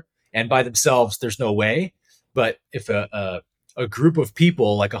boulder and by themselves, there's no way. But if a group of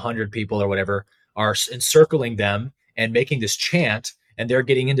people, like 100 people or whatever, are encircling them and making this chant, and they're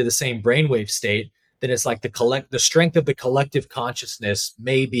getting into the same brainwave state, then it's like the strength of the collective consciousness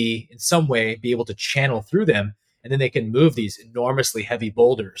may be in some way be able to channel through them, and then they can move these enormously heavy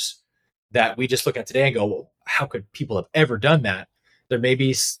boulders that we just look at today and go, well, how could people have ever done that? There may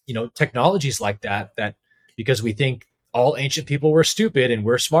be, technologies like that because we think all ancient people were stupid and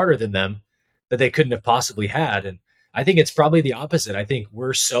we're smarter than them, that they couldn't have possibly had. And I think it's probably the opposite. I think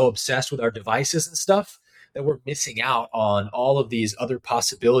we're so obsessed with our devices and stuff that we're missing out on all of these other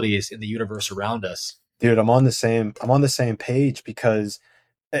possibilities in the universe around us. Dude, I'm on the same page, because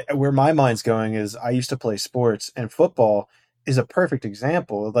where my mind's going is I used to play sports, and football is a perfect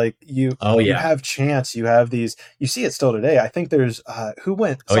example. Like you have chance, you have these, you see it still today. I think there's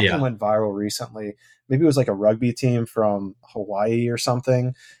went viral recently. Maybe it was like a rugby team from Hawaii or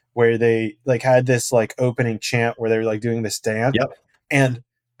something, where they like had this like opening chant where they were like doing this dance. Yep. And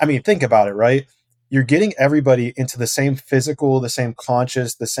I mean, think about it, right? You're getting everybody into the same physical, the same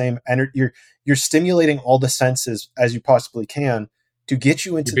conscious, the same energy. You're stimulating all the senses as you possibly can to get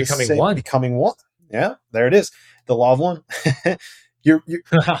you into becoming one. Yeah, there it is. The law of one. you're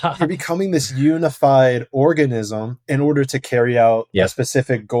becoming this unified organism in order to carry out a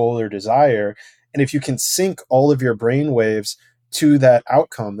specific goal or desire. And if you can sync all of your brain waves to that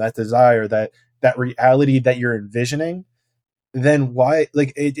outcome, that desire, that reality that you're envisioning, then why,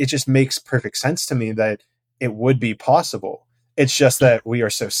 like, it just makes perfect sense to me that it would be possible. It's just that we are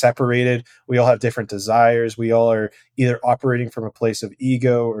so separated. We all have different desires. We all are either operating from a place of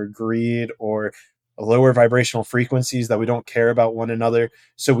ego or greed or lower vibrational frequencies that we don't care about one another.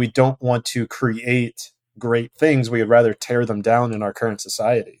 So we don't want to create great things. We would rather tear them down in our current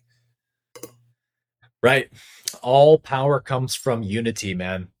society. Right. All power comes from unity,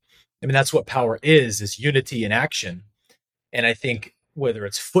 man. I mean, that's what power is unity in action. And I think whether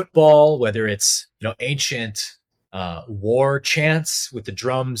it's football, whether it's, ancient war chants with the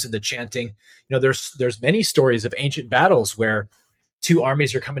drums and the chanting, there's many stories of ancient battles where two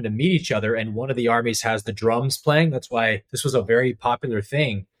armies are coming to meet each other and one of the armies has the drums playing. That's why this was a very popular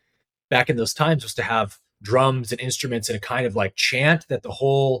thing back in those times, was to have drums and instruments and a kind of like chant that the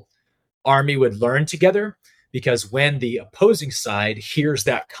whole army would learn together, because when the opposing side hears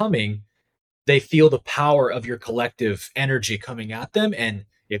that coming, they feel the power of your collective energy coming at them. And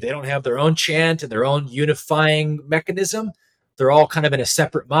if they don't have their own chant and their own unifying mechanism, they're all kind of in a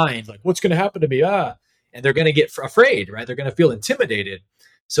separate mind, like, what's going to happen to me? And they're going to get afraid, right? They're going to feel intimidated.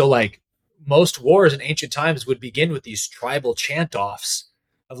 So like most wars in ancient times would begin with these tribal chant-offs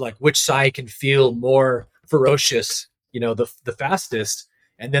of like which side can feel more ferocious, the fastest.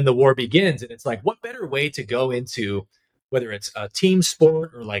 And then the war begins. And it's like, what better way to go into, whether it's a team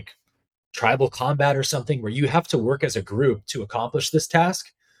sport or like tribal combat or something where you have to work as a group to accomplish this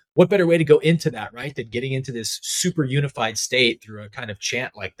task? What better way to go into that, right, than getting into this super unified state through a kind of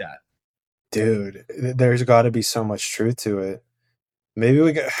chant like that? Dude, there's got to be so much truth to it. Maybe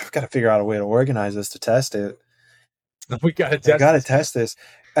we've got to figure out a way to organize this to test it. We got to test this.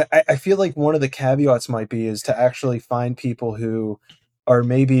 I feel like one of the caveats might be is to actually find people who are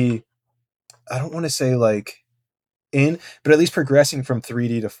maybe, I don't want to say like but at least progressing from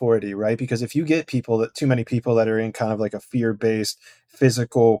 3D to 4D, right? Because if you get too many people that are in kind of like a fear-based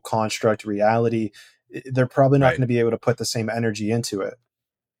physical construct reality, they're probably not going to be able to put the same energy into it.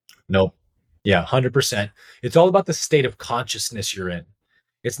 Nope. Yeah, 100%. It's all about the state of consciousness you're in.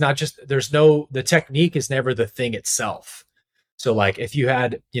 It's not just, the technique is never the thing itself. So like if you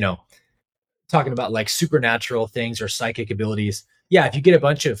had, talking about like supernatural things or psychic abilities, if you get a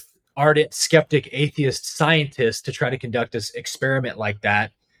bunch of ardent, skeptic, atheist scientists to try to conduct this experiment like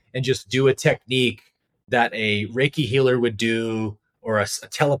that and just do a technique that a Reiki healer would do or a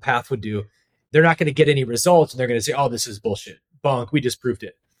telepath would do, they're not going to get any results. And they're going to say, oh, this is bullshit. Bunk, we just proved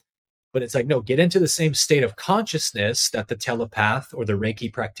it. But it's like, no, get into the same state of consciousness that the telepath or the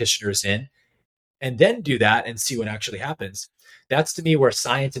Reiki practitioner is in, and then do that and see what actually happens. That's to me where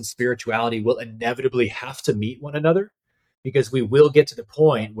science and spirituality will inevitably have to meet one another, because we will get to the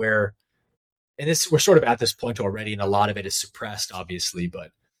point where, and we're sort of at this point already, and a lot of it is suppressed, obviously,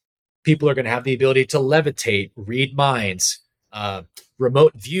 but people are going to have the ability to levitate, read minds,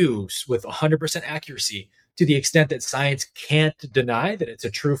 remote views with 100% accuracy, to the extent that science can't deny that it's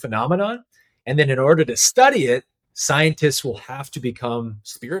a true phenomenon. And then in order to study it, scientists will have to become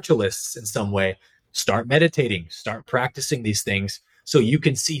spiritualists in some way, start meditating, start practicing these things so you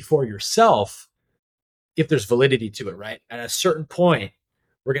can see for yourself if there's validity to it, right? At a certain point,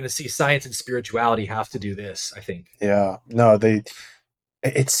 we're going to see science and spirituality have to do this, I think. Yeah, no,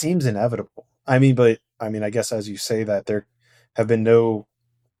 it seems inevitable. I guess as you say that, there have been no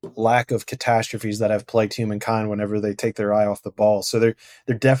lack of catastrophes that have plagued humankind whenever they take their eye off the ball. So there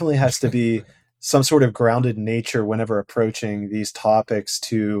definitely has to be some sort of grounded nature whenever approaching these topics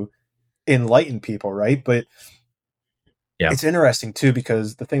to enlighten people, right? But Yeah, it's interesting too,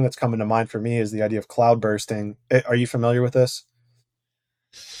 because the thing that's coming to mind for me is the idea of cloud bursting. Are you familiar with this?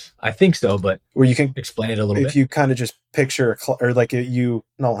 I think so, but Where you can, explain it a little if bit. you kind of just picture or like you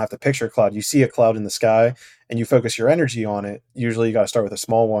don't have to picture a cloud, you see a cloud in the sky and you focus your energy on it. Usually you got to start with a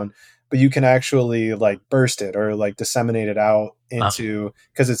small one, but you can actually like burst it or like disseminate it out into,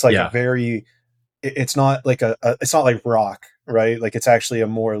 because it's like a Yeah, very, it's not like it's not like rock, right? Like it's actually a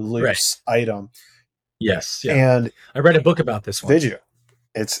more right. loose item. Yes, yeah. And I read a book about this one. did you?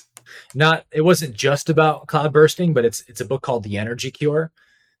 It's It wasn't just about cloud bursting, but it's a book called The Energy Cure,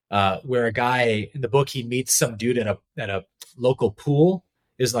 where a guy in the book, he meets some dude at a local pool.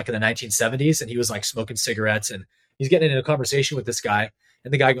 It was like in the 1970s, and he was like smoking cigarettes, and he's getting into a conversation with this guy,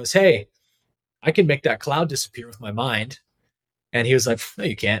 and the guy goes, "Hey, I can make that cloud disappear with my mind." And he was like, "No,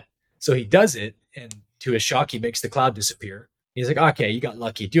 you can't." So he does it, and to his shock, he makes the cloud disappear. He's like, "Okay, you got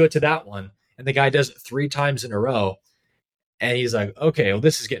lucky. Do it to that one." And the guy does it 3 times in a row. And he's like, "Okay, well,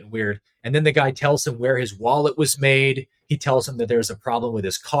 this is getting weird." And then the guy tells him where his wallet was made. He tells him that there's a problem with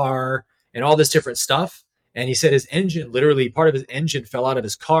his car and all this different stuff. And he said his engine, literally part of his engine fell out of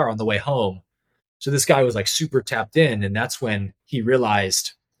his car on the way home. So this guy was like super tapped in. And that's when he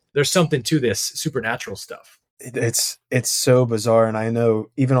realized there's something to this supernatural stuff. it's so bizarre. And I know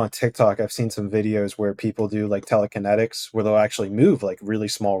even on TikTok, I've seen some videos where people do like telekinetics where they'll actually move like really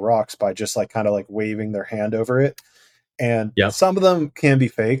small rocks by just like kind of like waving their hand over it. And Yep. some of them can be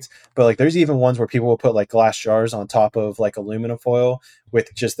faked, but like there's even ones where people will put like glass jars on top of like aluminum foil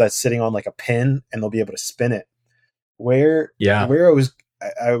with just that sitting on like a pin, and they'll be able to spin it. Yeah. Where I was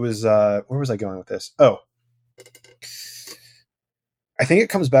where was I going with this? Oh, I think it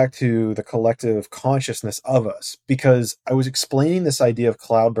comes back to the collective consciousness of us, because I was explaining this idea of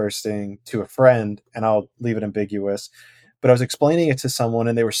cloud bursting to a friend, and I'll leave it ambiguous, but I was explaining it to someone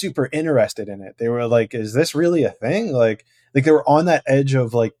and they were super interested in it. They were like, "Is this really a thing?" Like they were on that edge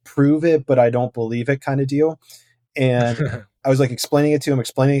of like, prove it, but I don't believe it kind of deal. And I was like explaining it to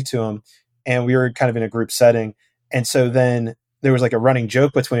him, and we were kind of in a group setting. And so then there was like a running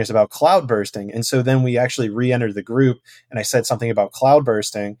joke between us about cloud bursting. And so then we actually re-entered the group, and I said something about cloud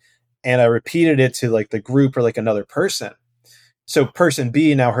bursting, and I repeated it to like the group or like another person. So person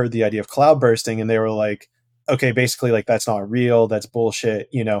B now heard the idea of cloud bursting, and they were like, "Okay, basically like that's not real, that's bullshit,"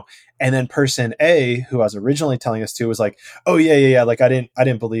 you know. And then person A, who I was originally telling us to, was like, "Oh yeah, like I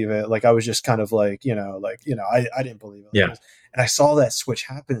didn't believe it. Like I was just kind of like, I didn't believe it." Yeah. And I saw that switch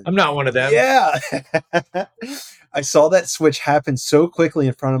happen. I'm not one of them. Yeah. I saw that switch happen so quickly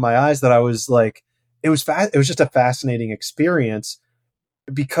in front of my eyes that I was like, it was just a fascinating experience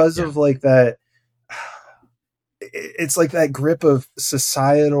because of like that. It's like that grip of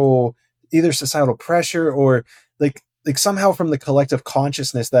either societal pressure or like somehow from the collective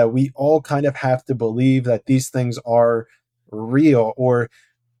consciousness that we all kind of have to believe that these things are real, or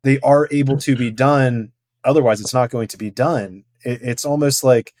they are able to be done. Otherwise it's not going to be done. It's almost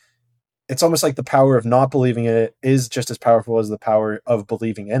like the power of not believing in it is just as powerful as the power of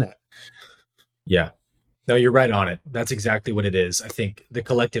believing in it. Yeah. No, you're right on it. That's exactly what it is. I think the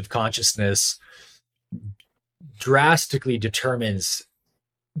collective consciousness drastically determines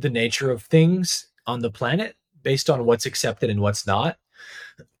the nature of things on the planet based on what's accepted and what's not.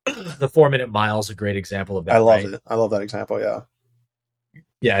 The 4-minute mile is a great example of that. I love it. I love that example. Yeah.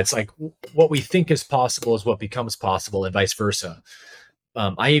 Yeah. It's like what we think is possible is what becomes possible, and vice versa.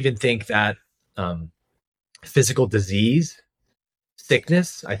 I even think that physical disease,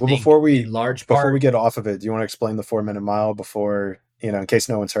 sickness, Before we get off of it, do you want to explain the 4-minute mile before, in case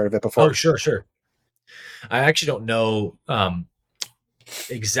no one's heard of it before? Oh, sure. I actually don't know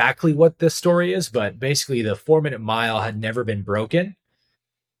exactly what this story is, but basically the 4-minute mile had never been broken,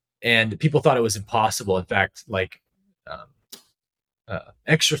 and people thought it was impossible. In fact, like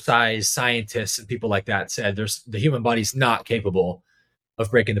exercise scientists and people like that said the human body's not capable of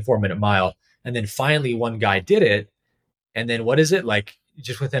breaking the 4-minute mile. And then finally one guy did it. And then what is it? Like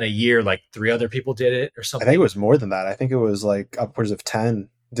just within a year, like 3 other people did it or something. I think it was more than that. I think it was like upwards of 10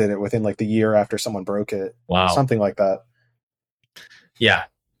 did it within like the year after someone broke it. Wow. Something like that. Yeah.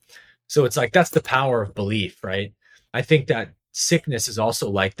 So it's like, that's the power of belief, right? I think that sickness is also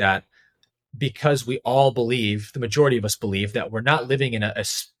like that, because we all believe, the majority of us believe, that we're not living in a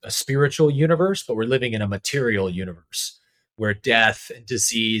spiritual universe, but we're living in a material universe where death and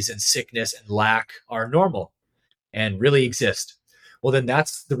disease and sickness and lack are normal and really exist. Well, then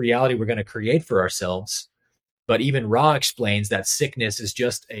that's the reality we're going to create for ourselves. But even Ra explains that sickness is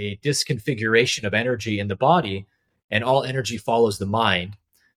just a disconfiguration of energy in the body, and all energy follows the mind.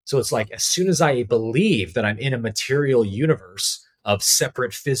 So it's like, as soon as I believe that I'm in a material universe of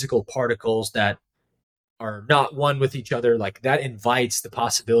separate physical particles that are not one with each other, like that invites the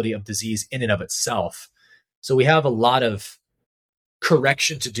possibility of disease in and of itself. So we have a lot of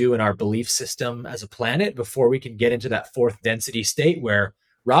correction to do in our belief system as a planet before we can get into that fourth density state where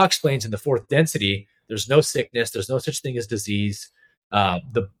Ra explains in the fourth density, there's no sickness, there's no such thing as disease.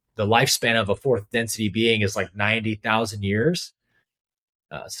 The lifespan of a fourth density being is like 90,000 years.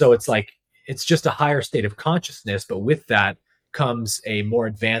 So it's like, it's just a higher state of consciousness, but with that comes a more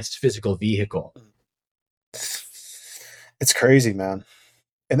advanced physical vehicle. It's crazy, man.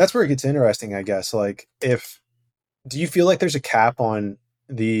 And that's where it gets interesting, I guess. Like, do you feel like there's a cap on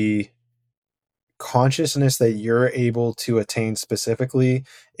the consciousness that you're able to attain specifically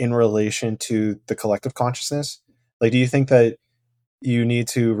in relation to the collective consciousness? Like, do you think that you need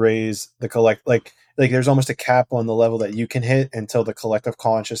to raise the like there's almost a cap on the level that you can hit until the collective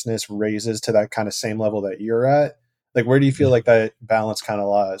consciousness raises to that kind of same level that you're at? Like, where do you feel like that balance kind of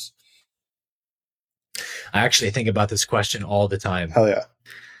lies? I actually think about this question all the time. Hell yeah.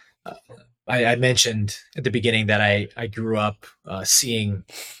 I mentioned at the beginning that I grew up seeing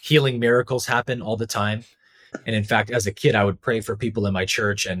healing miracles happen all the time. And in fact, as a kid, I would pray for people in my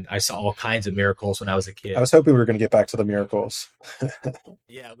church, and I saw all kinds of miracles when I was a kid. I was hoping we were going to get back to the miracles.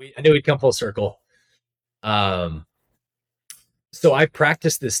 Yeah, I knew we'd come full circle. So I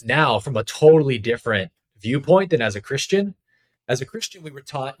practice this now from a totally different viewpoint than as a Christian. As a Christian, we were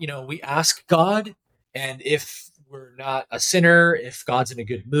taught, we ask God, and if we're not a sinner, if God's in a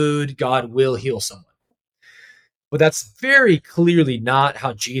good mood, God will heal someone. But that's very clearly not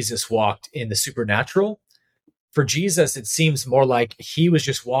how Jesus walked in the supernatural. For Jesus, it seems more like he was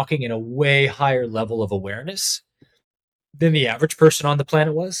just walking in a way higher level of awareness than the average person on the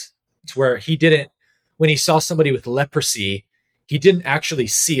planet was. It's where when he saw somebody with leprosy, he didn't actually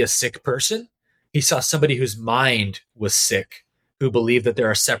see a sick person. He saw somebody whose mind was sick, who believed that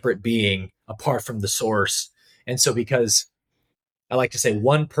they're a separate being apart from the source. And so, because I like to say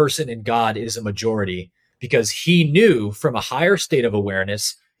one person in God is a majority, because he knew from a higher state of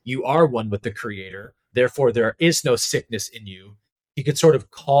awareness, you are one with the Creator. Therefore, there is no sickness in you. He could sort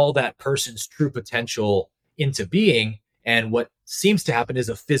of call that person's true potential into being. And what seems to happen is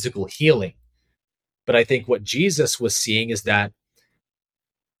a physical healing. But I think what Jesus was seeing is that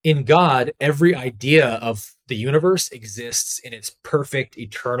in God, every idea of the universe exists in its perfect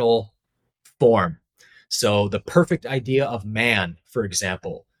eternal form. So the perfect idea of man, for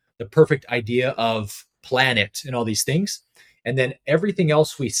example, the perfect idea of planet and all these things. And then everything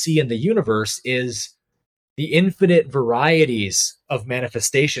else we see in the universe is the infinite varieties of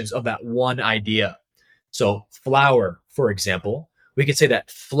manifestations of that one idea. So flower, for example, we could say that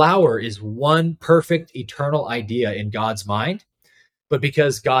flower is one perfect eternal idea in God's mind. But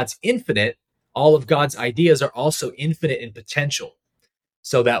because God's infinite, all of God's ideas are also infinite in potential.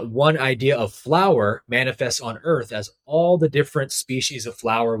 So that one idea of flower manifests on earth as all the different species of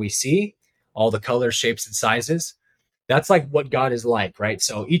flower we see, all the colors, shapes, and sizes. That's like what God is like, right?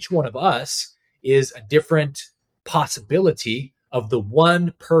 So each one of us is a different possibility of the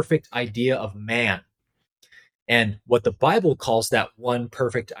one perfect idea of man. And what the Bible calls that one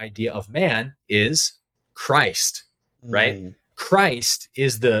perfect idea of man is Christ, right? Christ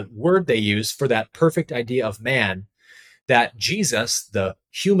is the word they use for that perfect idea of man that Jesus, the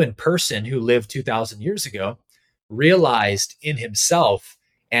human person who lived 2,000 years ago, realized in himself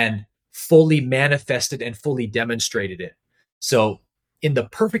and fully manifested and fully demonstrated it. So in the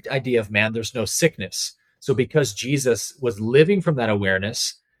perfect idea of man, there's no sickness. So because Jesus was living from that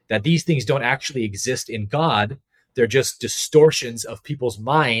awareness that these things don't actually exist in God, they're just distortions of people's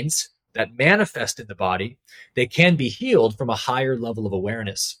minds that manifest in the body, they can be healed from a higher level of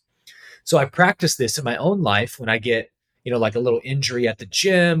awareness. So I practice this in my own life when I get, like a little injury at the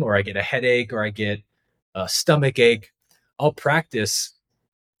gym, or I get a headache, or I get a stomach ache. I'll practice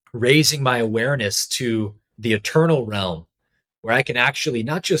raising my awareness to the eternal realm, where I can actually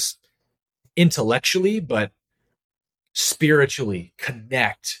not just intellectually, but spiritually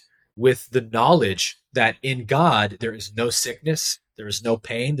connect with the knowledge that in God, there is no sickness, there is no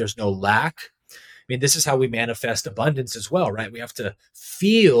pain, there's no lack. I mean, this is how we manifest abundance as well, right? We have to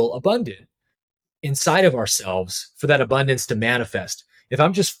feel abundant inside of ourselves for that abundance to manifest. If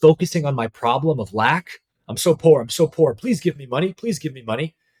I'm just focusing on my problem of lack, I'm so poor, please give me money, please give me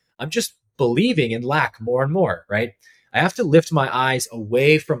money. I'm just believing in lack more and more, right? I have to lift my eyes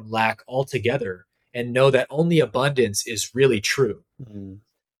away from lack altogether and know that only abundance is really true. Mm-hmm.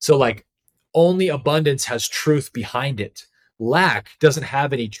 So like only abundance has truth behind it. Lack doesn't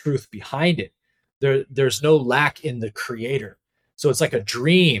have any truth behind it. There's no lack in the Creator. So it's like a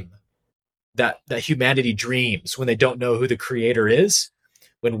dream that humanity dreams when they don't know who the creator is,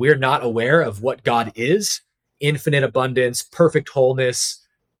 when we're not aware of what God is, infinite abundance, perfect wholeness,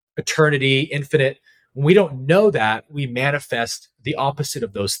 eternity, infinite. When we don't know that, we manifest the opposite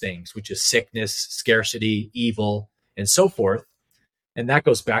of those things, which is sickness, scarcity, evil, and so forth. And that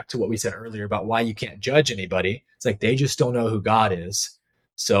goes back to what we said earlier about why you can't judge anybody. It's like they just don't know who God is.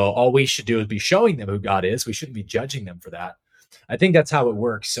 So all we should do is be showing them who God is. We shouldn't be judging them for that. I think that's how it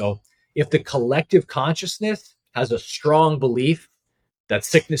works. So if the collective consciousness has a strong belief that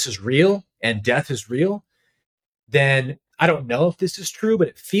sickness is real and death is real, then I don't know if this is true, but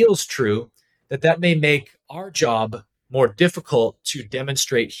it feels true that may make our job more difficult to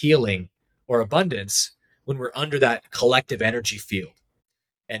demonstrate healing or abundance when we're under that collective energy field.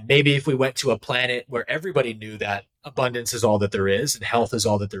 And maybe if we went to a planet where everybody knew that abundance is all that there is and health is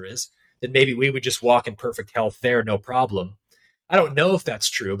all that there is, then maybe we would just walk in perfect health there, no problem. I don't know if that's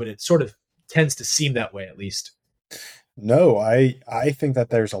true, but it sort of tends to seem that way, at least. No, I think that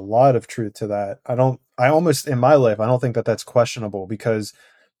there's a lot of truth to that. I almost in my life, I don't think that that's questionable, because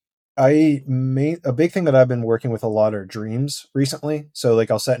a big thing that I've been working with a lot are dreams recently. So like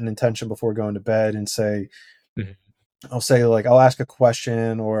I'll set an intention before going to bed and say, I'll say like, I'll ask a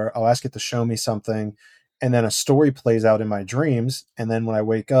question or I'll ask it to show me something. And then a story plays out in my dreams. And then when I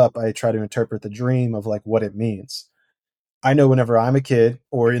wake up, I try to interpret the dream of like what it means. I know whenever I'm a kid,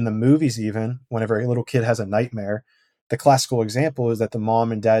 or in the movies, even whenever a little kid has a nightmare, the classical example is that the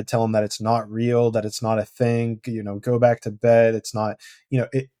mom and dad tell them that it's not real, that it's not a thing, go back to bed. It's not,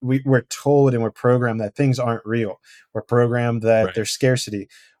 we're told and we're programmed that things aren't real. We're programmed that there's scarcity.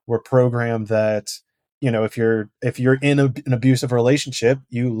 We're programmed that, if you're in an abusive relationship,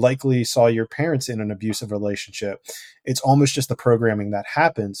 you likely saw your parents in an abusive relationship. It's almost just the programming that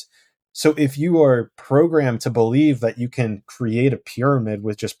happens. So if you are programmed to believe that you can create a pyramid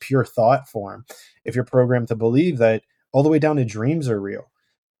with just pure thought form, if you're programmed to believe that all the way down to dreams are real,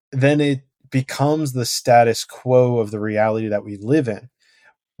 then it becomes the status quo of the reality that we live in.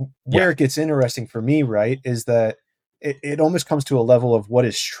 Where it gets interesting for me, right, is that it almost comes to a level of what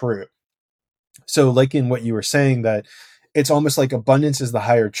is true. So like in what you were saying, that it's almost like abundance is the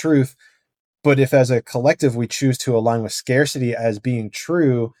higher truth. But if as a collective we choose to align with scarcity as being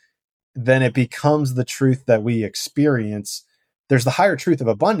true, then it becomes the truth that we experience. There's the higher truth of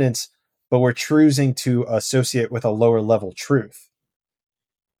abundance, but we're choosing to associate with a lower level truth.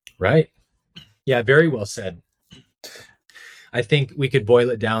 Right. Yeah, very well said. I think we could boil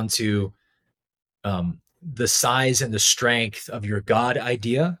it down to the size and the strength of your God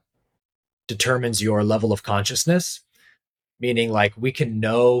idea determines your level of consciousness. Meaning, like, we can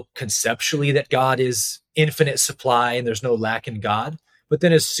know conceptually that God is infinite supply and there's no lack in God. But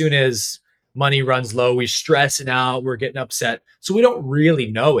then as soon as money runs low, we stressing out, we're getting upset. So we don't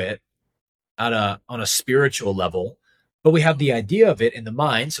really know it on a spiritual level, but we have the idea of it in the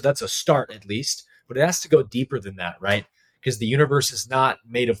mind. So that's a start, at least. But it has to go deeper than that, right? Because the universe is not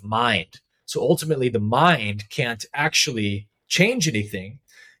made of mind. So ultimately, the mind can't actually change anything,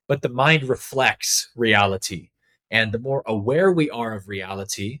 but the mind reflects reality. And the more aware we are of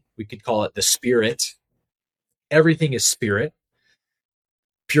reality, we could call it the spirit. Everything is spirit,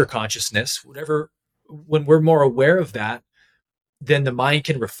 pure consciousness, whatever. When we're more aware of that, then the mind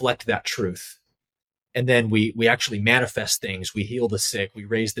can reflect that truth. And then we actually manifest things. We heal the sick, we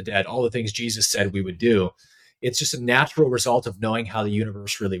raise the dead, all the things Jesus said we would do. It's just a natural result of knowing how the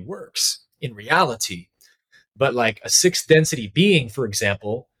universe really works in reality. But like a sixth density being, for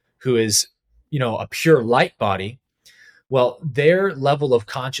example, who is, a pure light body, well, their level of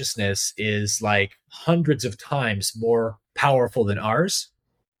consciousness is like hundreds of times more powerful than ours.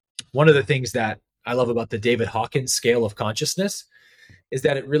 One of the things that I love about the David Hawkins scale of consciousness is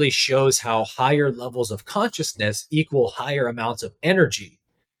that it really shows how higher levels of consciousness equal higher amounts of energy,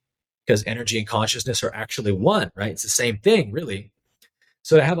 because energy and consciousness are actually one, right? It's the same thing, really.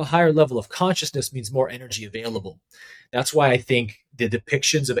 So to have a higher level of consciousness means more energy available. That's why I think the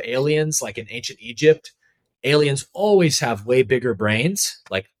depictions of aliens, like in ancient Egypt, aliens always have way bigger brains,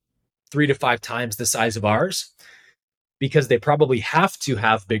 like 3 to 5 times the size of ours, because they probably have to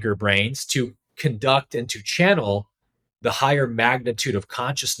have bigger brains to conduct and to channel the higher magnitude of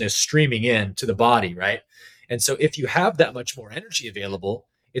consciousness streaming in to the body, right? And so if you have that much more energy available,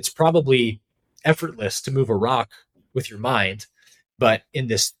 it's probably effortless to move a rock with your mind. But in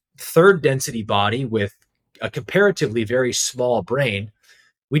this third density body with a comparatively very small brain,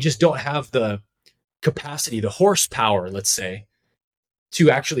 we just don't have the capacity, the horsepower, let's say,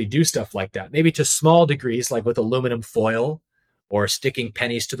 to actually do stuff like that. Maybe to small degrees, like with aluminum foil or sticking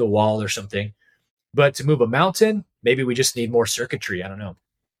pennies to the wall or something. But to move a mountain, maybe we just need more circuitry. I don't know.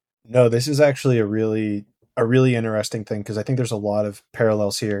 No, this is actually a really interesting thing, because I think there's a lot of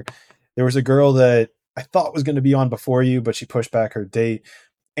parallels here. There was a girl that I thought was going to be on before you, but she pushed back her date,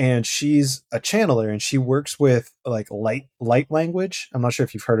 and she's a channeler, and she works with like light language. I'm not sure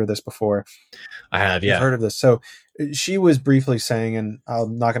if you've heard of this before. I have, You've yeah. heard of this. So she was briefly saying, and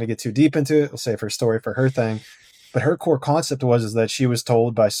I'm not going to get too deep into it. I'll save her story for her thing. But her core concept is that she was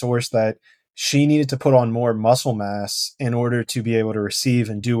told by source that she needed to put on more muscle mass in order to be able to receive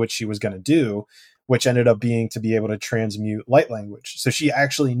and do what she was going to do, which ended up being to be able to transmute light language. So she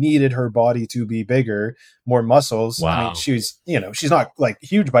actually needed her body to be bigger, more muscles. I mean, Wow. she's not like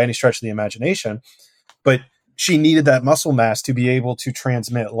huge by any stretch of the imagination, but she needed that muscle mass to be able to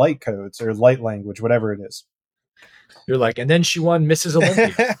transmit light codes or light language, whatever it is. You're like, and then she won Mrs.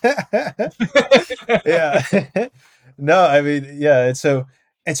 Olympia. Yeah. No, I mean, yeah.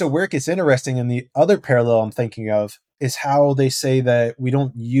 And so where it gets interesting, and the other parallel I'm thinking of is how they say that we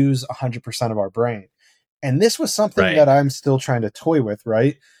don't use 100% of our brain. And this was something Right. that I'm still trying to toy with,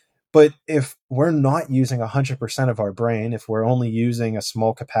 right? But if we're not using 100% of our brain, if we're only using a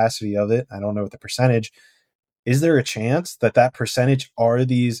small capacity of it, I don't know what the percentage, is there a chance that that percentage are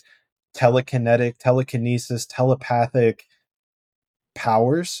these telekinetic, telekinesis, telepathic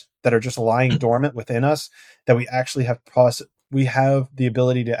powers that are just lying dormant within us that we actually we have the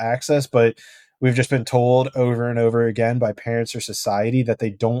ability to access, but we've just been told over and over again by parents or society that they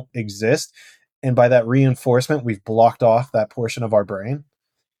don't exist, and by that reinforcement we've blocked off that portion of our brain?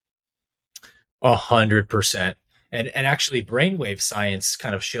 100%. And actually, brainwave science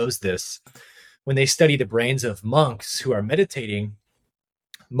kind of shows this. When they study the brains of monks who are meditating,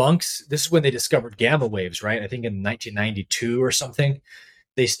 monks, this is when they discovered gamma waves, right? I think in 1992 or something.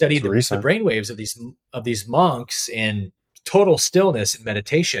 They studied the brainwaves of these monks in total stillness and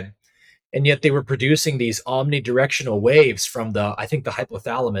meditation, and yet they were producing these omnidirectional waves from I think the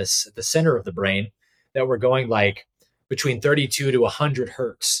hypothalamus at the center of the brain, that were going like between 32 to 100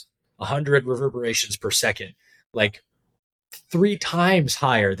 hertz, 100 reverberations per second, like 3 times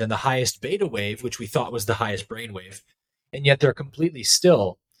higher than the highest beta wave, which we thought was the highest brainwave, and yet they're completely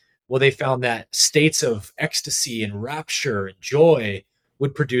still. Well, they found that states of ecstasy and rapture and joy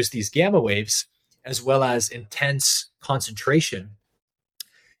would produce these gamma waves, as well as intense concentration.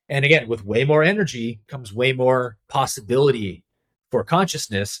 And again, with way more energy comes way more possibility for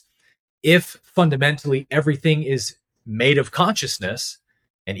consciousness. If fundamentally everything is made of consciousness,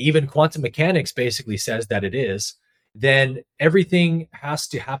 and even quantum mechanics basically says that it is, then everything has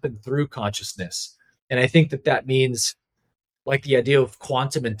to happen through consciousness. And I think that means, like the idea of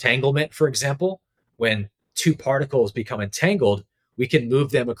quantum entanglement, for example, when two particles become entangled, we can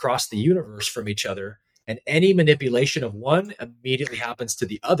move them across the universe from each other, and any manipulation of one immediately happens to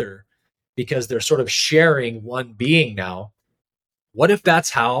the other because they're sort of sharing one being now. What if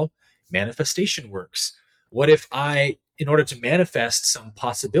that's how manifestation works? What if in order to manifest some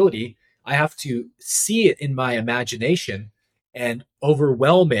possibility, I have to see it in my imagination and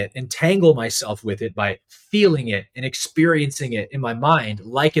overwhelm it, entangle myself with it by feeling it and experiencing it in my mind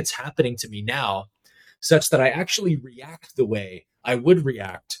like it's happening to me now, such that I actually react the way I would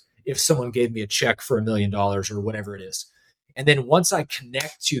react if someone gave me a check for $1 million or whatever it is. And then once I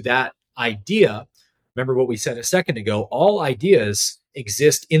connect to that idea, remember what we said a second ago, all ideas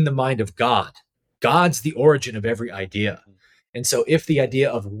exist in the mind of God. God's the origin of every idea. And so if the idea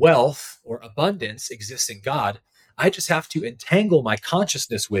of wealth or abundance exists in God, I just have to entangle my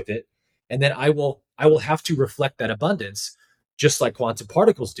consciousness with it, and then I will have to reflect that abundance, just like quantum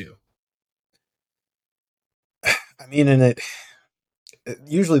particles do. I mean,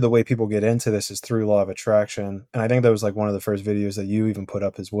 usually the way people get into this is through law of attraction. And I think that was like one of the first videos that you even put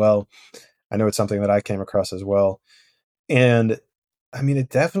up as well. I know it's something that I came across as well. And I mean, it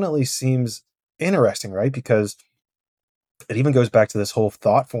definitely seems interesting, right? Because it even goes back to this whole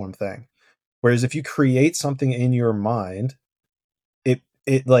thought form thing. Whereas if you create something in your mind,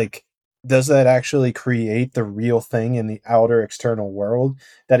 it like, does that actually create the real thing in the outer external world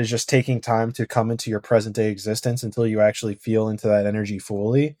that is just taking time to come into your present day existence until you actually feel into that energy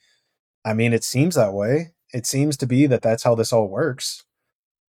fully? I mean, it seems that way. It seems to be that's how this all works.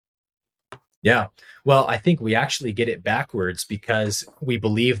 Yeah. Well, I think we actually get it backwards because we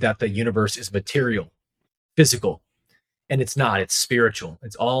believe that the universe is material, physical, and it's not. It's spiritual.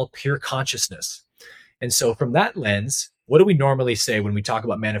 It's all pure consciousness. And so from that lens, what do we normally say when we talk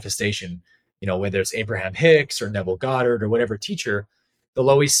about manifestation? You know, whether it's Abraham Hicks or Neville Goddard or whatever teacher, they'll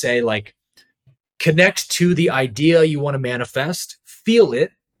always say, like, connect to the idea you want to manifest, feel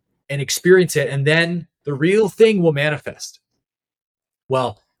it and experience it, and then the real thing will manifest.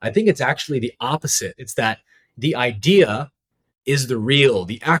 Well, I think it's actually the opposite. It's that The idea is the real,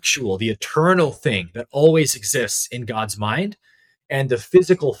 the actual, the eternal thing that always exists in God's mind. And the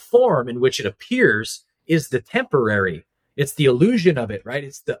physical form in which it appears is the temporary. It's the illusion of it, right?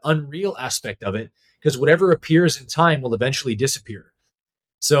 It's the unreal aspect of it, because whatever appears in time will eventually disappear.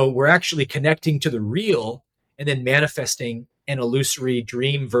 So we're actually connecting to the real and then manifesting an illusory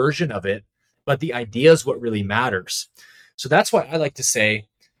dream version of it. But the idea is what really matters. So that's why I like to say,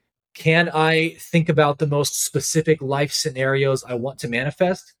 can I think about the most specific life scenarios I want to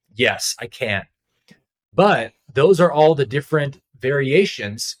manifest? Yes, I can. But those are all the different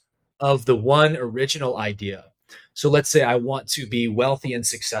variations of the one original idea. So let's say I want to be wealthy and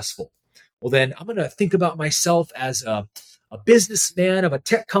successful. Well, then I'm going to think about myself as a businessman of a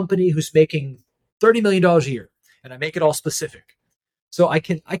tech company who's making $30 million a year, and I make it all specific. So I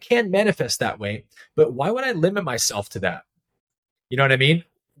can manifest that way, but why would I limit myself to that? You know what I mean?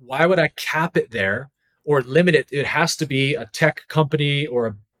 Why would I cap it there or limit it? It has to be a tech company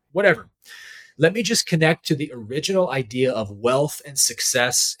or whatever. Let me just connect to the original idea of wealth and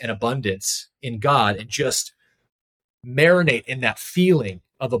success and abundance in God and just marinate in that feeling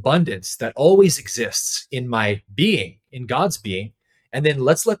of abundance that always exists in my being, in God's being. And then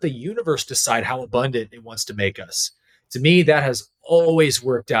let's let the universe decide how abundant it wants to make us. To me, that has always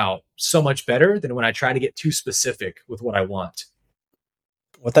worked out so much better than when I try to get too specific with what I want.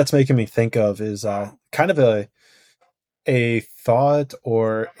 What that's making me think of is kind of a thought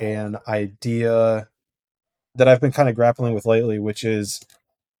or an idea that I've been kind of grappling with lately, which is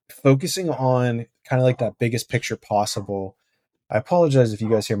focusing on kind of like that biggest picture possible. I apologize if you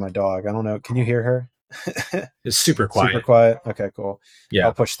guys hear my dog. I don't know. Can you hear her? It's super quiet. Super quiet. Okay, cool. Yeah.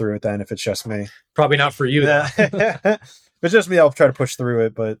 I'll push through it then if it's just me. Probably not for you. Yeah. If it's just me, I'll try to push through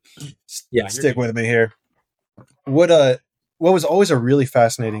it, but stick with me here. What was always a really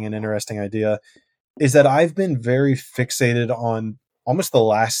fascinating and interesting idea is that I've been very fixated on almost the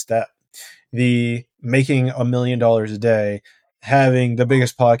last step, the making $1 million a day, having the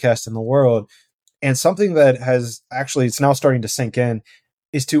biggest podcast in the world. And something that has actually, it's now starting to sink in,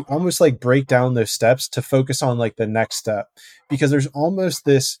 is to almost like break down those steps to focus on like the next step, because there's almost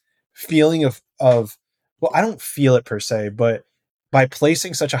this feeling of, well, I don't feel it per se, but by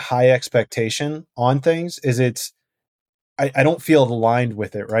placing such a high expectation on things I don't feel aligned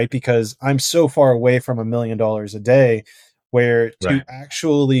with it, right? Because I'm so far away from $1 million a day, where to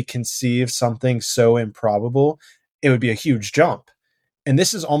actually conceive something so improbable, it would be a huge jump. And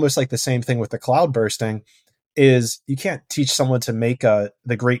this is almost like the same thing with the cloud bursting, is you can't teach someone to make the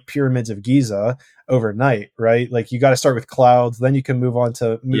Great Pyramids of Giza overnight, right? Like you got to start with clouds, then you can move on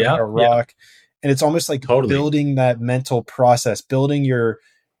to a rock. And it's almost like building that mental process, building your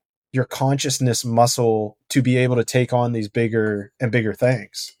consciousness muscle to be able to take on these bigger and bigger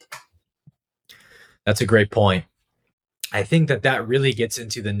things. That's a great point. I think that really gets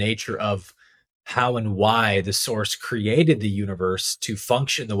into the nature of how and why the source created the universe to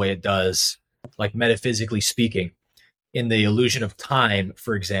function the way it does, like metaphysically speaking, in the illusion of time,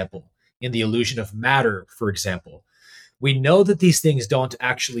 for example, in the illusion of matter, for example. We know that these things don't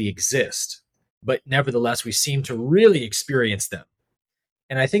actually exist, but nevertheless, we seem to really experience them.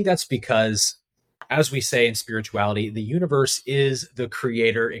 And I think that's because, as we say in spirituality, the universe is the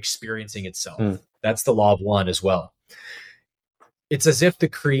creator experiencing itself. That's the law of one as well. It's as if the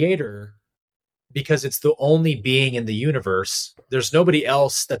creator, because it's the only being in the universe, there's nobody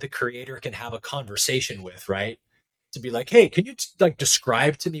else that the creator can have a conversation with, right? To be like, hey, can you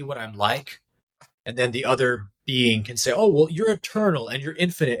describe to me what I'm like? And then the other being can say, oh, well, you're eternal and you're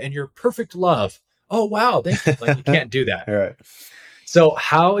infinite and you're perfect love. Oh, wow. Thank you. Like, you can't do that. Right. So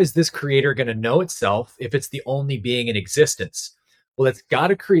how is this creator going to know itself if it's the only being in existence? Well, it's got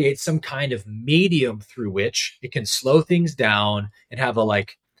to create some kind of medium through which it can slow things down and have I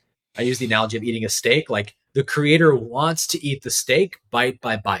use the analogy of eating a steak. Like the creator wants to eat the steak bite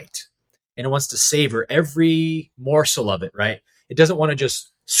by bite, and it wants to savor every morsel of it, right? It doesn't want to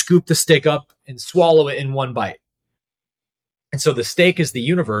just scoop the steak up and swallow it in one bite. And so the steak is the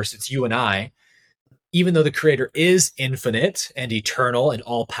universe. It's you and I. Even though the creator is infinite and eternal and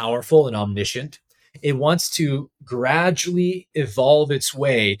all powerful and omniscient, it wants to gradually evolve its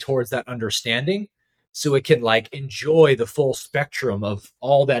way towards that understanding so it can enjoy the full spectrum of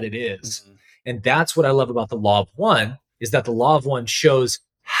all that it is. Mm-hmm. And that's what I love about the law of one, is that the law of one shows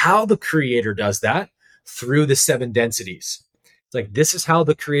how the creator does that through the 7 densities. It's like, this is how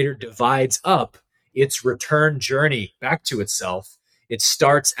the creator divides up its return journey back to itself. It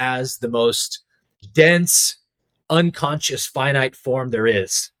starts as the most dense, unconscious, finite form there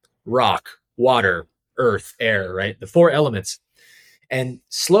is: rock, water, earth, air, right? The 4 elements. and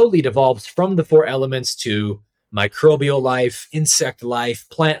slowly devolves from the four elements to microbial life, insect life,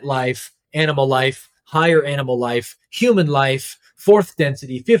 plant life, animal life, higher animal life, human life, fourth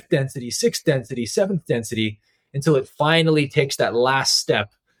density, fifth density, sixth density, seventh density, until it finally takes that last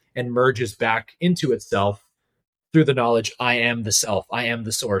step and merges back into itself through the knowledge, I am the self, I am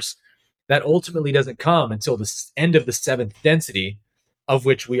the source. That ultimately doesn't come until the end of the seventh density, of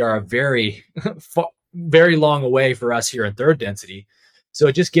which we are a very, very long away for us here in third density. So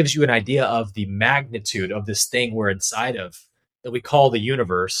it just gives you an idea of the magnitude of this thing we're inside of that we call the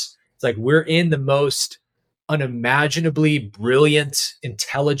universe. It's like we're in the most unimaginably brilliant,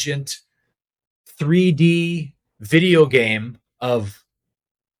 intelligent 3D video game of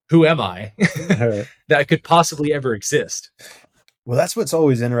who am I that could possibly ever exist. Well, that's what's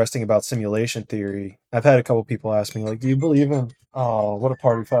always interesting about simulation theory. I've had a couple people ask me, like, do you believe in, oh, what a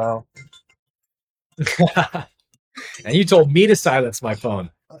party foul. And you told me to silence my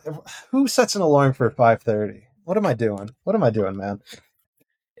phone. Who sets an alarm for 5:30? What am I doing? What am I doing, man?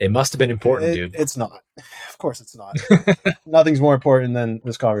 It must have been important, dude. It's not. Of course it's not. Nothing's more important than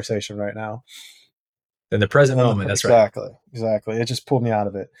this conversation right now. In the present moment, that's exactly, right. Exactly. It just pulled me out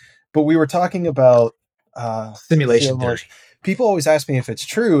of it. But we were talking about simulation theory. People always ask me if it's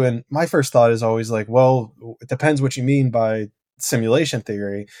true, and my first thought is always like, well, it depends what you mean by simulation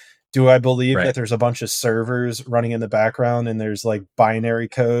theory. Do I believe that there's a bunch of servers running in the background and there's like binary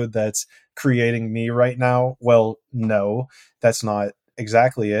code that's creating me right now? Well, no, that's not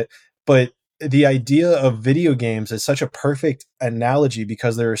exactly it. But the idea of video games is such a perfect analogy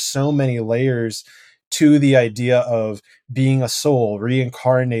because there are so many layers to the idea of being a soul,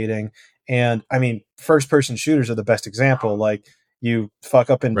 reincarnating. And I mean, first person shooters are the best example. Like, you fuck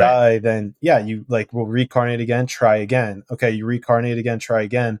up and die, then yeah, you like will reincarnate again, try again. Okay, you reincarnate again, try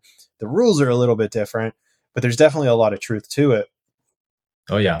again. The rules are a little bit different, but there's definitely a lot of truth to it.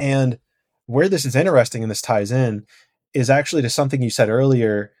 Oh yeah. And where this is interesting and this ties in is actually to something you said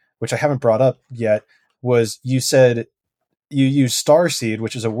earlier, which I haven't brought up yet, was you said you use starseed,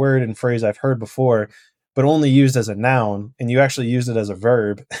 which is a word and phrase I've heard before, but only used as a noun, and you actually used it as a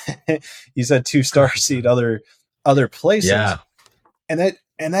verb. You said to starseed other places. Yeah. And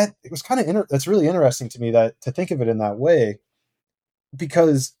that it was kind of that's really interesting to me that to think of it in that way,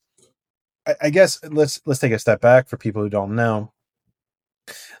 because I guess let's take a step back for people who don't know.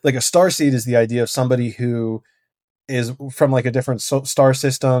 Like, a starseed is the idea of somebody who is from like a different star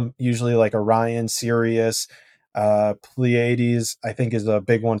system, usually like Orion, Sirius, Pleiades, I think is a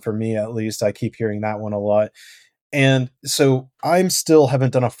big one for me, at least. I keep hearing that one a lot. And so I'm still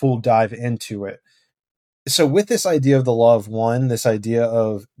haven't done a full dive into it. So with this idea of the law of one, this idea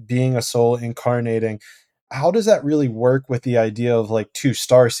of being a soul incarnating, how does that really work with the idea of like two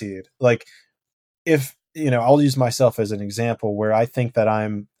starseed? Like, if, I'll use myself as an example where I think that I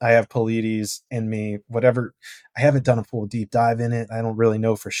have Pleiades in me, whatever. I haven't done a full deep dive in it. I don't really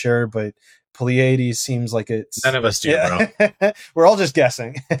know for sure, but Pleiades seems like it's... None of us do, bro. We're all just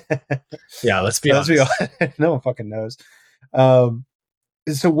guessing. Yeah, let's be honest. No one fucking knows.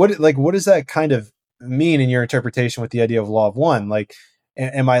 So what does that kind of mean in your interpretation with the idea of law of one? Like,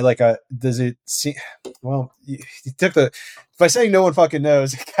 am I like does it seem, well, you took by saying no one fucking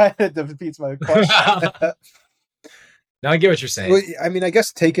knows, it kind of defeats my question. Now I get what you're saying. Well, I mean, I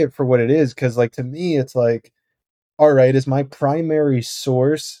guess take it for what it is, because like to me it's like, all right, is my primary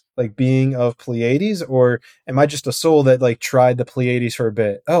source like being of Pleiades, or am I just a soul that like tried the Pleiades for a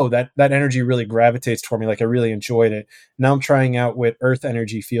bit? Oh, that energy really gravitates toward me, like I really enjoyed it. Now I'm trying out what Earth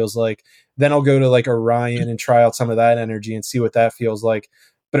energy feels like. Then I'll go to like Orion and try out some of that energy and see what that feels like.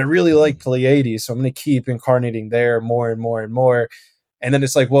 But I really like Pleiades, so I'm going to keep incarnating there more and more and more. And then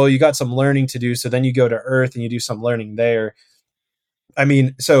it's like, well, you got some learning to do, so then you go to Earth and you do some learning there. I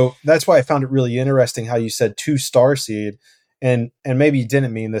mean, so that's why I found it really interesting how you said two starseed, and maybe you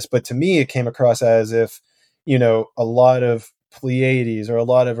didn't mean this, but to me it came across as if, a lot of Pleiades or a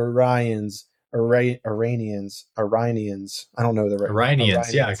lot of Orions, Iranians. I don't know the right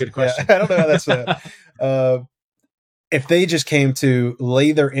Iranians. Yeah, good question. Yeah, I don't know how that's said. If they just came to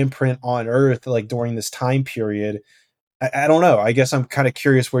lay their imprint on Earth, like during this time period, I don't know. I guess I'm kind of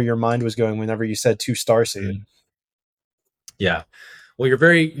curious where your mind was going whenever you said two starseed. Yeah. Well, you're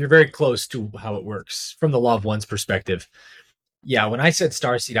very close to how it works from the law of one's perspective. Yeah, when I said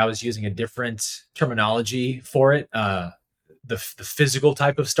starseed, I was using a different terminology for it. The physical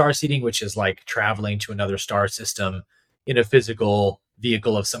type of starseeding, which is like traveling to another star system in a physical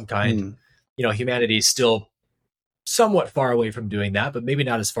vehicle of some kind. Humanity is still somewhat far away from doing that, but maybe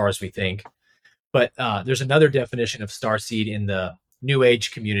not as far as we think. But there's another definition of starseed in the New Age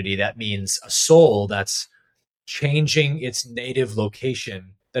community that means a soul that's changing its native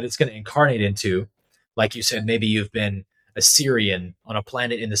location that it's going to incarnate into. Like you said, maybe you've been a Sirian on a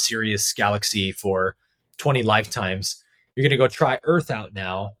planet in the Sirius galaxy for 20 lifetimes. You're going to go try Earth out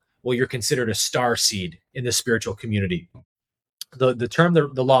now. Well, you're considered a star seed in the spiritual community. The term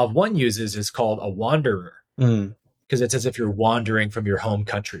the Law of One uses is called a wanderer, because it's as if you're wandering from your home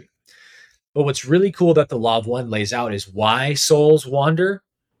country. But what's really cool that the Law of One lays out is why souls wander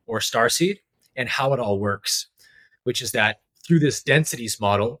or starseed and how it all works, which is that through this densities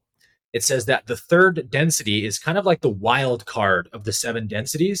model, it says that the third density is kind of like the wild card of the 7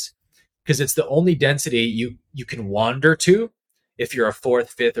 densities, because it's the only density you can wander to. If you're a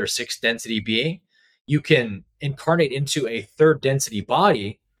 4th, 5th, or 6th density being, you can incarnate into a 3rd density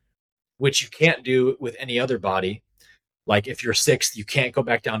body, which you can't do with any other body. Like if you're 6th, you can't go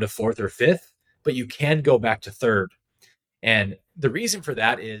back down to 4th or 5th, but you can go back to 3rd. And the reason for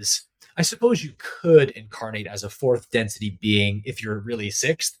that is, I suppose you could incarnate as a 4th density being if you're really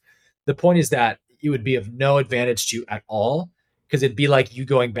 6th. The point is that it would be of no advantage to you at all, because it'd be like you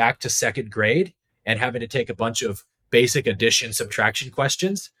going back to 2nd grade and having to take a bunch of basic addition, subtraction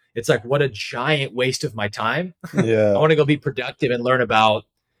questions. It's like, what a giant waste of my time. Yeah. I want to go be productive and learn about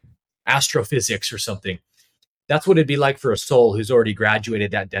astrophysics or something. That's what it'd be like for a soul who's already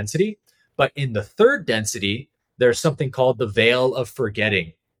graduated that density. But in the 3rd density, there's something called the veil of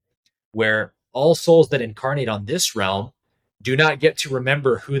forgetting, where all souls that incarnate on this realm do not get to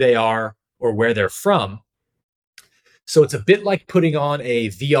remember who they are or where they're from. So it's a bit like putting on a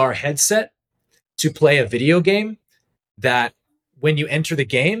VR headset to play a video game, that when you enter the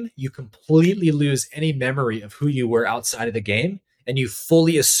game, you completely lose any memory of who you were outside of the game, and you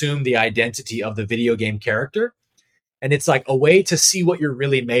fully assume the identity of the video game character. And it's like a way to see what you're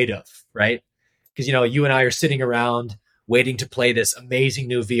really made of, right? Because, you and I are sitting around waiting to play this amazing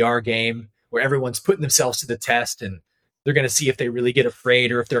new VR game where everyone's putting themselves to the test, and they're going to see if they really get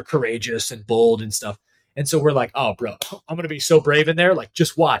afraid or if they're courageous and bold and stuff. And so we're like, oh, bro, I'm going to be so brave in there. Like,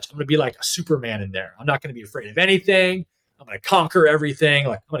 just watch. I'm going to be like a Superman in there. I'm not going to be afraid of anything. I'm going to conquer everything.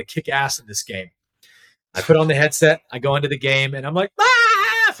 Like, I'm going to kick ass in this game. I put on the headset. I go into the game, and I'm like,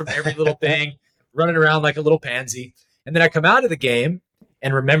 from every little thing, running around like a little pansy. And then I come out of the game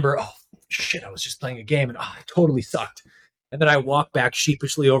and remember, oh, shit, I was just playing a game, and I totally sucked. And then I walk back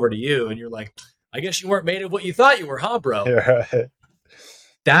sheepishly over to you, and you're like, I guess you weren't made of what you thought you were, huh, bro? Right.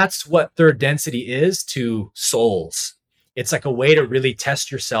 That's what 3rd density is to souls. It's like a way to really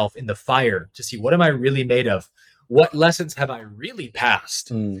test yourself in the fire to see, what am I really made of? What lessons have I really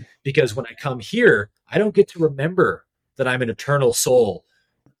passed? Because when I come here, I don't get to remember that I'm an eternal soul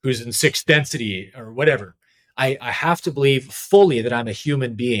who's in 6th density or whatever. I have to believe fully that I'm a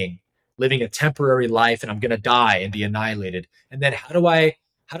human being living a temporary life, and I'm going to die and be annihilated. And then how do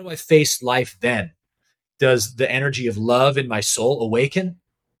I face life then? Does the energy of love in my soul awaken?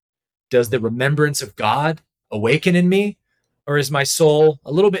 Does the remembrance of God awaken in me? Or is my soul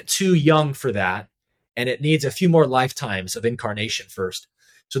a little bit too young for that, and it needs a few more lifetimes of incarnation first?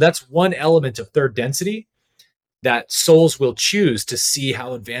 So that's one element of 3rd density that souls will choose to see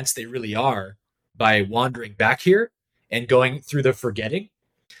how advanced they really are by wandering back here and going through the forgetting.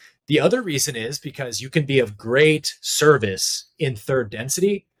 The other reason is because you can be of great service in 3rd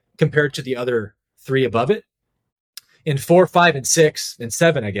density compared to the other 3 above it. In 4, 5, and 6, and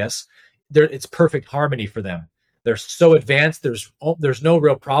 7, I guess, it's perfect harmony for them. They're so advanced, there's no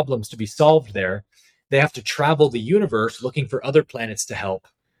real problems to be solved there. They have to travel the universe looking for other planets to help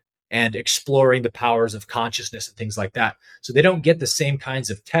and exploring the powers of consciousness and things like that. So they don't get the same kinds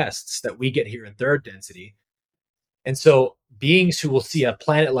of tests that we get here in 3rd density. And so beings who will see a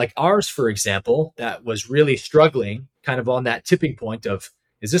planet like ours, for example, that was really struggling, kind of on that tipping point of,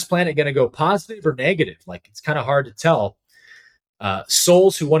 is this planet going to go positive or negative? Like, it's kind of hard to tell.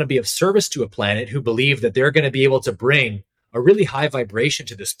 Souls who want to be of service to a planet, who believe that they're going to be able to bring a really high vibration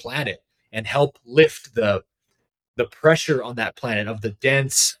to this planet and help lift the pressure on that planet of the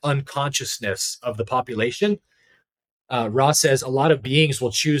dense unconsciousness of the population. Ra says a lot of beings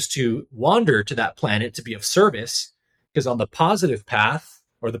will choose to wander to that planet to be of service, because on the positive path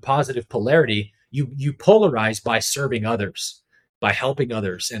or the positive polarity, you polarize by serving others, by helping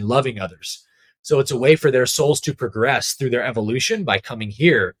others and loving others. So it's a way for their souls to progress through their evolution by coming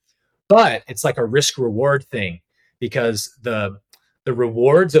here. But it's like a risk reward thing, because the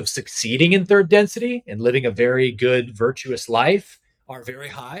rewards of succeeding in 3rd density and living a very good, virtuous life are very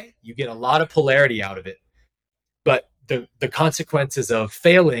high. You get a lot of polarity out of it. But the consequences of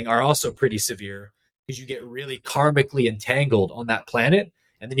failing are also pretty severe, because you get really karmically entangled on that planet,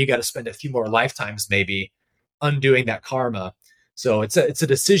 and then you got to spend a few more lifetimes maybe undoing that karma. So it's a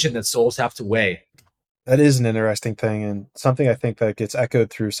decision that souls have to weigh. That is an interesting thing, and something I think that gets echoed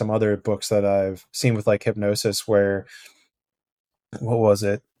through some other books that I've seen with like hypnosis, where, what was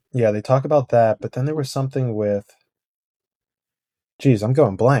it? Yeah, they talk about that, but then there was something with, geez, I'm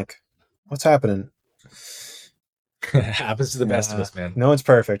going blank. What's happening? Happens to the best of us, man. No one's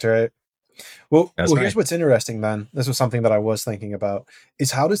perfect, right? Well, That's here's right. what's interesting then. This was something that I was thinking about,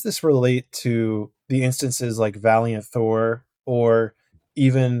 is how does this relate to the instances like Valiant Thor, or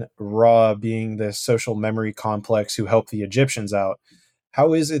even Ra being this social memory complex who helped the Egyptians out?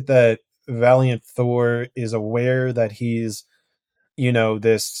 How is it that Valiant Thor is aware that he's,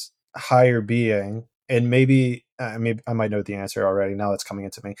 this higher being, and maybe I might know the answer already now that's coming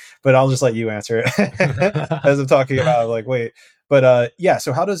into me, but I'll just let you answer it as I'm talking about, like, wait. But yeah,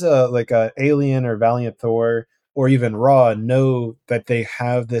 so how does a alien or Valiant Thor or even Ra know that they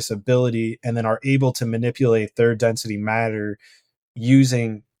have this ability and then are able to manipulate third density matter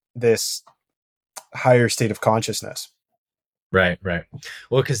using this higher state of consciousness? Right.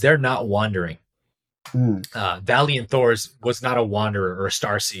 Well, because they're not wandering. Mm. Valiant Thor was not a wanderer or a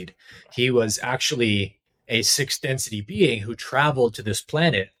starseed. He was actually a sixth density being who traveled to this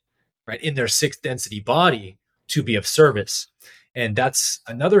planet, right, in their sixth density body to be of service. And that's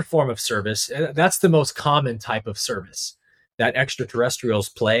another form of service. That's the most common type of service that extraterrestrials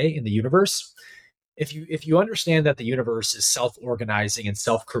play in the universe. If you understand that the universe is self-organizing and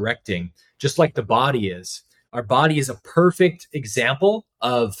self-correcting, just like the body is, our body is a perfect example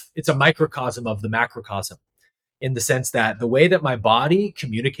of, it's a microcosm of the macrocosm, in the sense that the way that my body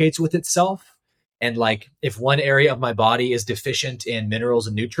communicates with itself, and like if one area of my body is deficient in minerals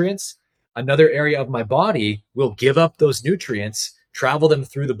and nutrients, another area of my body will give up those nutrients, travel them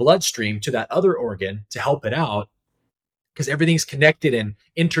through the bloodstream to that other organ to help it out, because everything's connected and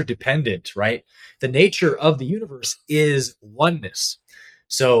interdependent, right? The nature of the universe is oneness.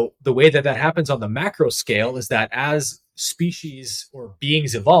 So the way that happens on the macro scale is that as species or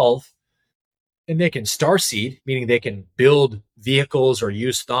beings evolve and they can starseed, meaning they can build vehicles or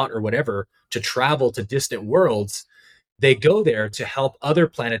use thought or whatever to travel to distant worlds, they go there to help other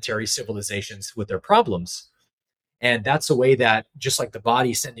planetary civilizations with their problems. And that's a way that, just like the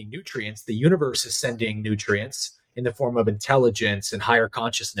body sending nutrients, the universe is sending nutrients in the form of intelligence and higher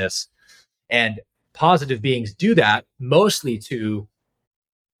consciousness. And positive beings do that mostly to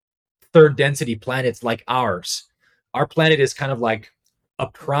third density planets like ours. Our planet is kind of like a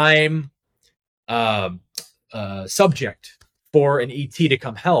prime subject for an ET to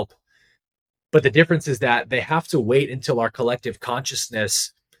come help. But the difference is that they have to wait until our collective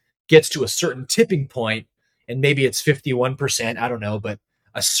consciousness gets to a certain tipping point, and maybe it's 51%, I don't know, but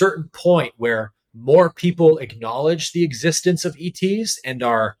a certain point where more people acknowledge the existence of ETs and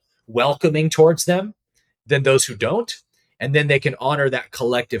are welcoming towards them than those who don't. And then they can honor that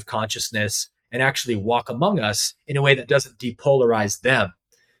collective consciousness and actually walk among us in a way that doesn't depolarize them.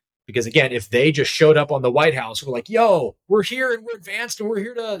 Because again, if they just showed up on the White House, we're like, yo, we're here and we're advanced and we're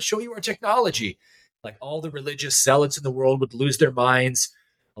here to show you our technology, like all the religious zealots in the world would lose their minds.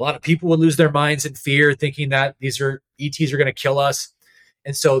 A lot of people would lose their minds in fear, thinking that these are ETs are going to kill us.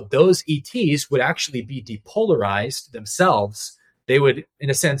 And so those ETs would actually be depolarized themselves. They would,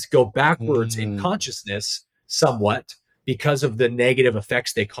 in a sense, go backwards in consciousness somewhat because of the negative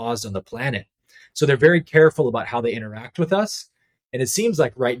effects they caused on the planet. So they're very careful about how they interact with us. And it seems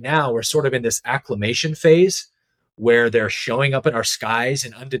like right now we're sort of in this acclimation phase where they're showing up in our skies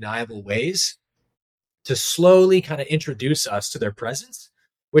in undeniable ways to slowly kind of introduce us to their presence,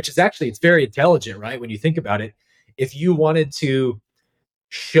 which is actually, it's very intelligent, right? When you think about it, if you wanted to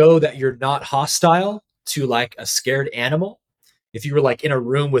show that you're not hostile to like a scared animal, if you were like in a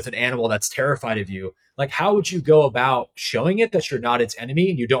room with an animal that's terrified of you, like how would you go about showing it that you're not its enemy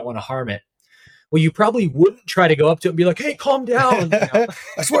and you don't want to harm it? Well, you probably wouldn't try to go up to it and be like, hey, calm down.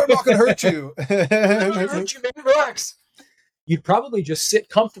 I swear I'm not going to hurt you. I'm not going to hurt you, man. Relax. You'd probably just sit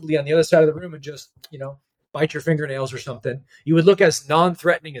comfortably on the other side of the room and just, bite your fingernails or something. You would look as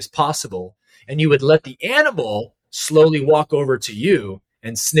non-threatening as possible, and you would let the animal slowly walk over to you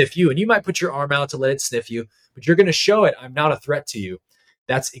and sniff you. And you might put your arm out to let it sniff you, but you're going to show it, I'm not a threat to you.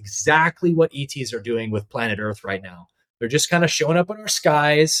 That's exactly what ETs are doing with planet Earth right now. They're just kind of showing up in our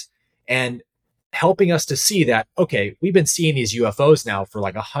skies and helping us to see that, okay, we've been seeing these UFOs now for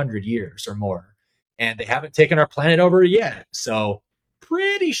like 100 years or more, and they haven't taken our planet over yet. So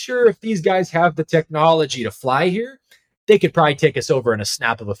pretty sure if these guys have the technology to fly here, they could probably take us over in a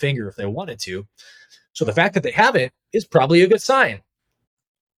snap of a finger if they wanted to. So the fact that they haven't is probably a good sign.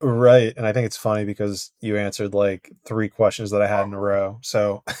 Right. And I think it's funny because you answered like three questions that I had in a row.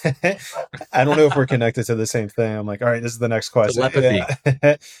 So I don't know if we're connected to the same thing. I'm like, all right, this is the next question. Telepathy.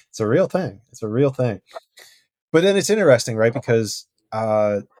 Yeah. It's a real thing. It's a real thing. But then it's interesting, right? Because,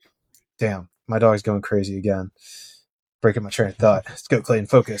 damn, my dog's going crazy again. Breaking my train of thought. Let's go, Clayton,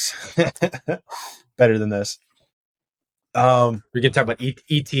 focus. Better than this. We can talk about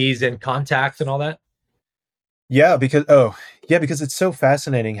ETs and contacts and all that. Yeah, because it's so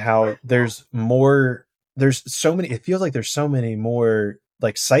fascinating how there's so many, it feels like there's so many more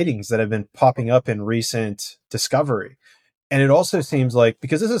like sightings that have been popping up in recent discovery. And it also seems like,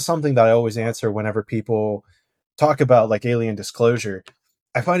 because this is something that I always answer whenever people talk about like alien disclosure,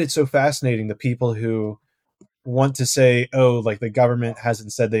 I find it so fascinating the people who want to say, oh, like the government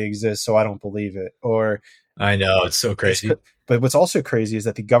hasn't said they exist, so I don't believe it. Or I know, it's so crazy. But what's also crazy is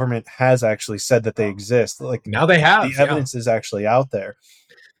that the government has actually said that they exist. Like now they have. The evidence is actually out there.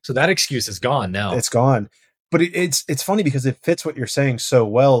 So that excuse is gone now. It's gone. But it's funny because it fits what you're saying so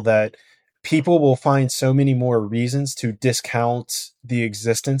well that people will find so many more reasons to discount the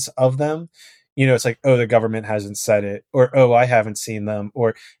existence of them. You know, it's like, oh, the government hasn't said it, or, oh, I haven't seen them,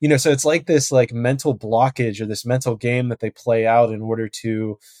 or, you know, so it's like this like mental blockage or this mental game that they play out in order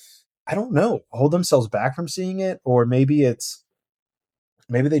to, I don't know, hold themselves back from seeing it, or maybe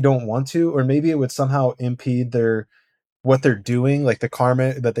they don't want to, or maybe it would somehow impede what they're doing, like the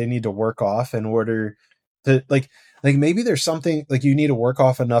karma that they need to work off in order to like maybe there's something like you need to work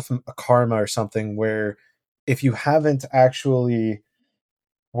off enough karma or something where if you haven't actually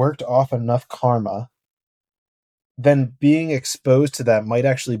worked off enough karma, then being exposed to that might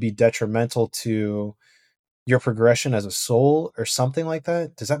actually be detrimental to your progression as a soul or something like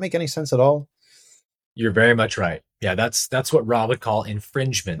that. Does that make any sense at all? You're very much right. Yeah, that's what Ra would call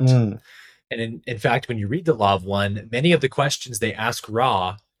infringement. And in fact, when you read the Law of One, many of the questions they ask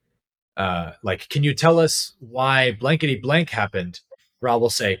Ra, like, can you tell us why blankety blank happened? Ra will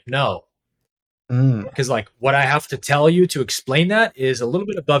say, no. Because like what I have to tell you to explain that is a little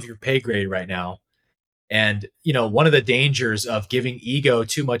bit above your pay grade right now. And, you know, one of the dangers of giving ego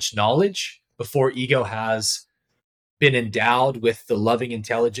too much knowledge before ego has been endowed with the loving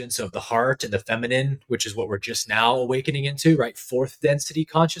intelligence of the heart and the feminine, which is what we're just now awakening into, right? Fourth density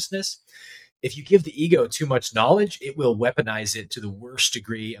consciousness. If you give the ego too much knowledge, it will weaponize it to the worst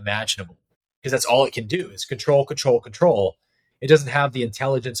degree imaginable, because that's all it can do is control, control, control. It doesn't have the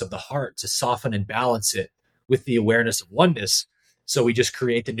intelligence of the heart to soften and balance it with the awareness of oneness. So we just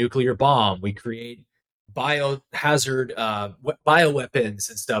create the nuclear bomb. We create biohazard bioweapons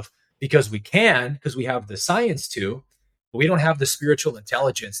and stuff because we have the science to, but we don't have the spiritual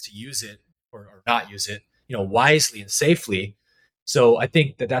intelligence to use it or not use it, you know, wisely and safely. So I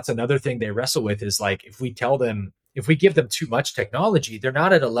think that's another thing they wrestle with is like, if we give them too much technology, they're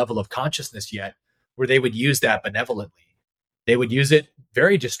not at a level of consciousness yet where they would use that benevolently. They would use it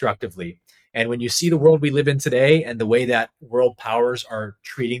very destructively. And when you see the world we live in today and the way that world powers are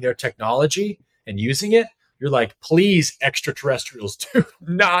treating their technology and using it, you're like, please, extraterrestrials, do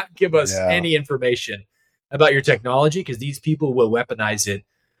not give us any information about your technology, because these people will weaponize it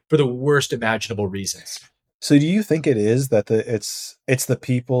for the worst imaginable reasons. So do you think it is that it's the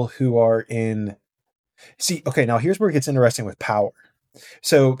people who are in... See, okay, now here's where it gets interesting with power.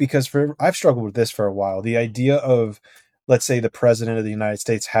 So because I've struggled with this for a while, the idea of, let's say, the president of the United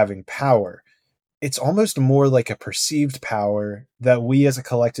States having power, it's almost more like a perceived power that we as a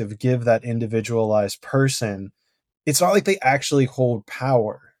collective give that individualized person. It's not like they actually hold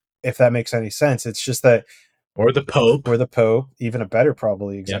power, if that makes any sense. It's just that... Or the Pope, even a better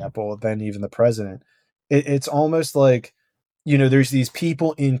probably example than even the president. It's almost like, you know, there's these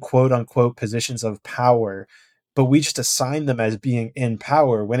people in quote unquote positions of power, but we just assign them as being in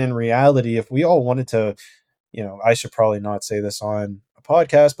power, when in reality, if we all wanted to, you know, I should probably not say this on a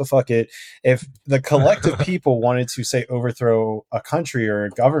podcast, but fuck it. If the collective people wanted to, say, overthrow a country or a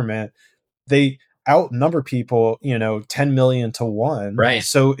government, they outnumber people, you know, 10 million to 1. Right.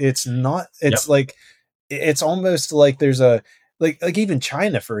 So it's not, it's like, it's almost like there's a, like even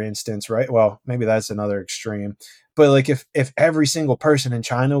China, for instance, right? Well, maybe that's another extreme, but like if every single person in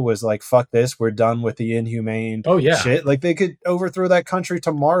China was like, fuck this, we're done with the inhumane shit, like they could overthrow that country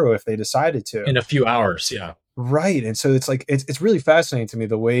tomorrow if they decided to. In a few hours, yeah. Right. And so it's like, it's really fascinating to me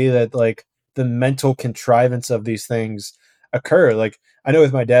the way that like the mental contrivance of these things occur. Like I know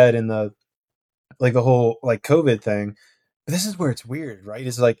with my dad in the whole like COVID thing, but this is where it's weird, right?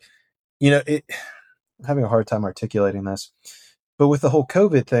 It's like, you know, I'm having a hard time articulating this, but with the whole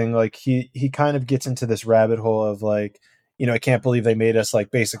COVID thing, like he kind of gets into this rabbit hole of like, I can't believe they made us like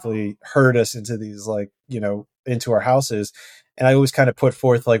basically herd us into these like, into our houses. And I always kind of put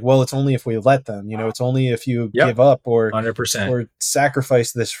forth like, well, it's only if we let them, it's only if you Yep. give up or 100%.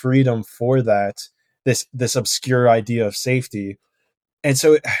 sacrifice this freedom for this obscure idea of safety. And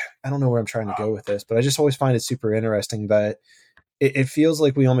so I don't know where I'm trying to go with this, but I just always find it super interesting that it feels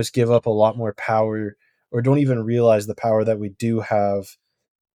like we almost give up a lot more power or don't even realize the power that we do have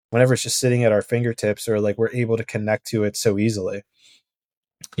whenever it's just sitting at our fingertips or like we're able to connect to it so easily.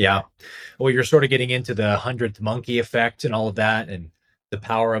 Yeah. Well, you're sort of getting into the 100th monkey effect and all of that, and the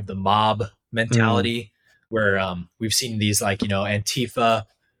power of the mob mentality, where we've seen these like, Antifa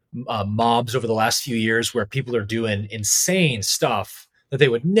mobs over the last few years where people are doing insane stuff that they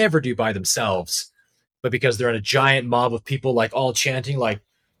would never do by themselves. But because they're in a giant mob of people like all chanting like,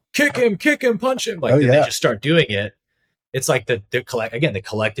 kick him, punch him, like they just start doing it. It's like the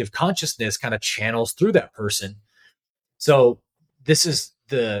collective consciousness kind of channels through that person. So this is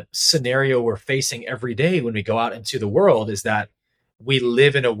the scenario we're facing every day when we go out into the world, is that we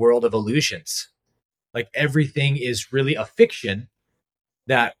live in a world of illusions. Like everything is really a fiction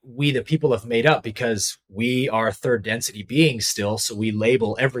that we, the people, have made up because we are third density beings still. So we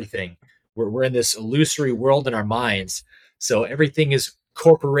label everything. We're in this illusory world in our minds. So everything is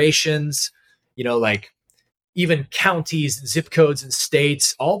corporations, like even counties and zip codes and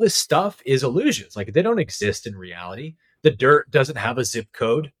states. All this stuff is illusions. Like they don't exist in reality. The dirt doesn't have a zip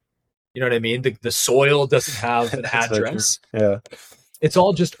code. You know what I mean? The soil doesn't have an address. Yeah. It's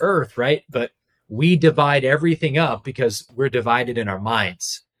all just earth, right? But we divide everything up because we're divided in our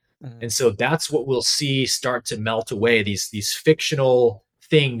minds. And so that's what we'll see start to melt away, these fictional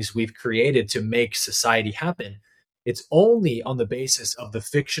things we've created to make society happen. It's only on the basis of the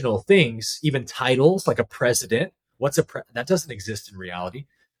fictional things, even titles like a president. That doesn't exist in reality,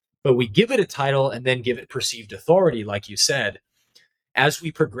 but we give it a title and then give it perceived authority. Like you said, as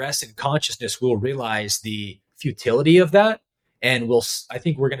we progress in consciousness, we'll realize the futility of that. And I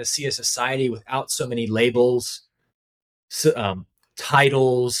think we're going to see a society without so many labels,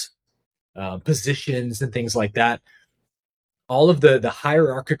 titles, positions, and things like that. All of the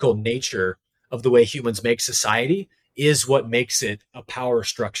hierarchical nature of the way humans make society is what makes it a power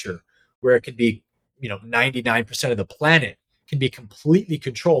structure, where it can be, 99% of the planet can be completely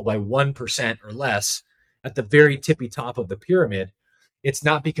controlled by 1% or less at the very tippy top of the pyramid. It's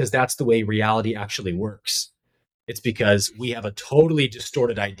not because that's the way reality actually works. It's because we have a totally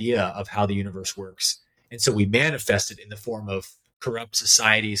distorted idea of how the universe works. And so we manifest it in the form of corrupt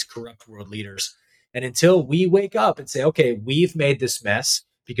societies, corrupt world leaders. And until we wake up and say, okay, we've made this mess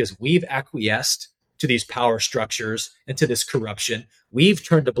because we've acquiesced to these power structures and to this corruption, we've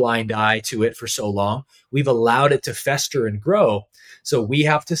turned a blind eye to it for so long, we've allowed it to fester and grow. So we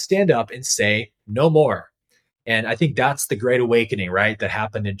have to stand up and say, no more. And I think that's the great awakening, right? That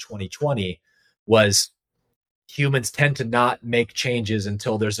happened in 2020 was humans tend to not make changes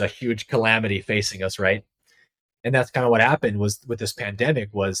until there's a huge calamity facing us, right? And that's kind of what happened was with this pandemic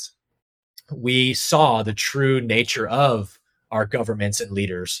was we saw the true nature of our governments and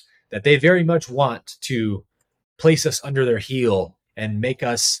leaders, that they very much want to place us under their heel and make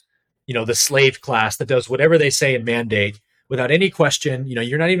us, the slave class that does whatever they say and mandate without any question.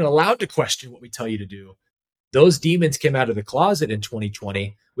 You're not even allowed to question what we tell you to do. Those demons came out of the closet in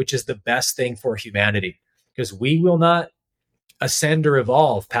 2020, which is the best thing for humanity, because we will not ascend or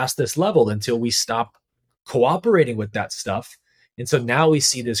evolve past this level until we stop cooperating with that stuff. And so now we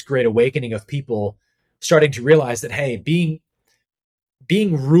see this great awakening of people starting to realize that, hey, being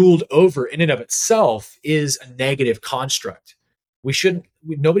ruled over in and of itself is a negative construct.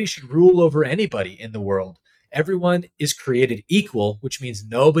 Nobody should rule over anybody in the world. Everyone is created equal, which means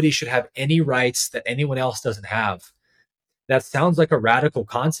nobody should have any rights that anyone else doesn't have. That sounds like a radical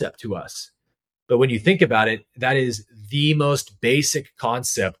concept to us. But when you think about it, that is the most basic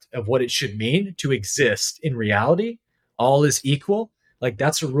concept of what it should mean to exist in reality. All is equal. Like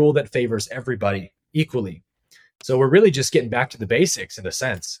that's a rule that favors everybody equally. So we're really just getting back to the basics in a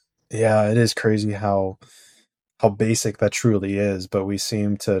sense. Yeah, it is crazy how basic that truly is, but we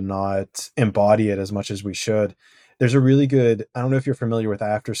seem to not embody it as much as we should. There's a really good, I don't know if you're familiar with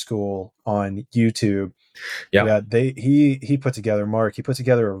After School on YouTube. Yeah. He put together, Mark, he put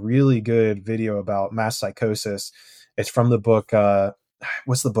together a really good video about mass psychosis. It's from the book,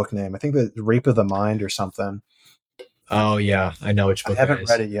 what's the book name? I think the Rape of the Mind or something. Oh yeah, I know which book. I haven't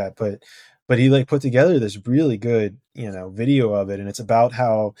read it yet, but he like put together this really good, video of it. And it's about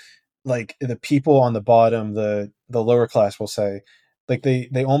how like the people on the bottom, the lower class will say, like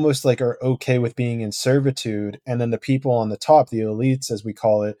they almost like are okay with being in servitude. And then the people on the top, the elites, as we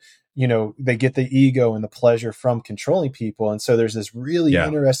call it, they get the ego and the pleasure from controlling people. And so there's this really Yeah.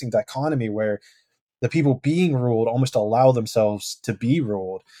 interesting dichotomy where the people being ruled almost allow themselves to be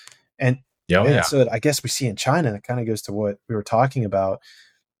ruled. And, so I guess we see in China, that kind of goes to what we were talking about.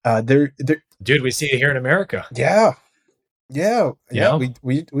 They're Dude, we see it here in America. Yeah.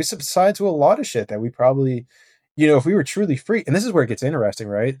 We subside to a lot of shit that we probably, if we were truly free, and this is where it gets interesting,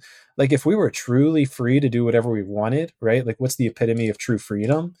 right? Like if we were truly free to do whatever we wanted, right? Like what's the epitome of true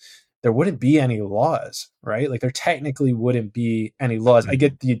freedom? There wouldn't be any laws, right? Like there technically wouldn't be any laws. I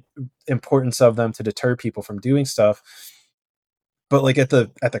get the importance of them to deter people from doing stuff. But like at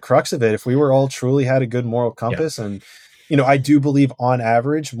the crux of it, if we were all truly had a good moral compass and, I do believe on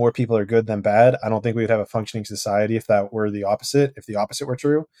average, more people are good than bad. I don't think we would have a functioning society if that were the opposite, if the opposite were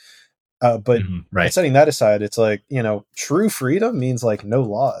true. But setting that aside, it's like, true freedom means like no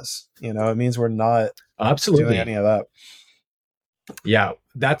laws, it means we're not doing any of that. Yeah,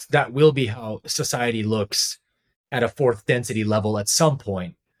 that will be how society looks at a fourth density level at some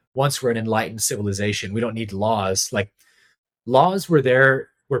point. Once we're an enlightened civilization, we don't need laws. Like laws were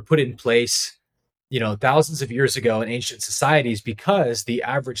put in place, thousands of years ago in ancient societies because the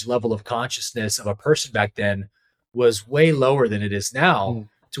average level of consciousness of a person back then was way lower than it is now,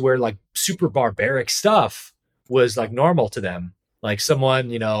 to where like super barbaric stuff was like normal to them. Like someone,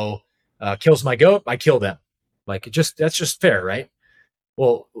 kills my goat, I kill them. Like that's just fair, right?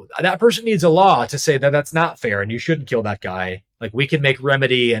 Well, that person needs a law to say that that's not fair and you shouldn't kill that guy. Like we can make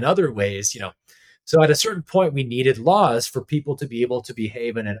remedy in other ways, So at a certain point, we needed laws for people to be able to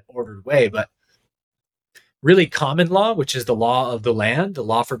behave in an ordered way. But really common law, which is the law of the land, the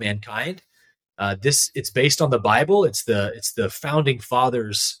law for mankind, it's based on the Bible. It's the founding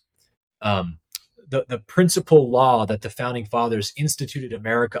fathers, the principal law that the founding fathers instituted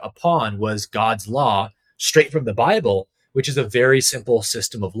America upon was God's law, straight from the Bible, which is a very simple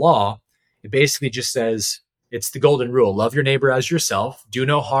system of law. It basically just says, it's the golden rule: love your neighbor as yourself, do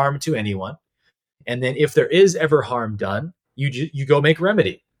no harm to anyone. And then if there is ever harm done, you go make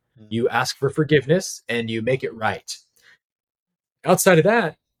remedy. You ask for forgiveness and you make it right. Outside of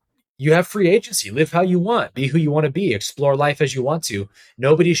that, you have free agency. Live how you want, be who you want to be, explore life as you want to.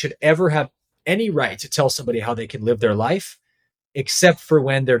 Nobody should ever have any right to tell somebody how they can live their life, except for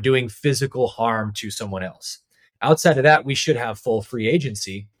when they're doing physical harm to someone else. Outside of that, we should have full free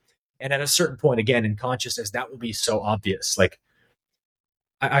agency. And at a certain point, again, in consciousness, that will be so obvious. Like,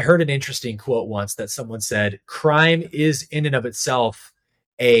 I heard an interesting quote once that someone said, crime is in and of itself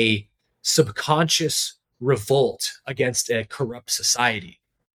a subconscious revolt against a corrupt society.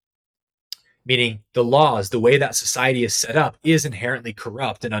 Meaning the laws, the way that society is set up is inherently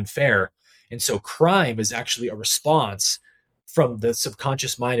corrupt and unfair. And so crime is actually a response from the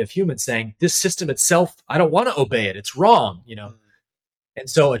subconscious mind of humans saying, this system itself, I don't want to obey it. It's wrong, And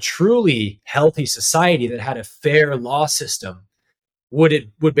so a truly healthy society that had a fair law system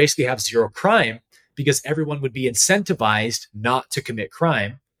would basically have zero crime, because everyone would be incentivized not to commit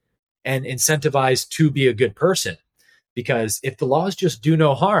crime and incentivized to be a good person. Because if the laws just do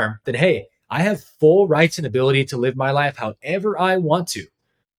no harm, then hey, I have full rights and ability to live my life however I want to.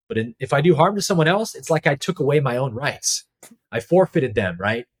 But if I do harm to someone else, it's like I took away my own rights. I forfeited them,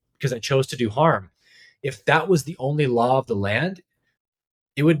 right? Because I chose to do harm. If that was the only law of the land,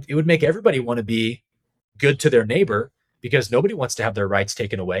 it would make everybody want to be good to their neighbor, because nobody wants to have their rights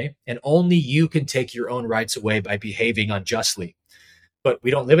taken away. And only you can take your own rights away by behaving unjustly. But we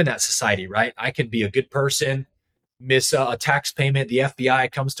don't live in that society, right? I can be a good person, miss a tax payment. The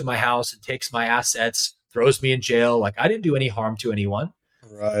FBI comes to my house and takes my assets, throws me in jail. Like I didn't do any harm to anyone.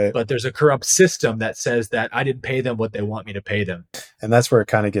 Right. But there's a corrupt system that says that I didn't pay them what they want me to pay them. And that's where it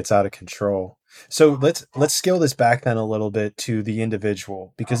kind of gets out of control. So let's scale this back then a little bit to the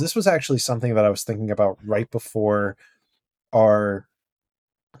individual, because this was actually something that I was thinking about right before our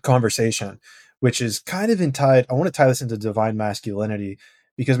conversation, which is kind of I want to tie this into divine masculinity,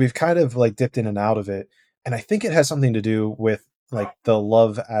 because we've kind of like dipped in and out of it. And I think it has something to do with like the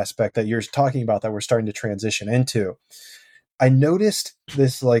love aspect that you're talking about that we're starting to transition into. I noticed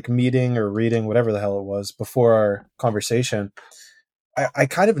this like meeting or reading, whatever the hell it was, before our conversation. I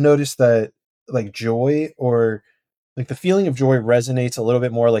kind of noticed that like joy, or like the feeling of joy, resonates a little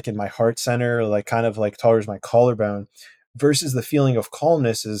bit more like in my heart center, or like kind of like towards my collarbone, versus the feeling of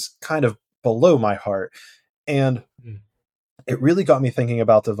calmness is kind of below my heart. And it really got me thinking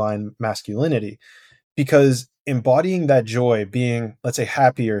about divine masculinity, because embodying that joy, being, let's say,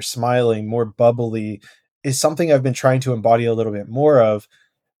 happier, smiling, more bubbly, is something I've been trying to embody a little bit more of.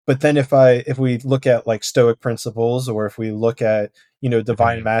 But then if we look at like Stoic principles, or if we look at,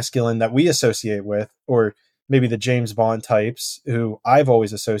 divine masculine that we associate with, or maybe the James Bond types, who I've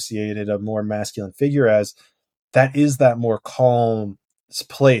always associated a more masculine figure as, that is that more calm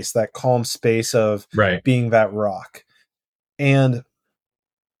place, that calm space of being that rock. And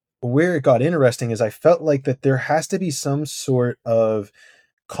where it got interesting is I felt like that there has to be some sort of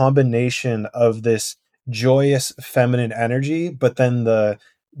combination of this joyous feminine energy, but then the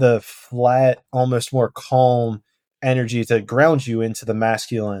flat, almost more calm energy to ground you into the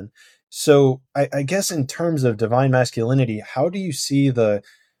masculine. So I guess in terms of divine masculinity, how do you see the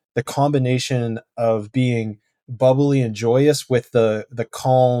combination of being bubbly and joyous with the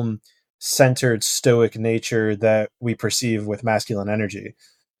calm, centered, stoic nature that we perceive with masculine energy?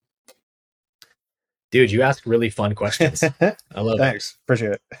 Dude, you ask really fun questions. I love Thanks.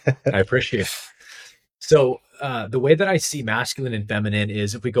 Appreciate it. I appreciate it. So the way that I see masculine and feminine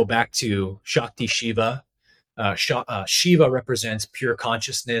is, if we go back to Shakti Shiva, Shiva represents pure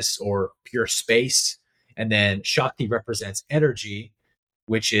consciousness or pure space. And then Shakti represents energy,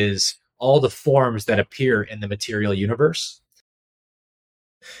 which is all the forms that appear in the material universe.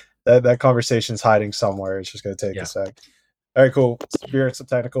 That conversation's hiding somewhere. It's just going to take a sec. All right, cool. Experienced some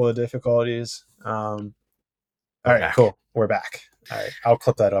technical difficulties. All right, cool. We're back. All right, I'll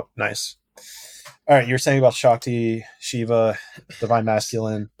clip that up. Nice. All right, you're saying about Shakti, Shiva, divine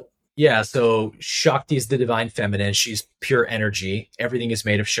masculine. Yeah, so Shakti is the divine feminine. She's pure energy. Everything is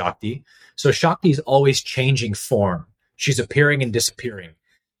made of Shakti. So Shakti is always changing form. She's appearing and disappearing.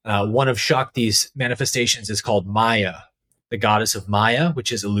 One of Shakti's manifestations is called Maya, the goddess of Maya,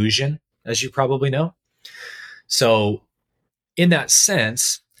 which is illusion, as you probably know. So in that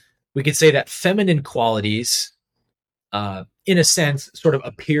sense, we could say that feminine qualities, in a sense, sort of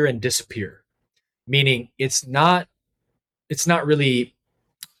appear and disappear, meaning it's not really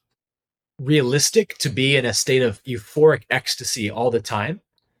realistic to be in a state of euphoric ecstasy all the time.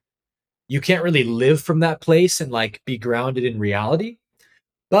 You can't really live from that place and like be grounded in reality,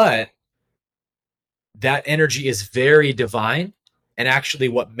 but that energy is very divine. And actually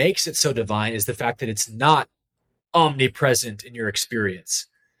what makes it so divine is the fact that it's not omnipresent in your experience,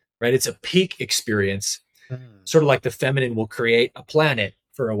 right? It's a peak experience, sort of like the feminine will create a planet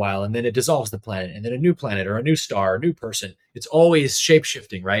for a while and then it dissolves the planet and then a new planet or a new star, or a new person. It's always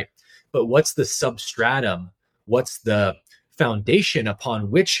shape-shifting, right? But what's the substratum? What's the foundation upon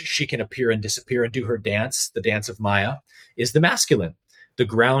which she can appear and disappear and do her dance, the dance of Maya, is the masculine, the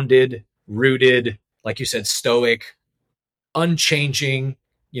grounded, rooted, like you said, stoic, unchanging,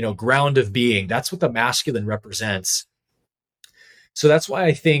 ground of being. That's what the masculine represents. So that's why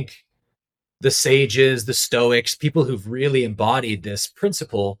I think the sages, the Stoics, people who've really embodied this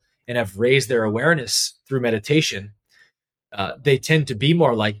principle and have raised their awareness through meditation, they tend to be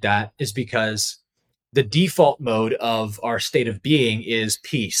more like that, is because the default mode of our state of being is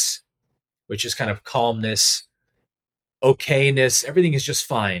peace, which is kind of calmness, okayness. Everything is just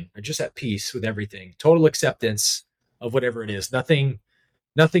fine. I'm just at peace with everything. Total acceptance of whatever it is. Nothing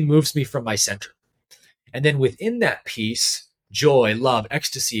moves me from my center. And then within that peace, joy, love,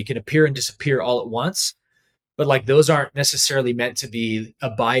 ecstasy can appear and disappear all at once. But like those aren't necessarily meant to be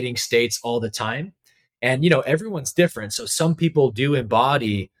abiding states all the time. And, everyone's different. So some people do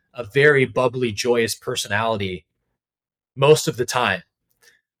embody a very bubbly, joyous personality most of the time.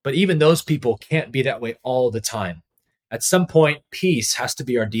 But even those people can't be that way all the time. At some point, peace has to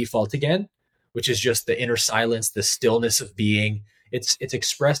be our default again, which is just the inner silence, the stillness of being. It's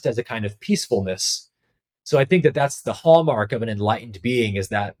expressed as a kind of peacefulness. So I think that that's the hallmark of an enlightened being, is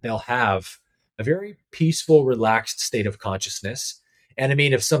that they'll have a very peaceful, relaxed state of consciousness. And I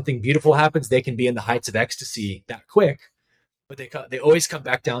mean, if something beautiful happens, they can be in the heights of ecstasy that quick, but they always come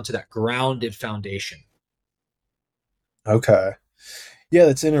back down to that grounded foundation. Okay. Yeah,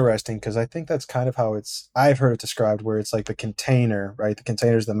 that's interesting, because I think that's kind of how I've heard it described, where it's like the container, right? The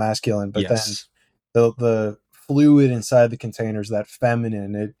container is the masculine, but then the fluid inside the container is that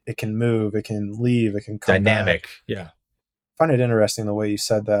feminine. It can move, it can leave, it can come dynamic back. Yeah. I find it interesting the way you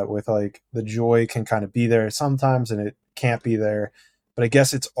said that, with like the joy can kind of be there sometimes and it can't be there. But I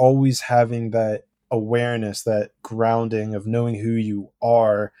guess it's always having that awareness, that grounding of knowing who you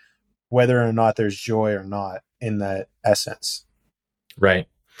are, whether or not there's joy or not in that essence. Right.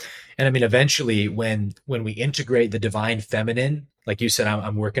 And I mean, eventually when we integrate the divine feminine, like you said,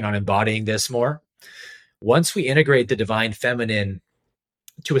 I'm working on embodying this more. Once we integrate the divine feminine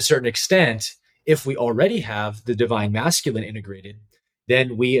to a certain extent, if we already have the divine masculine integrated,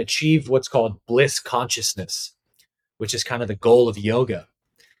 then we achieve what's called bliss consciousness, which is kind of the goal of yoga.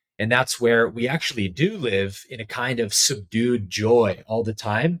 And that's where we actually do live in a kind of subdued joy all the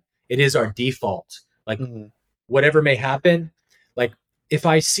time. It is our default. Like whatever may happen, like if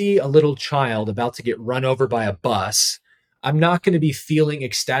I see a little child about to get run over by a bus, I'm not going to be feeling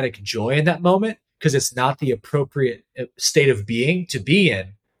ecstatic joy in that moment because it's not the appropriate state of being to be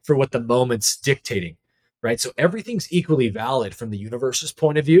in for what the moment's dictating, right? So everything's equally valid from the universe's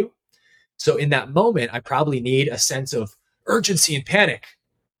point of view. So in that moment, I probably need a sense of urgency and panic,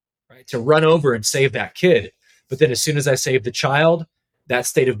 right, to run over and save that kid. But then as soon as I save the child, that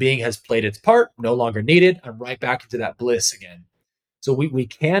state of being has played its part, no longer needed. I'm right back into that bliss again. So we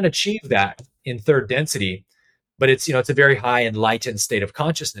can achieve that in third density, but it's a very high enlightened state of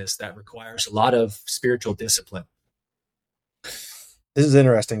consciousness that requires a lot of spiritual discipline. This is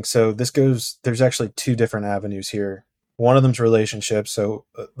interesting. So there's actually two different avenues here. One of them's relationships. So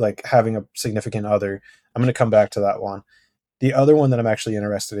like having a significant other. I'm going to come back to that one. The other one that I'm actually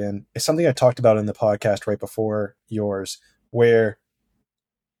interested in is something I talked about in the podcast right before yours, where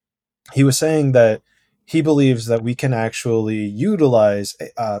he was saying that he believes that we can actually utilize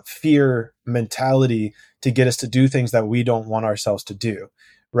fear mentality to get us to do things that we don't want ourselves to do.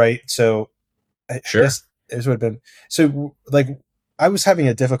 Right. So sure. This would have been, so like, I was having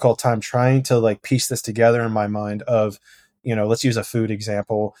a difficult time trying to like piece this together in my mind of, let's use a food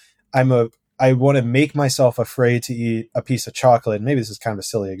example. I want to make myself afraid to eat a piece of chocolate. Maybe this is kind of a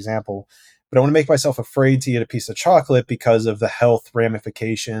silly example, but I want to make myself afraid to eat a piece of chocolate because of the health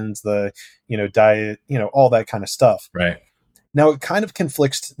ramifications, the, diet, all that kind of stuff. Right. Now it kind of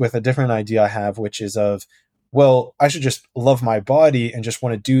conflicts with a different idea I have, which is of, well, I should just love my body and just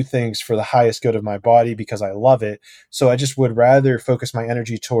want to do things for the highest good of my body because I love it. So I just would rather focus my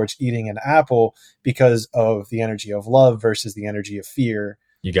energy towards eating an apple because of the energy of love versus the energy of fear.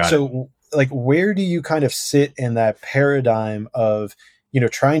 You got it. So like, where do you kind of sit in that paradigm of,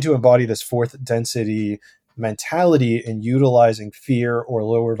 trying to embody this fourth density mentality and utilizing fear or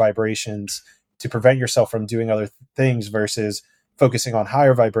lower vibrations to prevent yourself from doing other things versus focusing on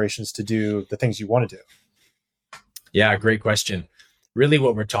higher vibrations to do the things you want to do? Yeah, great question. Really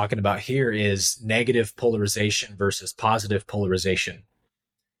what we're talking about here is negative polarization versus positive polarization.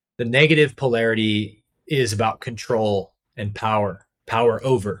 The negative polarity is about control and power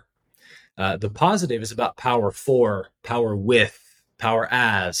over. The positive is about power for, power with, power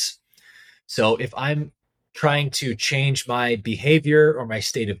as. So if I'm trying to change my behavior or my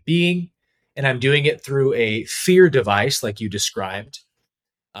state of being, and I'm doing it through a fear device like you described,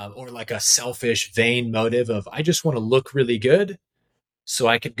 or like a selfish, vain motive of, I just want to look really good so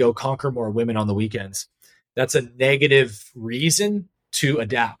I could go conquer more women on the weekends. That's a negative reason to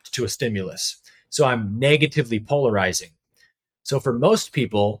adapt to a stimulus. So I'm negatively polarizing. So for most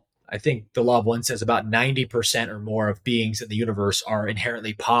people, I think the law of one says about 90% or more of beings in the universe are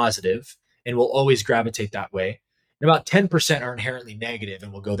inherently positive and will always gravitate that way. And about 10% are inherently negative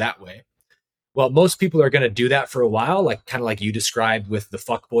and will go that way. Well, most people are going to do that for a while, kind of like you described with the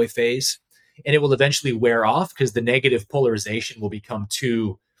fuckboy phase, and it will eventually wear off because the negative polarization will become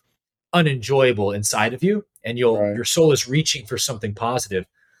too unenjoyable inside of you, and your soul is reaching for something positive.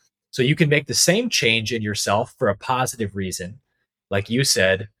 So you can make the same change in yourself for a positive reason, like you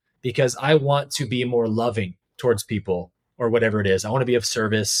said, because I want to be more loving towards people or whatever it is. I want to be of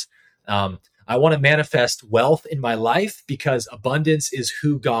service. I want to manifest wealth in my life because abundance is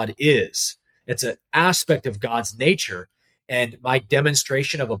who God is. It's an aspect of God's nature. And my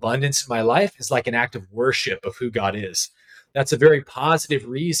demonstration of abundance in my life is like an act of worship of who God is. That's a very positive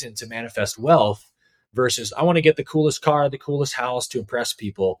reason to manifest wealth versus I want to get the coolest car, the coolest house to impress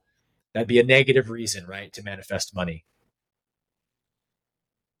people. That'd be a negative reason, right, to manifest money.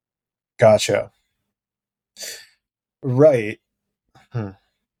 Gotcha. Right. Okay,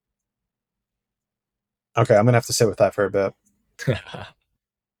 I'm gonna have to sit with that for a bit.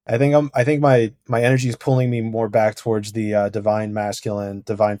 I think my energy is pulling me more back towards the divine masculine,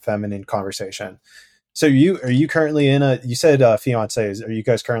 divine feminine conversation. So are you currently in you said fiancés. Are you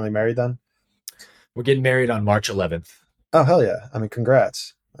guys currently married then? We're getting married on March 11th. Oh, hell yeah. I mean,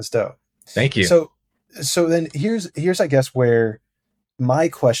 congrats. That's dope. Thank you. So then here's I guess where my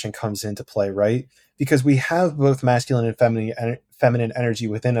question comes into play, right? Because we have both masculine and feminine energy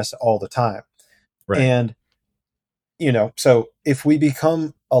within us all the time. Right. And so if we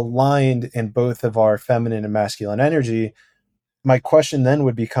become aligned in both of our feminine and masculine energy, my question then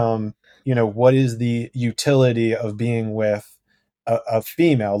would become, what is the utility of being with a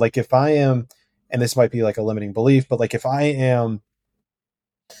female? Like if I am, and this might be like a limiting belief, but like if I am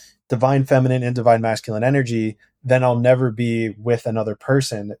divine feminine and divine masculine energy, then I'll never be with another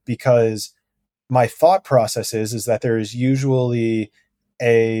person because my thought process is that there is usually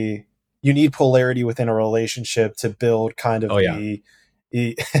you need polarity within a relationship to build kind of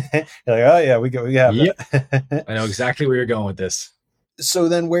you're like, oh yeah, we have yep. I know exactly where you're going with this. So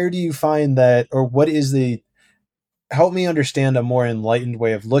then where do you find that, or what is the, help me understand a more enlightened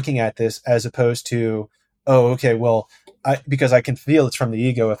way of looking at this, as opposed to, oh, okay, well, because I can feel it's from the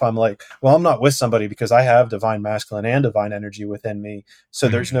ego if I'm like, well, I'm not with somebody because I have divine masculine and divine energy within me. So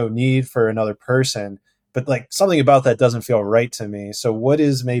there's no need for another person. But like something about that doesn't feel right to me. So what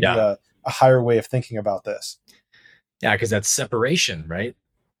is maybe a higher way of thinking about this? Yeah, because that's separation, right?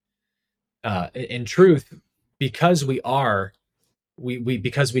 In truth, because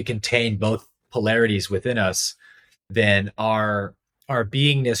because we contain both polarities within us, then our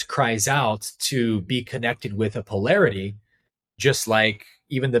beingness cries out to be connected with a polarity, just like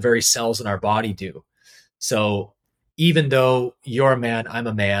even the very cells in our body do. So even though you're a man, I'm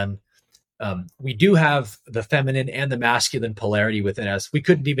a man, we do have the feminine and the masculine polarity within us. We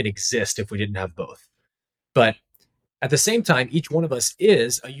couldn't even exist if we didn't have both. But at the same time, each one of us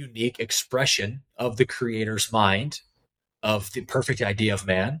is a unique expression of the creator's mind, of the perfect idea of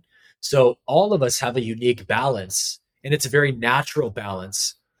man. So all of us have a unique balance, and it's a very natural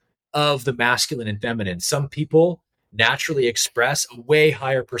balance of the masculine and feminine. Some people naturally express a way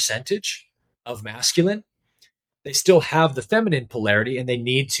higher percentage of masculine. They still have the feminine polarity and they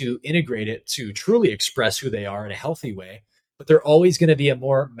need to integrate it to truly express who they are in a healthy way. But they're always going to be a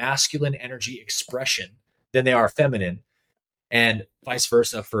more masculine energy expression than they are feminine, and vice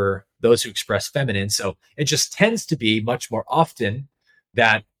versa for those who express feminine. So it just tends to be much more often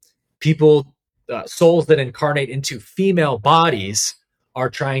that people, souls that incarnate into female bodies, are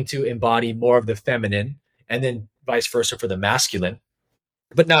trying to embody more of the feminine, and then vice versa for the masculine.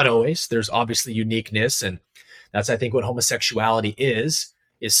 But not always. There's obviously uniqueness, and that's, I think, what homosexuality is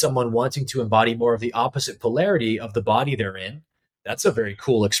someone wanting to embody more of the opposite polarity of the body they're in. That's a very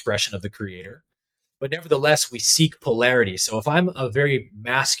cool expression of the creator. But nevertheless, we seek polarity. So if I'm a very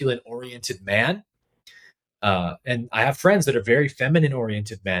masculine oriented man, and I have friends that are very feminine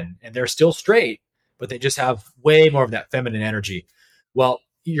oriented men, and they're still straight, but they just have way more of that feminine energy. Well,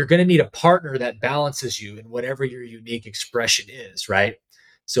 you're going to need a partner that balances you in whatever your unique expression is, right?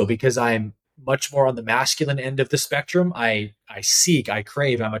 So because I'm much more on the masculine end of the spectrum, I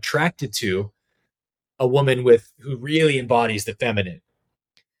crave, I'm attracted to a woman who really embodies the feminine.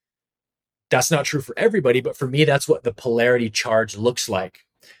 That's not true for everybody, but for me, that's what the polarity charge looks like.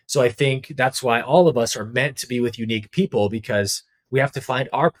 So I think that's why all of us are meant to be with unique people, because we have to find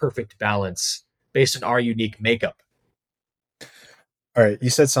our perfect balance based on our unique makeup. All right. You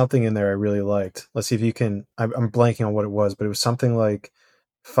said something in there I really liked. Let's see if you can, I'm blanking on what it was, but it was something like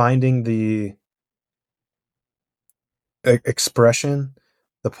finding the expression,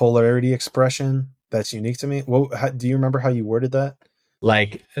 the polarity expression that's unique to me. Well, do you remember how you worded that?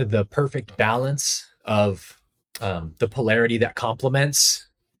 Like the perfect balance of the polarity that complements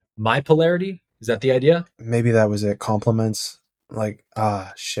my polarity. Is that the idea? Maybe that was it. Compliments. Like,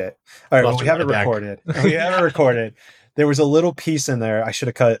 shit. All right. Well, we have it recorded. We have it recorded. There was a little piece in there. I should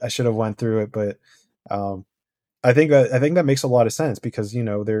have went through it, but I think that makes a lot of sense, because, you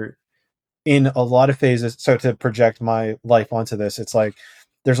know, they're in a lot of phases. So to project my life onto this, it's like,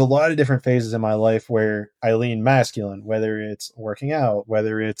 there's a lot of different phases in my life where I lean masculine, whether it's working out,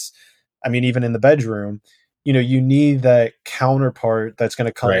 whether it's, I mean, even in the bedroom, you know, you need that counterpart that's going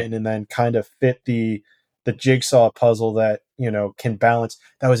to come in and then kind of fit the jigsaw puzzle that, you know, can balance.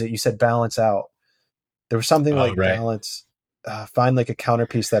 That was it. You said balance out. There was something like balance, find like a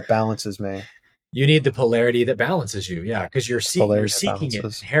counterpiece that balances me. You need the polarity that balances you. Yeah. Cause you're seeking it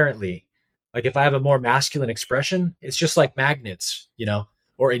inherently. Like if I have a more masculine expression, it's just like magnets, you know,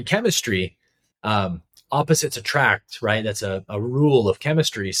 or in chemistry, opposites attract, right? That's a rule of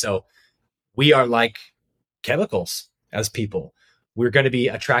chemistry. So we are like chemicals as people. We're going to be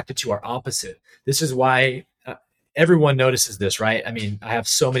attracted to our opposite. This is why everyone notices this, right? I mean, I have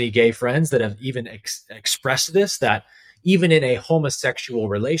so many gay friends that have even expressed this, that even in a homosexual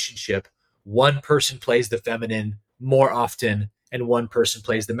relationship, one person plays the feminine more often and one person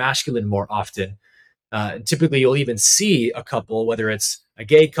plays the masculine more often. Typically, you'll even see a couple, whether it's a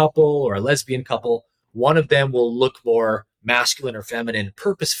gay couple or a lesbian couple, one of them will look more masculine or feminine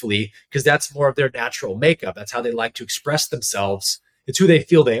purposefully, because that's more of their natural makeup. That's how they like to express themselves. It's who they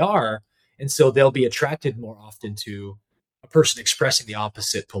feel they are. And so they'll be attracted more often to a person expressing the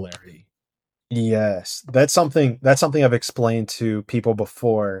opposite polarity. Yes, that's something I've explained to people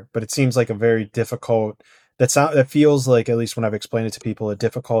before, but it seems like a very difficult, that feels like, at least when I've explained it to people, a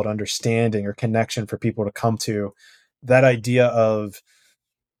difficult understanding or connection for people to come to. That idea of,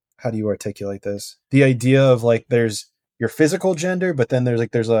 how do you articulate this? The idea of like, there's your physical gender, but then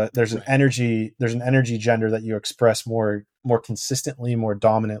there's an energy gender that you express more consistently, more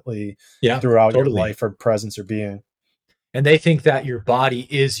dominantly throughout your life or presence or being. And they think that your body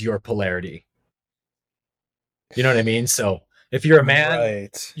is your polarity. You know what I mean? So if you're a man,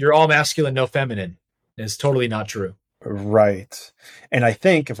 Right. you're all masculine, no feminine. It's totally not true. Right. And I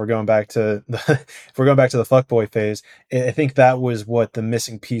think if we're going back to the if we're going back to the fuckboy phase, I think that was what the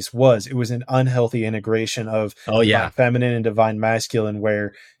missing piece was. It was an unhealthy integration of Oh divine yeah. feminine and divine masculine,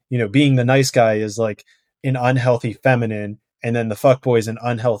 where, you know, being the nice guy is like an unhealthy feminine, and then the fuckboy is an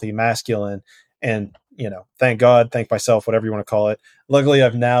unhealthy masculine. And, you know, thank God, thank myself, whatever you want to call it. Luckily,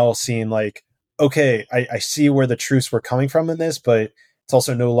 I've now seen like, okay, I see where the truths were coming from in this, but it's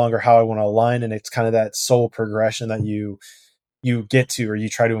also no longer how I want to align. And it's kind of that soul progression that you get to, or you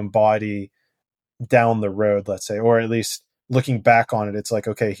try to embody down the road, let's say, or at least looking back on it, it's like,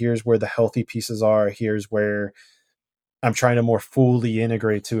 okay, here's where the healthy pieces are. Here's where I'm trying to more fully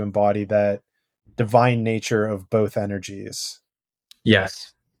integrate to embody that divine nature of both energies.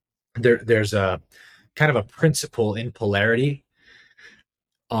 Yes. There's a kind of a principle in polarity.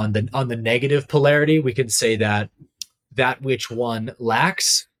 On the negative polarity, we can say that which one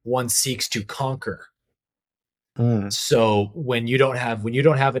lacks, one seeks to conquer. Mm. So when you don't have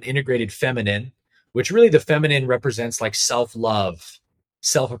an integrated feminine, which really the feminine represents like self-love,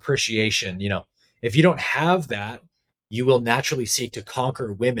 self-appreciation, you know, if you don't have that, you will naturally seek to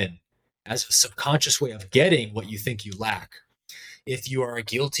conquer women as a subconscious way of getting what you think you lack. If you are a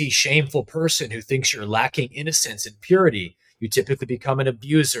guilty, shameful person who thinks you're lacking innocence and purity, you typically become an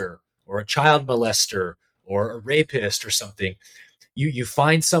abuser or a child molester or a rapist or something. You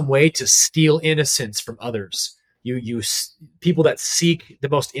find some way to steal innocence from others. You people that seek the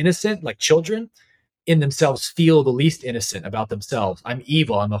most innocent, like children, in themselves feel the least innocent about themselves. I'm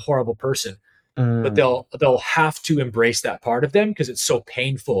evil. I'm a horrible person. But Mm. they'll have to embrace that part of them because it's so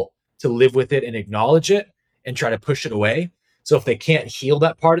painful to live with it and acknowledge it and try to push it away. So if they can't heal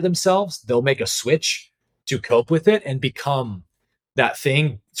that part of themselves, they'll make a switch to cope with it and become that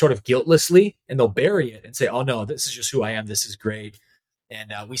thing sort of guiltlessly, and they'll bury it and say, "Oh no, this is just who I am. This is great."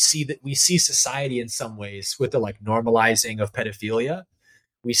 And we see society in some ways with the like normalizing of pedophilia.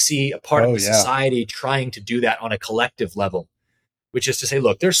 We see a part of Oh the yeah. society trying to do that on a collective level, which is to say,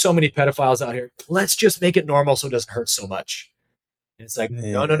 look, there's so many pedophiles out here. Let's just make it normal so it doesn't hurt so much. And it's like,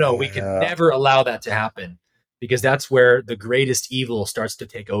 no, no, no. We can Yeah. never allow that to happen because that's where the greatest evil starts to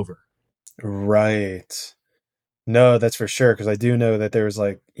take over. Right. No, that's for sure. Because I do know that there's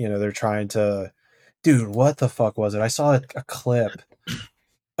like, you know, they're trying to, dude, what the fuck was it? I saw a clip.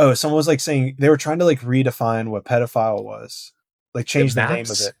 Oh, someone was like saying they were trying to like redefine what pedophile was, like The change the name of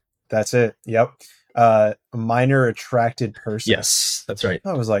maps? it. That's it. Yep. A minor attracted person. Yes, that's right.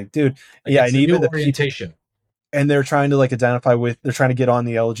 I was like, dude, Like yeah, it's and a new even the people, orientation. and they're trying to like identify with, they're trying to get on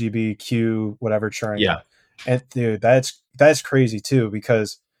the LGBTQ whatever train. Yeah. And dude, that's crazy too,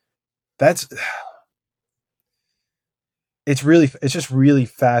 because that's it's just really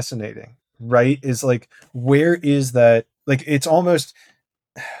fascinating, right? Is like, where is that, like, it's almost,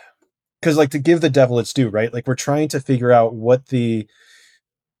 because like, to give the devil its due, right? Like, we're trying to figure out what the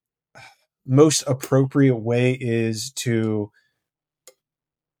most appropriate way is to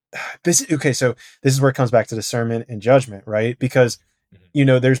this. Okay, so this is where it comes back to discernment and judgment, right? Because, you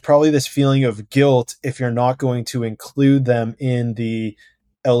know, there's probably this feeling of guilt if you're not going to include them in the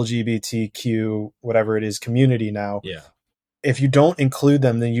LGBTQ whatever it is community now. Yeah. If you don't include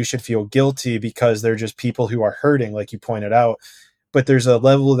them, then you should feel guilty because they're just people who are hurting, like you pointed out. But there's a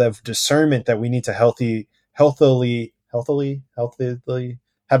level of discernment that we need to healthily have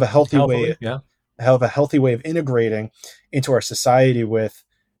a healthy way, Yeah. have a healthy way of integrating into our society with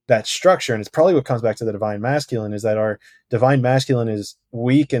that structure. And it's probably what comes back to the divine masculine, is that our divine masculine is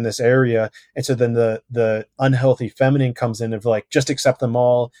weak in this area. And so then the unhealthy feminine comes in of like, just accept them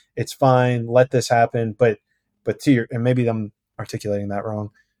all. It's fine. Let this happen. But to your, and maybe I'm articulating that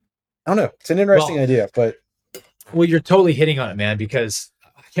wrong. I don't know. It's an interesting idea, but well, you're totally hitting on it, man, because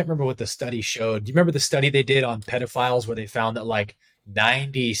I can't remember what the study showed. Do you remember the study they did on pedophiles where they found that like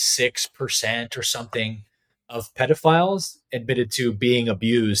 96% or something of pedophiles admitted to being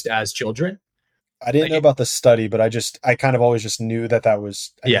abused as children? I didn't know about the study, but I kind of always just knew that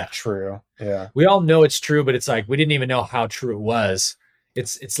was true. Yeah. We all know it's true, but it's like, we didn't even know how true it was.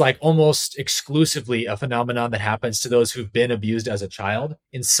 It's like almost exclusively a phenomenon that happens to those who've been abused as a child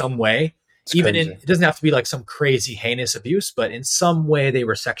in some way. It's Even crazy. it doesn't have to be like some crazy heinous abuse, but in some way they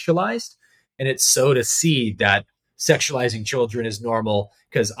were sexualized. And it's so to see that sexualizing children is normal,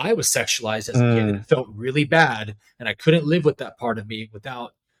 because I was sexualized as a kid and it felt really bad, and I couldn't live with that part of me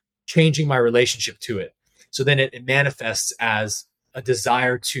without changing my relationship to it. So then it manifests as a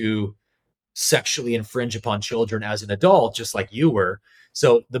desire to sexually infringe upon children as an adult, just like you were.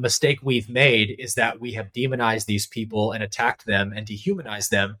 So the mistake we've made is that we have demonized these people and attacked them and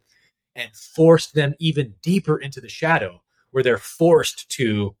dehumanized them and forced them even deeper into the shadow, where they're forced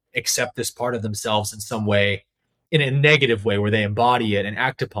to accept this part of themselves in some way, in a negative way, where they embody it and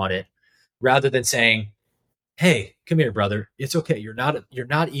act upon it, rather than saying, hey, come here, brother. It's okay. You're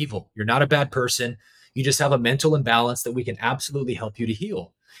not evil. You're not a bad person. You just have a mental imbalance that we can absolutely help you to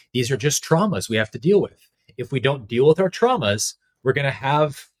heal. These are just traumas we have to deal with. If we don't deal with our traumas, we're going to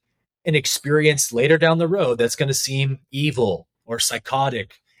have an experience later down the road that's going to seem evil or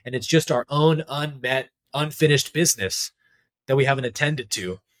psychotic. And it's just our own unmet, unfinished business that we haven't attended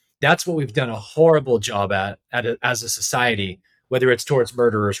to. That's what we've done a horrible job at as a society, whether it's towards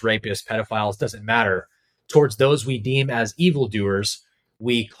murderers, rapists, pedophiles, doesn't matter. Towards those we deem as evildoers,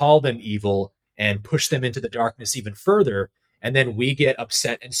 we call them evil and push them into the darkness even further. And then we get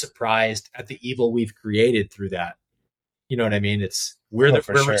upset and surprised at the evil we've created through that. You know what I mean? We're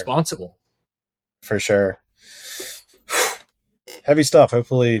sure. responsible. For sure. Heavy stuff.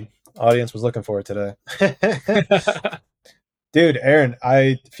 Hopefully audience was looking for it today. Dude, Aaron,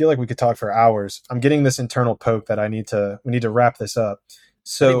 I feel like we could talk for hours. I'm getting this internal poke that we need to wrap this up.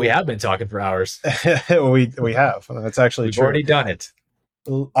 So I think we have been talking for hours. we have. That's actually We've true. already done it.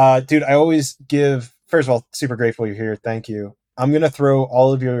 Dude, I always give, first of all, super grateful you're here. Thank you. I'm going to throw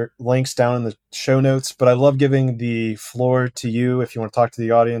all of your links down in the show notes, but I love giving the floor to you. If you want to talk to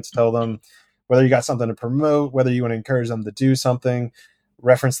the audience, tell them whether you got something to promote, whether you want to encourage them to do something,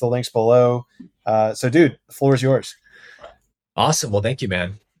 reference the links below. So dude, the floor is yours. Awesome. Well, thank you,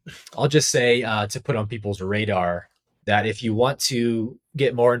 man. I'll just say to put on people's radar that if you want to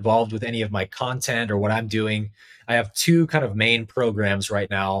get more involved with any of my content or what I'm doing, I have two kind of main programs right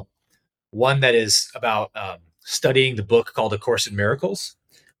now. One that is about studying the book called A Course in Miracles,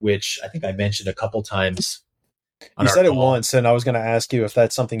 which I think I mentioned a couple times. You said it once, and I was going to ask you if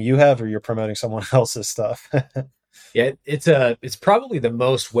that's something you have or you're promoting someone else's stuff. Yeah, it's probably the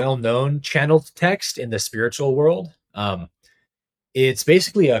most well-known channeled text in the spiritual world. It's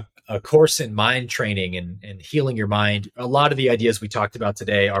basically a course in mind training and healing your mind. A lot of the ideas we talked about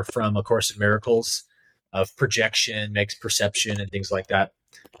today are from A Course in Miracles, of projection, makes perception, and things like that.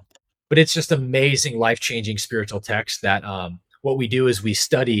 But it's just amazing, life-changing spiritual text that what we do is we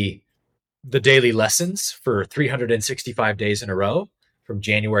study the daily lessons for 365 days in a row from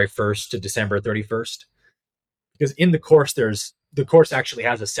January 1st to December 31st. Because in the course, the course actually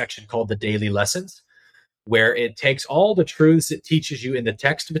has a section called the daily lessons, where it takes all the truths it teaches you in the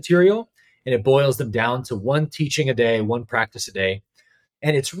text material and it boils them down to one teaching a day, one practice a day.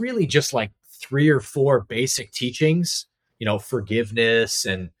 And it's really just like 3 or 4 basic teachings, forgiveness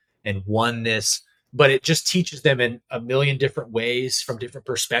and oneness, but it just teaches them in a million different ways from different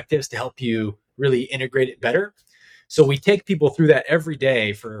perspectives to help you really integrate it better. So we take people through that every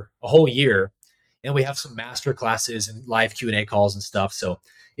day for a whole year, and we have some master classes and live Q&A calls and stuff. So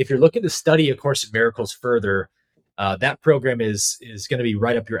if you're looking to study A Course in Miracles further, that program is going to be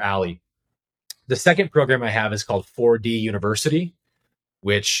right up your alley. The second program I have is called 4D University,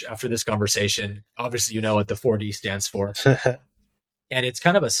 which after this conversation, obviously you know what the 4D stands for. And it's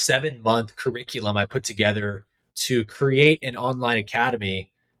kind of a 7-month curriculum I put together to create an online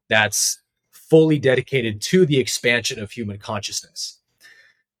academy that's fully dedicated to the expansion of human consciousness.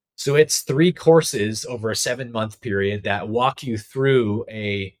 So it's 3 courses over a 7-month period that walk you through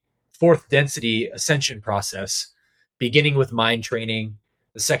a 4th density ascension process, beginning with mind training.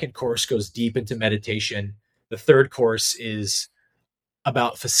 The second course goes deep into meditation. The third course is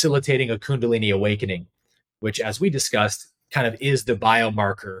about facilitating a Kundalini awakening, which, as we discussed, kind of is the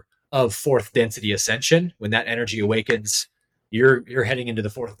biomarker of 4th density ascension. When that energy awakens, you're heading into the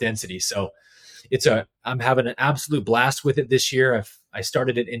 4th density. So I'm having an absolute blast with it this year. I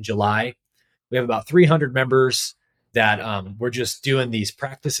started it in July. We have about 300 members that we're just doing these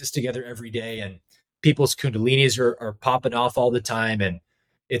practices together every day, and people's Kundalinis are popping off all the time. And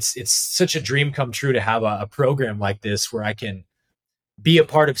it's such a dream come true to have a program like this where I can be a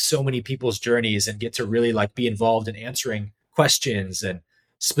part of so many people's journeys and get to really be involved in answering questions and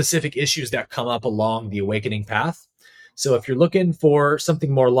specific issues that come up along the awakening path. So if you're looking for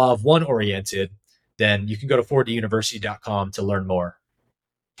something more Law of One oriented, then you can go to 4duniversity.com to learn more.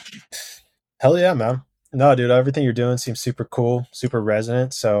 Hell yeah, man. No, dude, everything you're doing seems super cool, super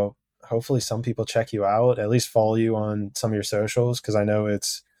resonant. So hopefully some people check you out, at least follow you on some of your socials, because I know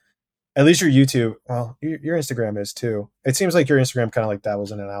it's, at least your YouTube, well, your Instagram is too. It seems like your Instagram kind of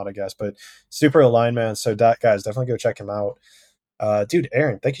dabbles in and out, I guess, but super aligned, man. So guys, definitely go check him out. Dude,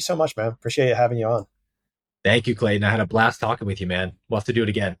 Aaron, thank you so much, man. Appreciate having you on. Thank you, Clayton. I had a blast talking with you, man. We'll have to do it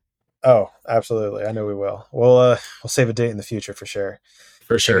again. Oh, absolutely. I know we will. We'll save a date in the future for sure.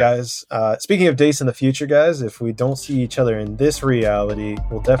 For sure. Hey guys, speaking of dates in the future, guys, if we don't see each other in this reality,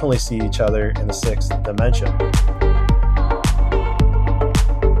 we'll definitely see each other in the 6th dimension.